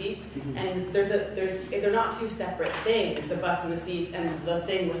butts in the seats, and they're not two separate things, the butts in the seats and the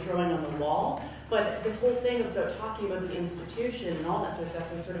thing we're throwing on the wall. But this whole thing about talking about the institution and all that sort of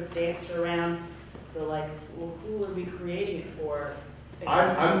stuff is sort of danced around the who are we creating it for?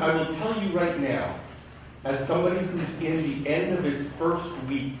 I will tell you right now, as somebody who's in the end of his first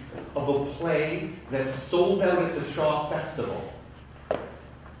week of a play that's sold out at the Shaw Festival,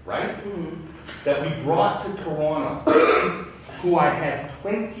 right? That we brought to Toronto, who I had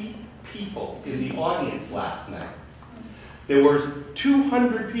 20 people in the audience last night. There was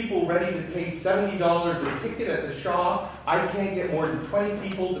 200 people ready to pay $70 a ticket at the Shaw. I can't get more than 20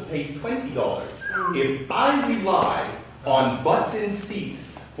 people to pay $20. If I rely on butts in seats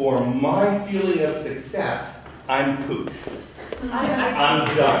for my feeling of success, I'm pooped.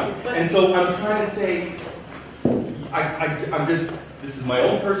 I'm done. And so I'm trying to say, this is my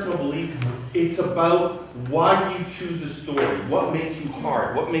own personal belief. It's about why you choose a story. What makes you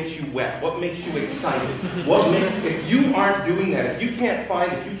hard? What makes you wet? What makes you excited? If you aren't doing that, if you can't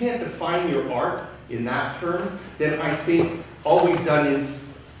define your art in that term, then I think all we've done is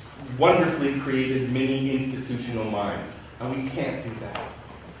wonderfully created many institutional minds. And we can't do that.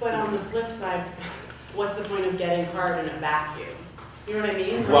 But on the flip side, what's the point of getting hard in a vacuum? You know what I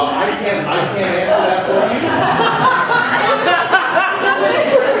mean? Well, I can't answer that for you.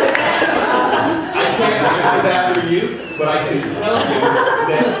 I can't answer that for you, but I can tell you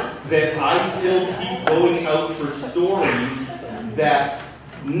that I still keep going out for stories that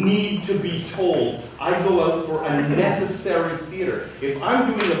need to be told. I go out for a necessary theater. If I'm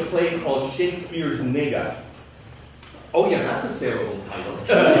doing a play called Shakespeare's Nigger, oh yeah, that's a saleable title,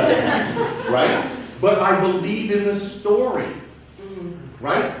 right? But I believe in the story.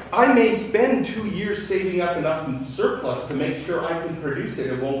 Right? I may spend 2 years saving up enough surplus to make sure I can produce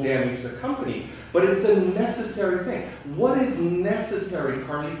it. It won't damage the company. But it's a necessary thing. What is necessary,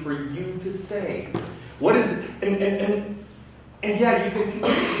 Carly, for you to say? What is it? And yeah, you can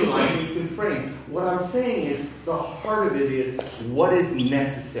contextualize, you can frame. What I'm saying is, the heart of it is, what is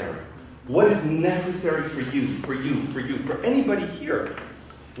necessary? What is necessary for you, for anybody here?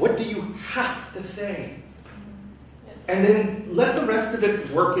 What do you have to say? And then let the rest of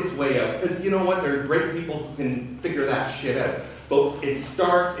it work its way out. Because you know what? There are great people who can figure that shit out. But it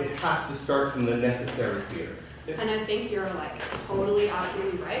has to start from the necessary theater. And I think you're like totally,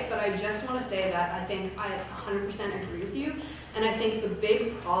 absolutely right. But I just want to say that I think I 100% agree with you. And I think the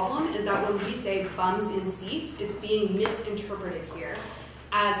big problem is that when we say bums in seats, it's being misinterpreted here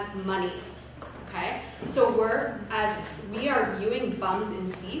as money. Okay? So we are viewing bums in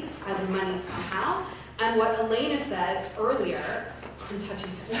seats as money somehow. And what Elena said earlier, I'm touching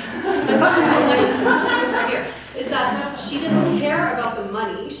this, she was right here, is that she doesn't care about the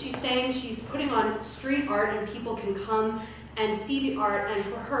money. She's saying she's putting on street art and people can come and see the art, and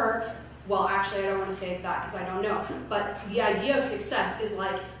for her, well, actually, I don't want to say that because I don't know, but the idea of success is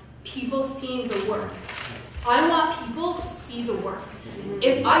like people seeing the work. I want people to see the work.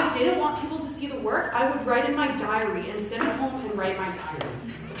 If I didn't want people to see the work, I would write in my diary and sit at home and write my diary,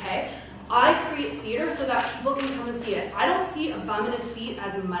 okay? I create theater so that people can come and see it. I don't see a bum in a seat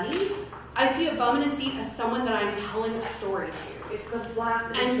as money. I see a bum in a seat as someone that I'm telling a story to. It's the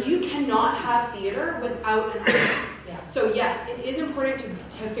blast. And you cannot have theater without an audience. Yeah. So yes, it is important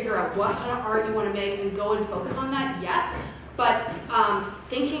to figure out what kind of art you want to make and go and focus on that, yes. But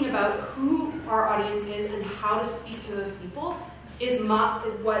thinking about who our audience is and how to speak to those people is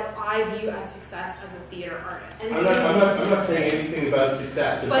what I view as success as a theater artist. And I'm not saying anything about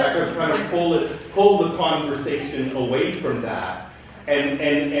success. In fact, I'm trying to pull the conversation away from that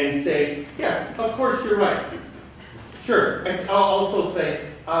and say, yes, of course you're right. Sure. And I'll also say,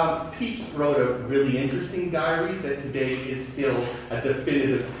 Pete wrote a really interesting diary that today is still a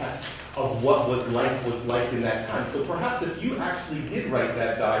definitive test of what life was like in that time. So perhaps if you actually did write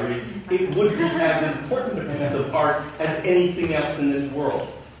that diary, it would be as important a piece of art as anything else in this world.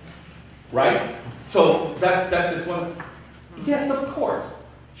 Right? So that's just one. Yes, of course.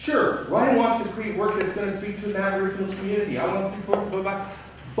 Sure, Ryan wants to create work that's going to speak to an Aboriginal community. I want people to go back.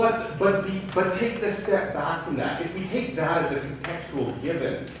 But take the step back from that. If we take that as a contextual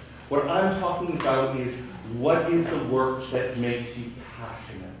given, what I'm talking about is what is the work that makes you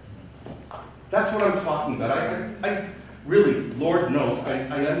passionate. That's what I'm talking about. I really, Lord knows,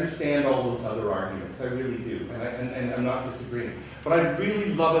 I understand all those other arguments. I really do, and I'm not disagreeing. But I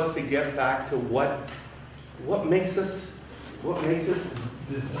really love us to get back to what makes us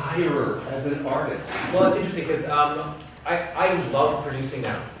desire as an artist. Well, it's interesting because I love producing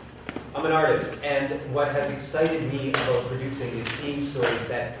now. I'm an artist, and what has excited me about producing is seeing stories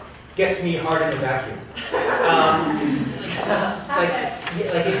that gets me hard in the vacuum. It's just that's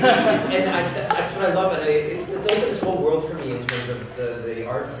what I love, and it's opened this whole world for me in terms of the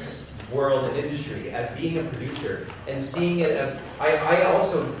arts world and industry as being a producer and seeing it. I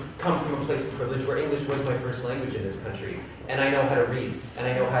also come from a place of privilege where English was my first language in this country, and I know how to read, and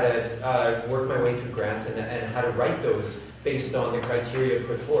I know how to work my way through grants and how to write those based on the criteria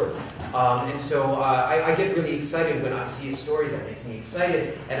put forth. And so I get really excited when I see a story that makes me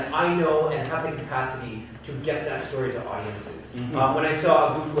excited, and I know and have the capacity to get that story to audiences. Mm-hmm. When I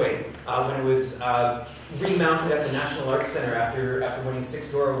saw Agukwe, when it was remounted at the National Arts Centre after winning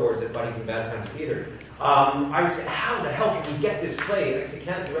 6 Dora Awards at Buddies and Bad Times Theatre, I said, how the hell can we get this play to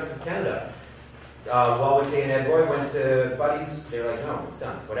Canada, the rest of Canada? Wawate and Ed Roy went to Buddies. They were like, no, it's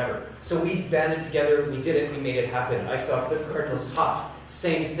done, whatever. So we banded together, we did it, we made it happen. I saw Cliff Cardinal's Huff,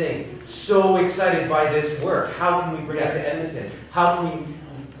 same thing. So excited by this work. How can we bring it to Edmonton? How can we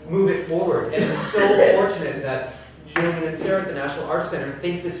move it forward? And it's so fortunate that Julian and Sarah at the National Arts Centre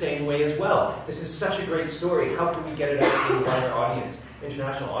think the same way as well. This is such a great story. How can we get it out to a wider audience,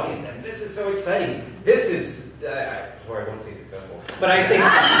 international audience? And this is so exciting. This is, I won't say successful, but I think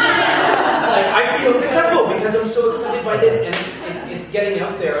I feel successful because I'm so excited by this, and it's getting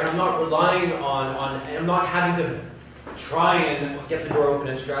out there, and I'm not relying on and I'm not having to try and get the door open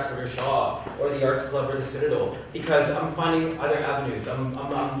at Stratford or Shaw or the Arts Club or the Citadel, because I'm finding other avenues. I'm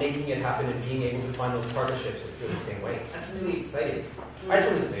making it happen and being able to find those partnerships that feel the same way. That's really exciting. I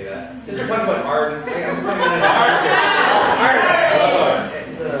just want to say that. Since we're talking about art, I'm talking about art.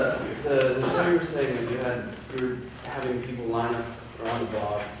 The show you were saying that you were having people line up around the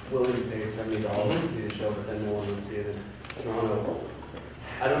block willing to pay $70 to see the show, but then no one would see it in Toronto.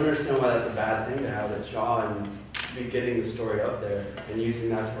 I don't understand why that's a bad thing to have at Shaw and be getting the story up there and using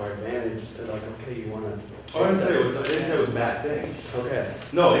that to our advantage. Like, okay, you want to... I didn't say it was a bad thing. Okay.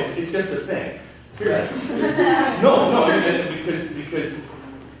 No, it's just a thing. No, because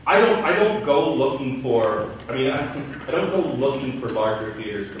I don't go looking for. I mean, I don't go looking for larger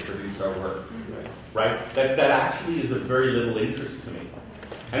theaters to produce our work. Right? That actually is of very little interest to me.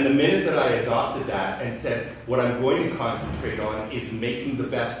 And the minute that I adopted that and said, what I'm going to concentrate on is making the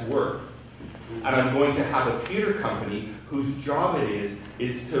best work, And I'm going to have a theater company whose job it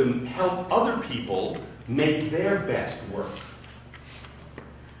is to help other people make their best work.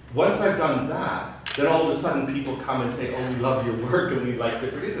 Once I've done that, then all of a sudden people come and say, oh, we love your work and we like to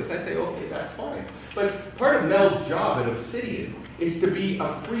produce it. And I say, okay, that's fine. But part of Mel's job at Obsidian is to be a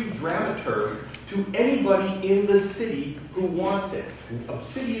free dramaturg to anybody in the city who wants it.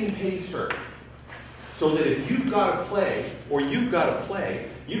 Obsidian pays her. So that if you've got a play, or you've got a play,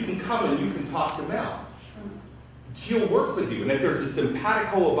 you can come and you can talk to Mel. She'll work with you. And if there's a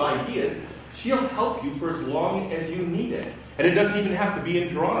simpatico of ideas, she'll help you for as long as you need it. And it doesn't even have to be in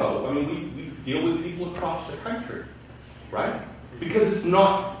Toronto. I mean, we deal with people across the country, right? Because it's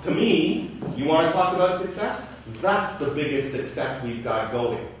not, to me, you want to talk about success? That's the biggest success we've got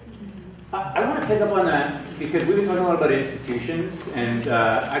going. I want to pick up on that because we've been talking a lot about institutions, and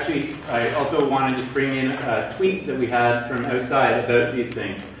actually I also want to just bring in a tweet that we had from outside about these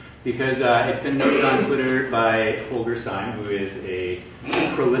things, because it's been noted on Twitter by Holger Syme, who is a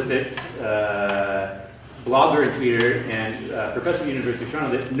prolific blogger and tweeter and professor at the University of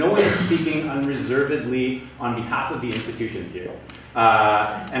Toronto, that no one is speaking unreservedly on behalf of the institutions here.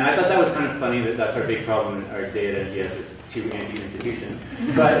 And I thought that was kind of funny that that's our big problem in our day at NGS, is too anti-institution.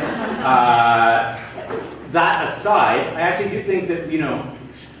 But that aside, I actually do think that, you know,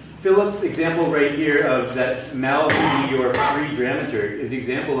 Philip's example right here of that Mel can be your free dramaturg is the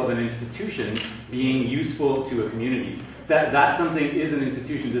example of an institution being useful to a community. That something is an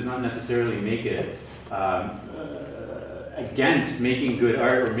institution does not necessarily make it against making good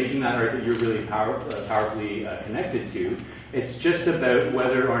art or making that art that you're really powerfully connected to. It's just about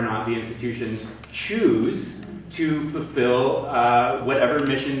whether or not the institutions choose to fulfill whatever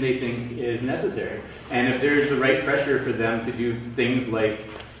mission they think is necessary. And if there's the right pressure for them to do things like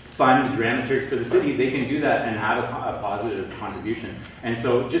fund dramaturgs for the city, they can do that and have a positive contribution. And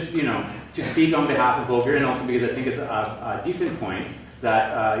so just, you know, to speak on behalf of Holger, and also because I think it's a decent point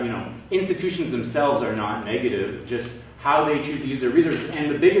that, you know, institutions themselves are not negative, just how they choose to use their resources. And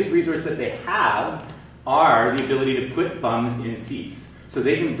the biggest resource that they have are the ability to put bums in seats. So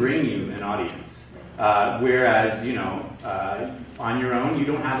they can bring you an audience. Whereas, you know, on your own, you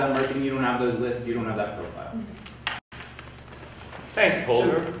don't have that marketing, you don't have those lists, you don't have that profile. Thanks,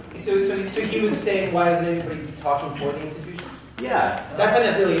 Holger. So he was saying, why isn't anybody talking for the institutions? Yeah. I find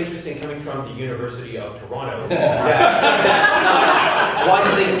that really interesting coming from the University of Toronto. Why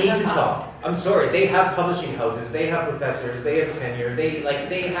do they need to talk? I'm sorry, they have publishing houses, they have professors, they have tenure,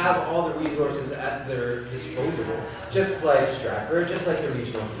 they have all the resources at their disposal, just like Stratford, just like the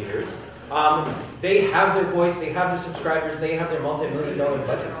regional theaters. They have their voice, they have their subscribers, they have their multi-million-dollar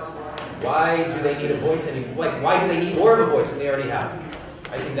budgets. Why do they need a voice why do they need more of a voice than they already have?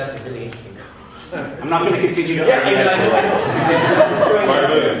 I think that's a really interesting I'm not going to continue to argue that. I know.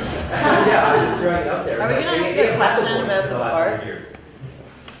 Yeah, I'm just throwing it up there. Are we going to answer the question about the last bar?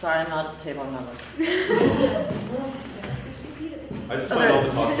 Sorry, I'm not at the table, I'm not I just find all the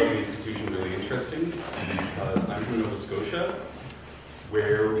talk about the institution really interesting because I'm from Nova Scotia,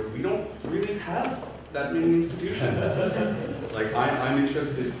 where we don't really have that many institutions. Like, I'm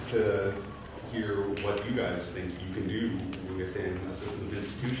interested to hear what you guys think you can do within a system of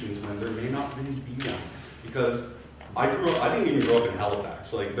institutions when there may not really be one. Because I didn't even grow up in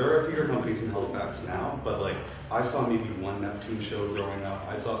Halifax. Like, there are theater companies in Halifax now, but like, I saw maybe one Neptune show growing up.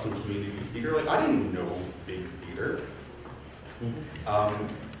 I saw some community theater. Like, I didn't know big theater.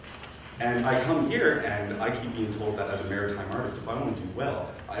 And I come here and I keep being told that as a maritime artist, if I want to do well,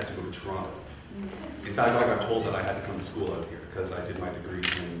 I have to go to Toronto. In fact, I got told that I had to come to school out here because I did my degree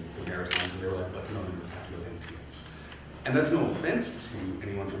in the Maritimes, and they were like, but no, you have to go to MTS. And that's no offense to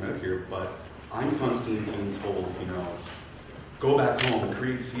anyone from out here, but I'm constantly being told, you know, go back home,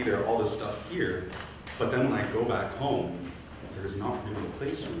 create theater, all this stuff here. But then when I go back home, there's not really a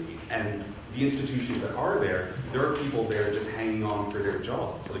place for me. And the institutions that are there are people there just hanging on for their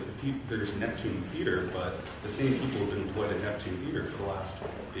jobs. Like, there's Neptune Theater, but the same people have been employed at Neptune Theater for the last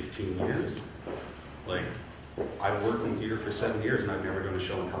 15 years. Like, I've worked in theater for 7 years and I've never done a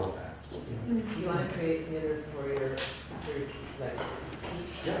show in Halifax. You want to create theater for your like,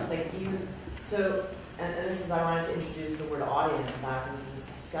 yeah. like you, so, and this is, I wanted to introduce the word audience back into this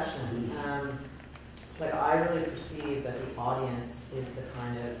discussion. But I really perceive that the audience is the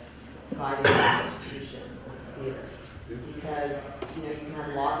kind of guiding institution of theater. Because, you know, you can have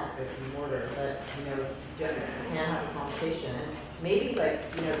lots of bricks and mortar, but, you know, you can't have a conversation. And maybe, like,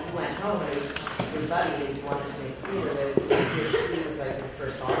 you know, if you went home and it was your buddy that you wanted to make theater with, he or she was like your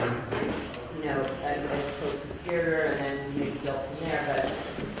first audience, you know, and so conspirator, and then you maybe built from there. But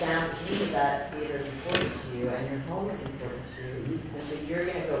it sounds to me that theater is important to you. you, and your home is important to you. And so you're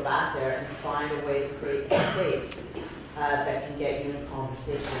going to go back there and find a way to create a space that can get you in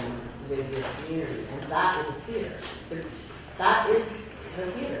conversation with your community. And that is a theater. That is the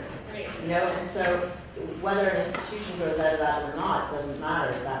theater. You know, and so whether an institution grows out of that or not, it doesn't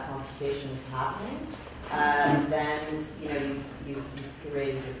matter if that conversation is happening. Then, you know, you've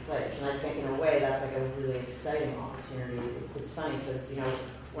curated your place. And I think in a way that's like a really exciting opportunity. It's funny because, you know,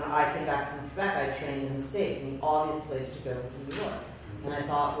 when I came back from Quebec, I trained in the States, and the obvious place to go was New York. And I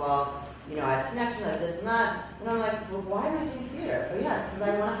thought, well, you know, I have connections, I have this and that. And I'm like, well, why am I doing theater? Oh, yeah, it's because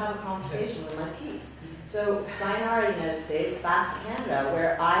I want to have a conversation with my peeps. So, sayonara, United States, back to Canada,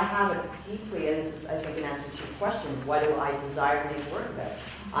 where I have a deeply, and this is, I think, an answer to your question, what do I desire to make work about?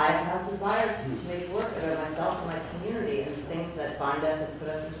 I have desire to make work about myself and my community and things that bind us and put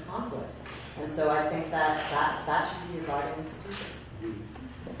us into conflict. And so I think that should be your guiding institution.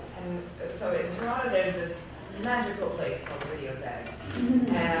 And so in Toronto, there's this magical place called Video Bag. And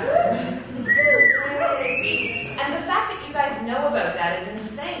the fact that you guys know about that is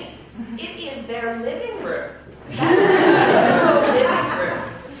insane. It is their living room. That is their living room.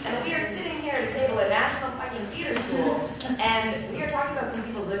 And we are sitting here at a table at National fucking Theater School, and we are talking about some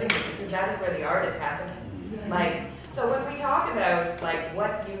people's living rooms because that is where the art is happening. Like, so when we talk about like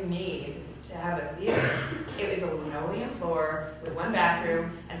what you need to have a theater, it is a linoleum floor with one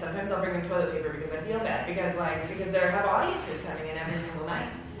bathroom, and sometimes I'll bring them toilet paper because I feel bad because there have audiences coming in every single night.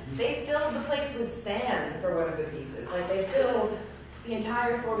 They filled the place with sand for one of the pieces. Like they filled the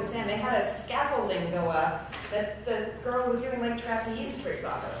entire floor with sand. They had a scaffolding go up that the girl was doing like trapeze tricks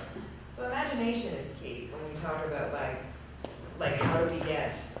off of. So imagination is key when we talk about like how do we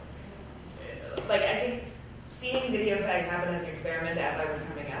get, like I think seeing Video Bag happen as an experiment as I was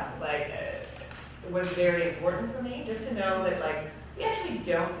coming up, it was very important for me just to know that like we actually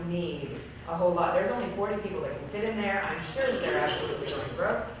don't need a whole lot. There's only 40 people that can fit in there. I'm sure that they're absolutely going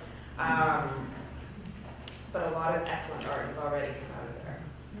broke. But a lot of excellent art has already come out of there.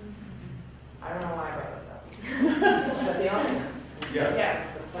 I don't know why I brought this up. But the audience. Yeah.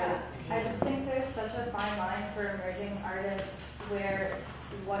 I just think there's such a fine line for emerging artists where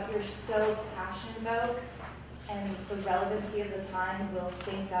what you're so passionate about and the relevancy of the time will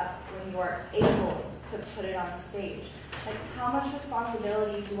sync up when you are able to put it on stage. Like, how much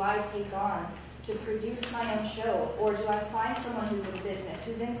responsibility do I take on to produce my own show? Or do I find someone who's in business,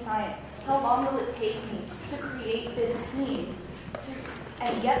 who's in science? How long will it take me to create this team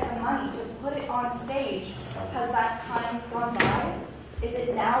and get the money to put it on stage? Has that time gone by? Is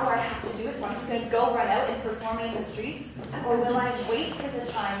it now where I have to do it, so I'm just going to go run out and perform it in the streets? Or will I wait for the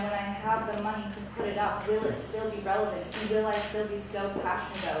time when I have the money to put it up? Will it still be relevant? And will I still be so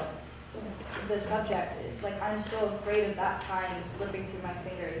passionate about the subject? Like, I'm so afraid of that time just slipping through my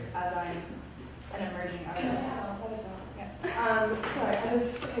fingers as I'm an emerging artist.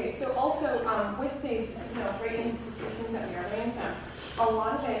 Okay, so also with these, great institutions that we are in, a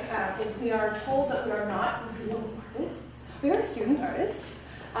lot of it is we are told that we are not real artists. We are student artists,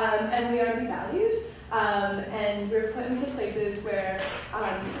 and we are devalued, and we're put into places where,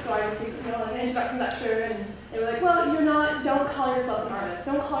 so I received an introductory lecture, and they were like, well, don't call yourself an artist,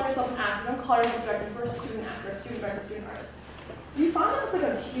 don't call yourself an actor, don't call yourself a director, you're a student actor, student director, student artist. Do you find that it's like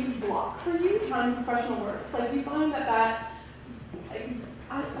a huge block for you trying professional work? Like, do you find that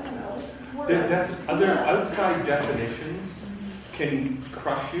I don't know. Other outside definitions can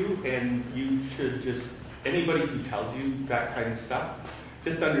crush you, and you should just, anybody who tells you that kind of stuff,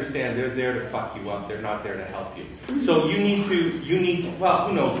 just understand they're there to fuck you up, they're not there to help you. So you need to, well,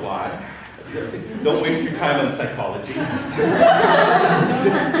 who knows why. Don't waste your time on psychology. Just,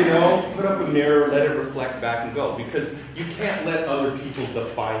 put up a mirror, let it reflect back and go. Because you can't let other people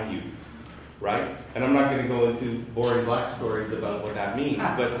define you, right? And I'm not going to go into boring black stories about what that means.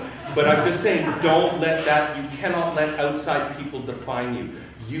 But I'm just saying, don't let that, you cannot let outside people define you.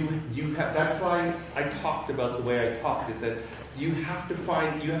 You have, that's why I talked about the way I talked, is that you have to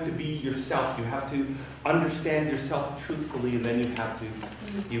be yourself. You have to understand yourself truthfully, and then you have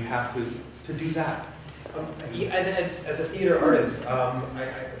to do that. And as a theater artist,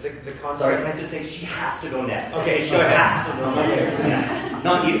 the concept... Sorry, can I just say she has to go next? Okay, she has to go next.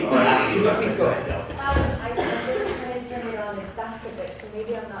 Not you. Please go ahead. I really try to turn it on its back a bit, so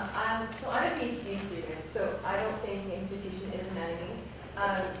maybe I'm not... So I'm a PhD student, so I don't think the institution is an enemy.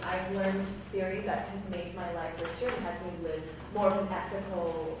 I've learned theory that has made my life richer and has made me live more of an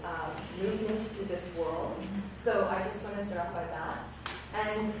ethical movement through this world. So I just want to start off by that.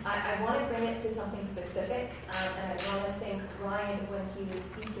 And I want to bring it to something specific, and I want to thank Ryan when he was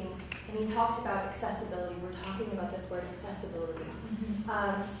speaking, and he talked about accessibility. We're talking about this word accessibility.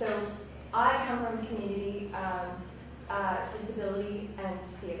 So I come from a community disability and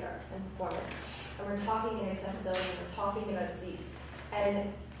theatre and performance. And we're talking in accessibility, we're talking about seats.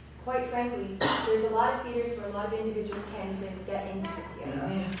 And quite frankly, there's a lot of theatres where a lot of individuals can't even get into the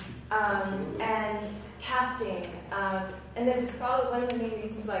theatre. And casting, and this is probably one of the main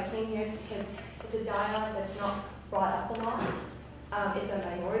reasons why I came here, is because it's a dialogue that's not brought up a lot. It's a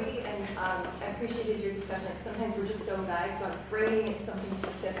minority, and I appreciated your discussion. Sometimes we're just so vague, so I'm bringing it to something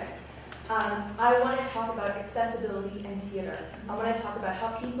specific. I want to talk about accessibility and theatre. I want to talk about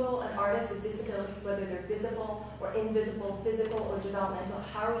how people and artists with disabilities, whether they're visible or invisible, physical or developmental,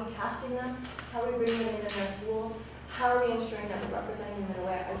 how are we casting them? How are we bringing them in our schools? How are we ensuring that we're representing them in a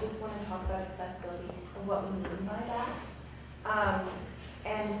way? I just want to talk about accessibility and what we mean by that.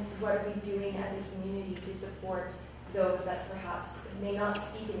 And what are we doing as a community to support those that perhaps may not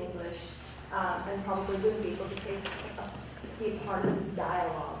speak in English and probably wouldn't be able to be a part of this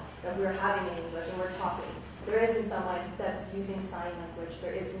dialogue that we're having in English and we're talking. There isn't someone that's using sign language.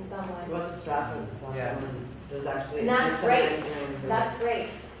 There isn't someone. It wasn't Stratford. There's actually. And that's great. That's great.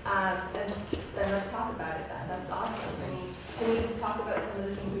 And then let's talk about it. That's awesome. I mean, can we just talk about some of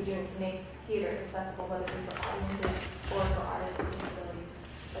the things we're doing to make theater accessible, whether it be for audiences or for artists with disabilities?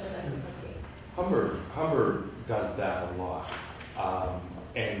 Whether that's the case. Humber does that a lot,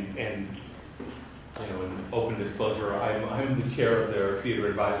 and you know, in open disclosure, I'm the chair of their theater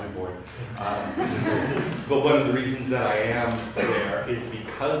advisory board. But one of the reasons that I am there is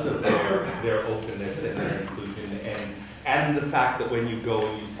because of their openness and their inclusion, and the fact that when you go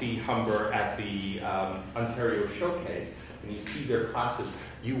and you see Humber at the Ontario Showcase, and you see their classes,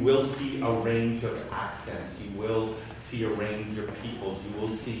 you will see a range of accents. You will see a range of peoples. You will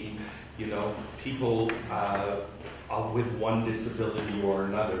see, you know, people with one disability or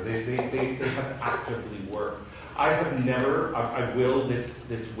another. They have actively worked. I have never, I will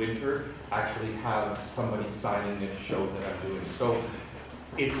this winter actually have somebody signing this show that I'm doing. So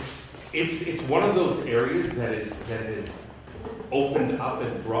it's one of those areas that is opened up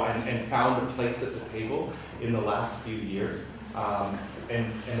and brought and found a place at the table in the last few years.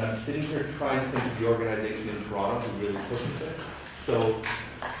 And I'm sitting here trying to think of the organization in Toronto who really pushes it. So,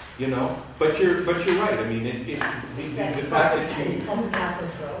 you know, but you're right. I mean, the fact that you.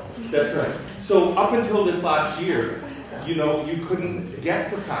 That's right. So up until this last year, you know, you couldn't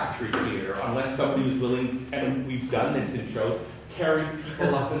get to factory theater unless somebody was willing, and we've done this in shows, carry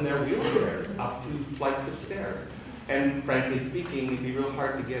people up in their wheelchairs up to flights of stairs. And frankly speaking, it'd be real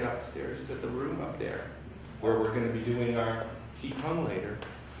hard to get upstairs to the room up there, where we're going to be doing our Qigong later.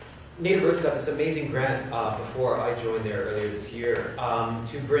 Native Earth got this amazing grant before I joined there earlier this year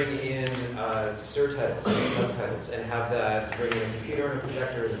to bring in subtitles and have that, bring in a computer and a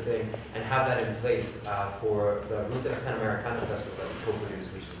projector and a thing, and have that in place for the Rutas Panamericana Festival that we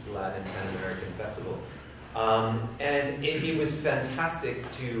co-produced, which is the Latin and Pan American Festival. And it was fantastic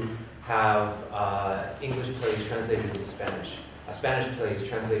to have English plays translated into Spanish, Spanish plays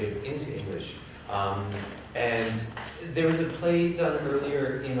translated into English. And there was a play done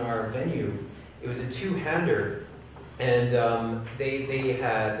earlier in our venue. It was a two-hander, and they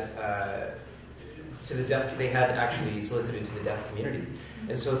had they had actually solicited to the deaf community,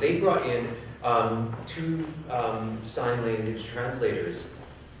 and so they brought in two sign language translators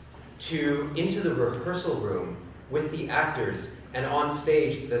into the rehearsal room with the actors, and on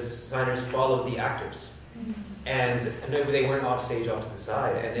stage the signers followed the actors, and they weren't off stage off to the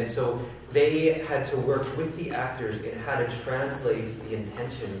side, and so they had to work with the actors in how to translate the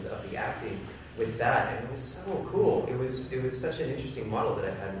intentions of the acting with that, and it was so cool. It was such an interesting model that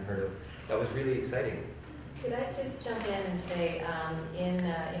I hadn't heard of. That was really exciting. Could I just jump in and say, in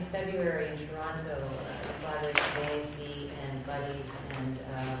February in Toronto, Father Nancy and Buddies and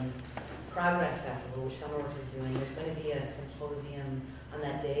Progress Festival, which Summerworks is doing, there's going to be a symposium on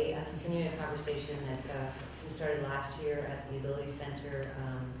that day, continuing a conversation that we started last year at the Ability Center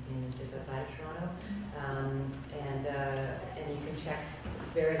just outside of Toronto, and you can check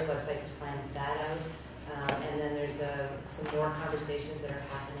various websites to find that out. And then there's some more conversations that are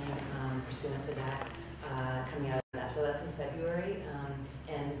happening pursuant to that coming out of that. So that's in February,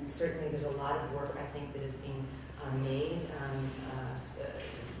 and certainly there's a lot of work I think that is being made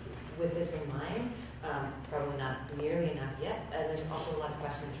with this in mind. Probably not nearly enough yet. There's also a lot of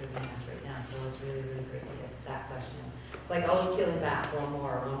questions that are being asked right now, so it's really, really great to get that question. It's like always peeling back, one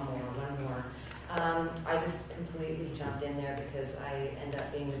more. I just completely jumped in there because I end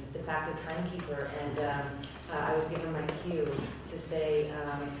up being the de facto timekeeper, and I was given my cue to say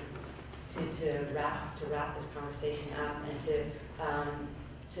to wrap this conversation up and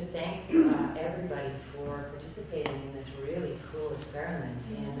to to thank everybody for participating in this really cool experiment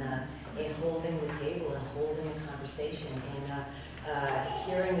in holding the table and holding the conversation and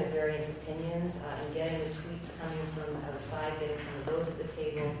hearing the various opinions and getting the tweets coming from outside, getting some of those at the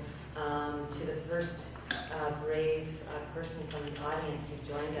table, to the first brave person from the audience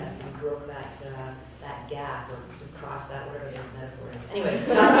who joined us and broke that gap or crossed that, whatever the metaphor is. Anyway,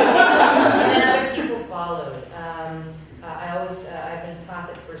 and then other people followed. I've been taught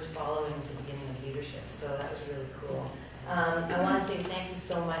that first following is the beginning of leadership, so that was really cool. I want to say thank you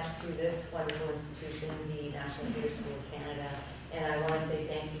so much to this wonderful institution, the National Theatre School of Canada, and I want to say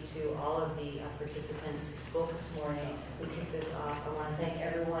thank you to all of the participants who spoke this morning, who kicked this off. I want to thank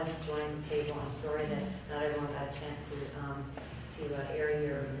everyone who joined the table. I'm sorry that not everyone got a chance to air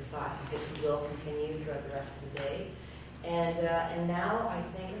your thoughts, because we will continue throughout the rest of the day. And now I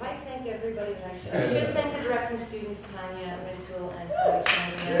think, if I thank everybody, I should thank the directing students, Tanya, Rintoul, and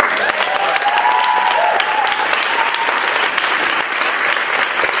Tanya.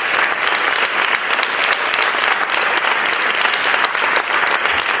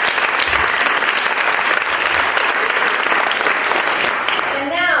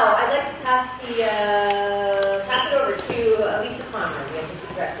 Pass it over to Lisa Palmer, the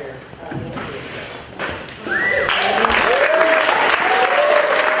assistant director.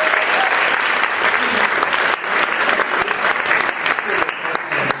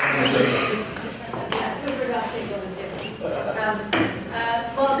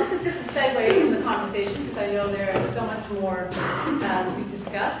 Well, this is just a segue from the conversation, because I know there is so much more to be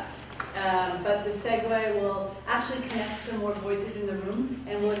discussed. But the segue will actually connect some more voices in the room,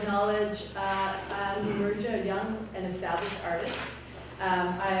 and will acknowledge a young and established artist,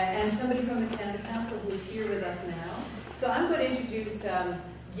 and somebody from the Canada Council who is here with us now. So I'm going to introduce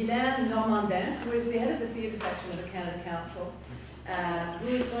Guylaine Normandin, who is the head of the theatre section of the Canada Council, who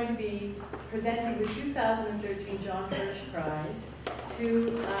is going to be presenting the 2013 John Hirsch Prize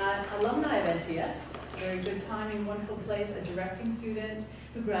to alumni of NTS, very good timing, wonderful place, a directing student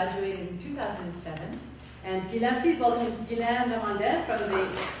who graduated in 2007. And Guylaine, please welcome Guylaine Normandin from the...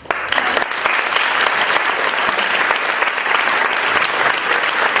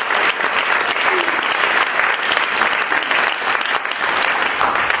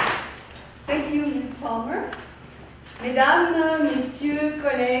 Thank you, Ms. Palmer. Mesdames, Messieurs,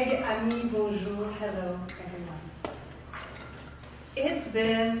 collègues, amis, bonjour, hello, everyone. It's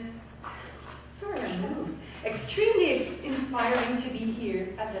been, sorry I moved, extremely inspiring to be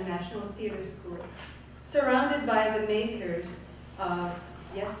here at the National Theatre School, surrounded by the makers of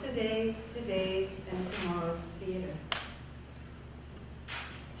yesterday's, today's, and tomorrow's theatre.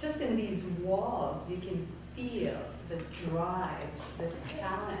 Just in these walls, you can feel the drive, the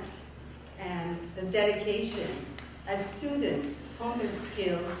talent, and the dedication as students hone their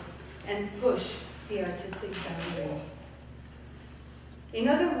skills and push the artistic boundaries. In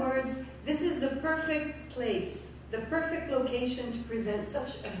other words, this is the perfect place, the perfect location to present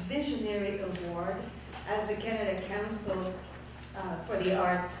such a visionary award as the Canada Council for the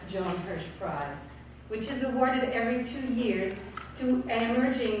Arts John Hirsch Prize, which is awarded every 2 years to an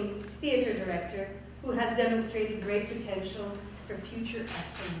emerging theatre director who has demonstrated great potential for future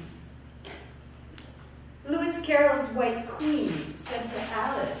excellence. Lewis Carroll's White Queen said to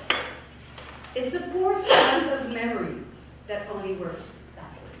Alice, "It's a poor strand of memory that only works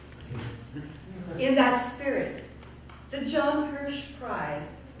backwards." In that spirit, the John Hirsch Prize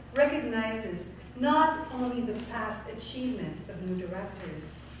recognizes not only the past achievement of new directors,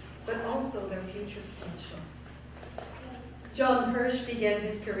 but also their future potential. John Hirsch began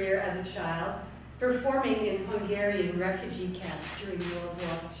his career as a child, performing in Hungarian refugee camps during World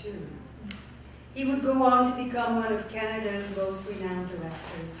War II. He would go on to become one of Canada's most renowned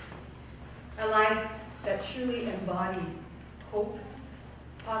directors. A life that truly embodied hope,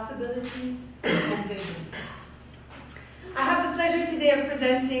 possibilities, and vision. I have the pleasure today of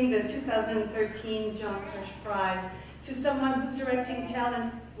presenting the 2013 John Hirsch Prize to someone whose directing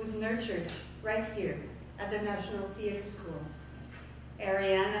talent was nurtured right here at the National Theatre School,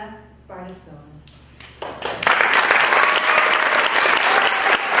 Ariana Bardesson.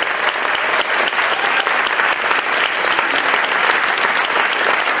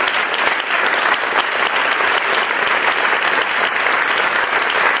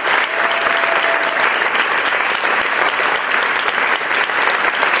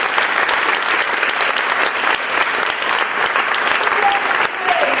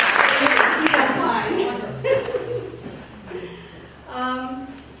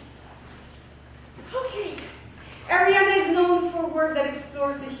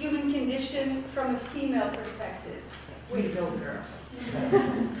 Way to go, girls.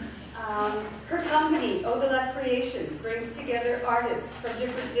 Her company, Au-delà Creations, brings together artists from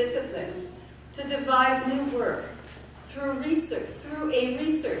different disciplines to devise new work through a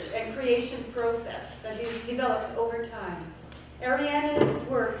research and creation process that develops over time. Ariana's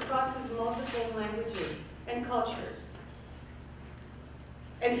work crosses multiple languages and cultures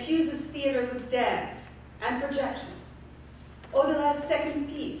and fuses theater with dance and projection. Au-delà's second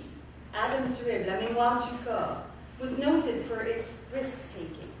piece, Adam's Rib, La Mémoire du Corps, was noted for its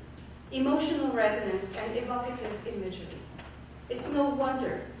risk-taking, emotional resonance, and evocative imagery. It's no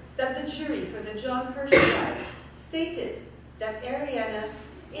wonder that the jury for the John Hirsch Prize stated that Ariana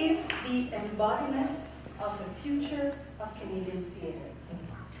is the embodiment of the future of Canadian theatre.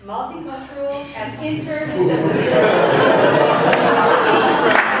 Multicultural and interdisciplinary.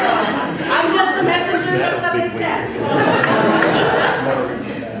 I'm just a messenger, that's what they said.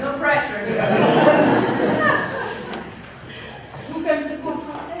 No pressure. Vous faites un petit cours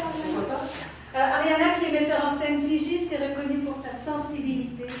français, Ariana, qui est metteur en scène pigiste, est reconnue pour sa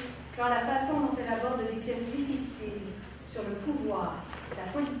sensibilité dans la façon dont elle aborde des pièces difficiles sur le pouvoir, la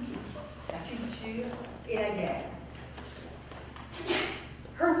politique, la culture et la guerre.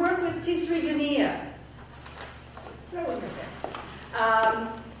 Her work with Tisri Dunia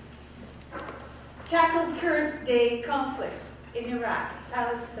tackled current day conflicts in Iraq,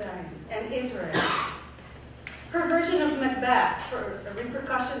 Palestine, and Israel. Her version of Macbeth for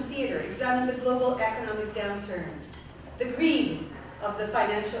repercussion theater examined the global economic downturn, the greed of the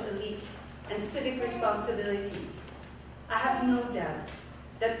financial elite, and civic responsibility. I have no doubt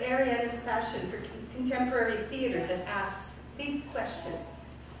that Ariana's passion for contemporary theater that asks big questions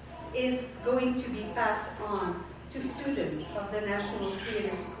is going to be passed on to students of the National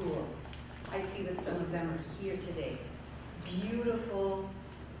Theatre School. I see that some of them are here today. Beautiful,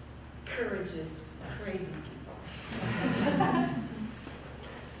 courageous, crazy people.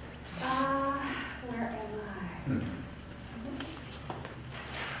 Where am I?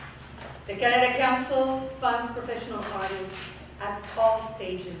 The Canada Council funds professional artists at all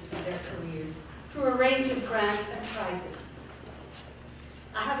stages of their careers through a range of grants and prizes.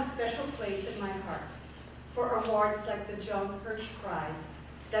 I have a special place in my heart for awards like the John Hirsch Prize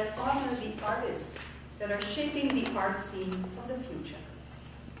that honor the artists that are shaping the art scene of the future.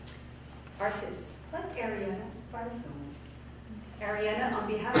 Artists like Ariana Farson. Ariana, on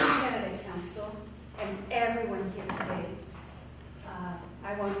behalf of the Canada Council and everyone here today,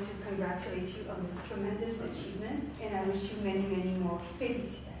 I want to congratulate you on this tremendous achievement, and I wish you many, many more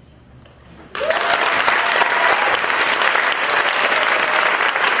félicitations.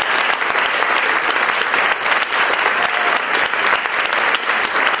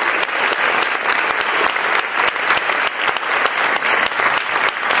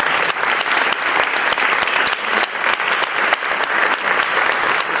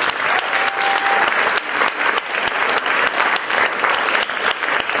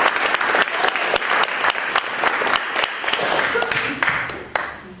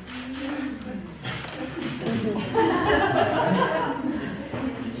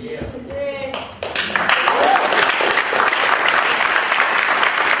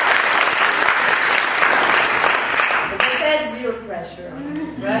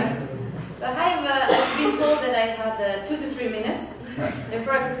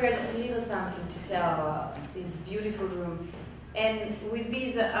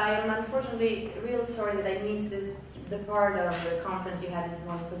 The part of the conference you had this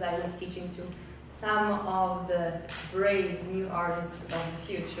morning, because I was teaching to some of the brave new artists of the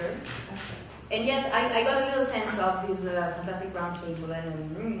future. And yet I got a little sense of this fantastic round table,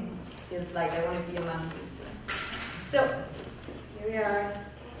 and it's like I want to be among you soon. So, here we are.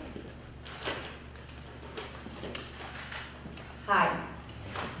 Hi.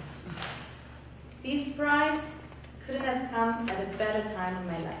 This prize couldn't have come at a better time in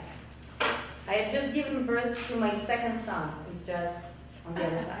my life. I had just given birth to my second son. He's just on the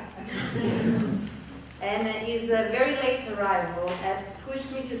other side. And his very late arrival had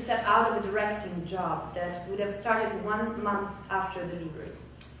pushed me to step out of a directing job that would have started 1 month after delivery.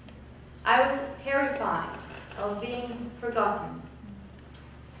 I was terrified of being forgotten,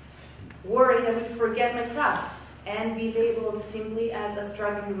 worried I would forget my craft and be labeled simply as a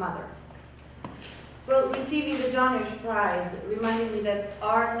struggling mother. Well, receiving the John Hirsch Prize reminded me that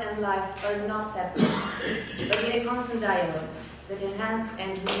art and life are not separate, but in a constant dialogue that enhance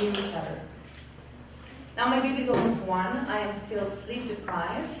and renew each other. Now my baby is almost 1. I am still sleep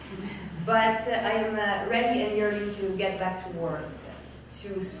deprived, but I am ready and yearning to get back to work,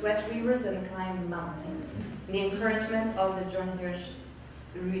 to sweat rivers and climb mountains. The encouragement of the John Hirsch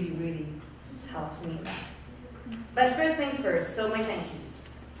really, really helps me in that. But first things first, so my thank yous.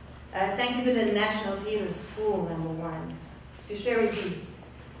 Thank you to the National Theatre School, #1, to Sherry B,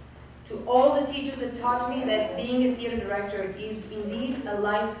 to all the teachers that taught me that being a theatre director is indeed a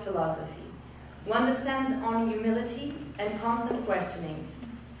life philosophy, one that stands on humility and constant questioning,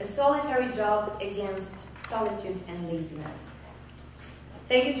 a solitary job against solitude and laziness.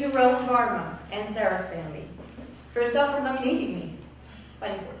 Thank you to Rose Varma and Sarah Stanley, first off for nominating me,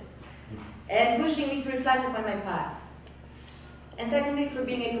 funny word, and pushing me to reflect upon my path, and secondly for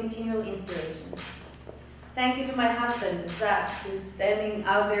being a continual inspiration. Thank you to my husband, Zach, who's standing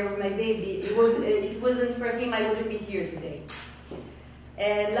out there with my baby. If it wasn't for him, I wouldn't be here today.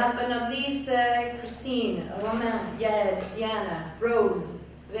 And last but not least, Christine, Romain, Yael, Diana, Rose,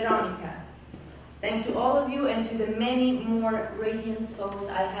 Veronica. Thanks to all of you and to the many more radiant souls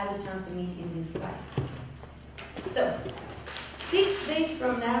I had a chance to meet in this life. So, 6 days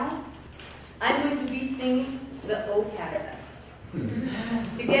from now, I'm going to be singing the Old Canada.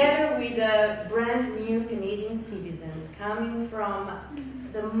 Together with brand new Canadian citizens coming from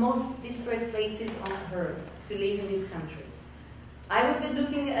the most disparate places on earth to live in this country. I will be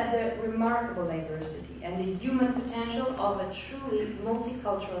looking at the remarkable diversity and the human potential of a truly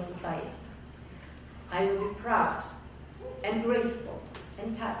multicultural society. I will be proud and grateful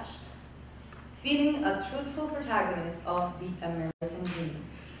and touched, feeling a truthful protagonist of the American dream.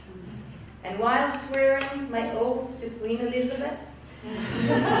 And while swearing my oath to Queen Elizabeth,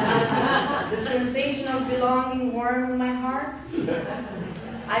 the sensation of belonging warmed my heart,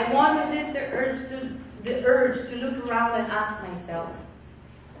 I won't resist the urge to look around and ask myself,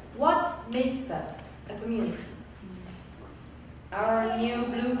 what makes us a community? Our new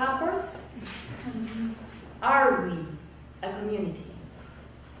blue passports? Are we a community?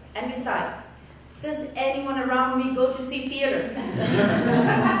 And besides, does anyone around me go to see theater?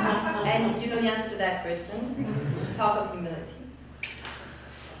 And you know the answer to that question. Talk of humility.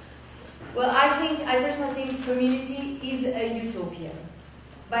 Well, I personally think community is a utopia,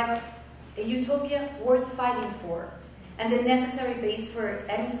 but a utopia worth fighting for, and the necessary base for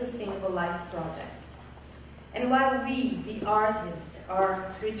any sustainable life project. And while we, the artists,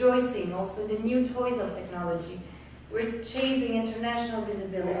 are rejoicing also in the new toys of technology, we're chasing international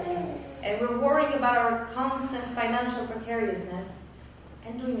visibility, and we're worrying about our constant financial precariousness,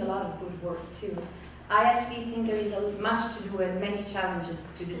 and doing a lot of good work too. I actually think there is much to do and many challenges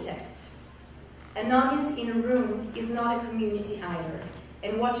to detect. An audience in a room is not a community either,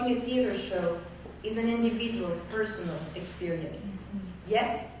 and watching a theater show is an individual, personal experience.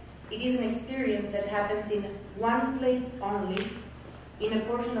 Yet, it is an experience that happens in one place only, in a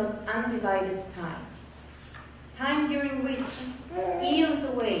portion of undivided time. Time during which eons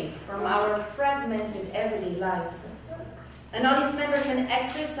away from our fragmented everyday lives, an audience member can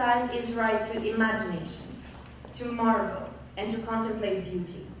exercise his right to imagination, to marvel, and to contemplate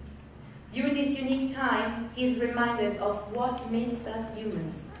beauty. During this unique time, he is reminded of what makes us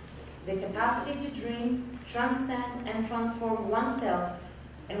humans, the capacity to dream, transcend, and transform oneself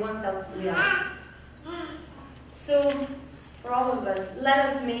and oneself's reality. So, for all of us, let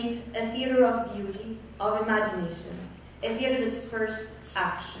us make a theater of beauty, of imagination, a theater that spurs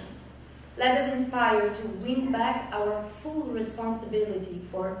action. Let us inspire to win back our full responsibility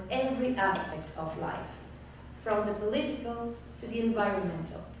for every aspect of life, from the political to the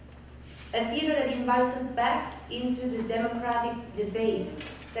environmental. A theater that invites us back into the democratic debate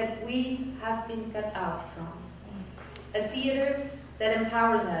that we have been cut out from. A theater that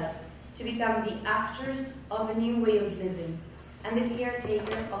empowers us to become the actors of a new way of living and the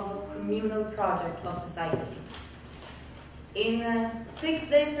caretaker of a communal project of society. In 6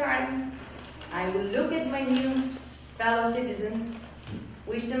 days' time, I will look at my new fellow citizens,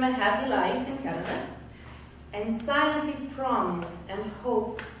 wish them a happy life in Canada, and silently promise and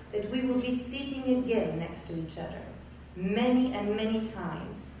hope that we will be sitting again next to each other, many and many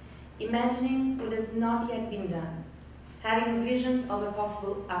times, imagining what has not yet been done, having visions of a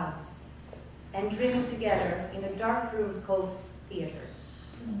possible us, and dreaming together in a dark room called theater.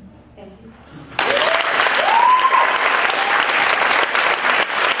 Thank you.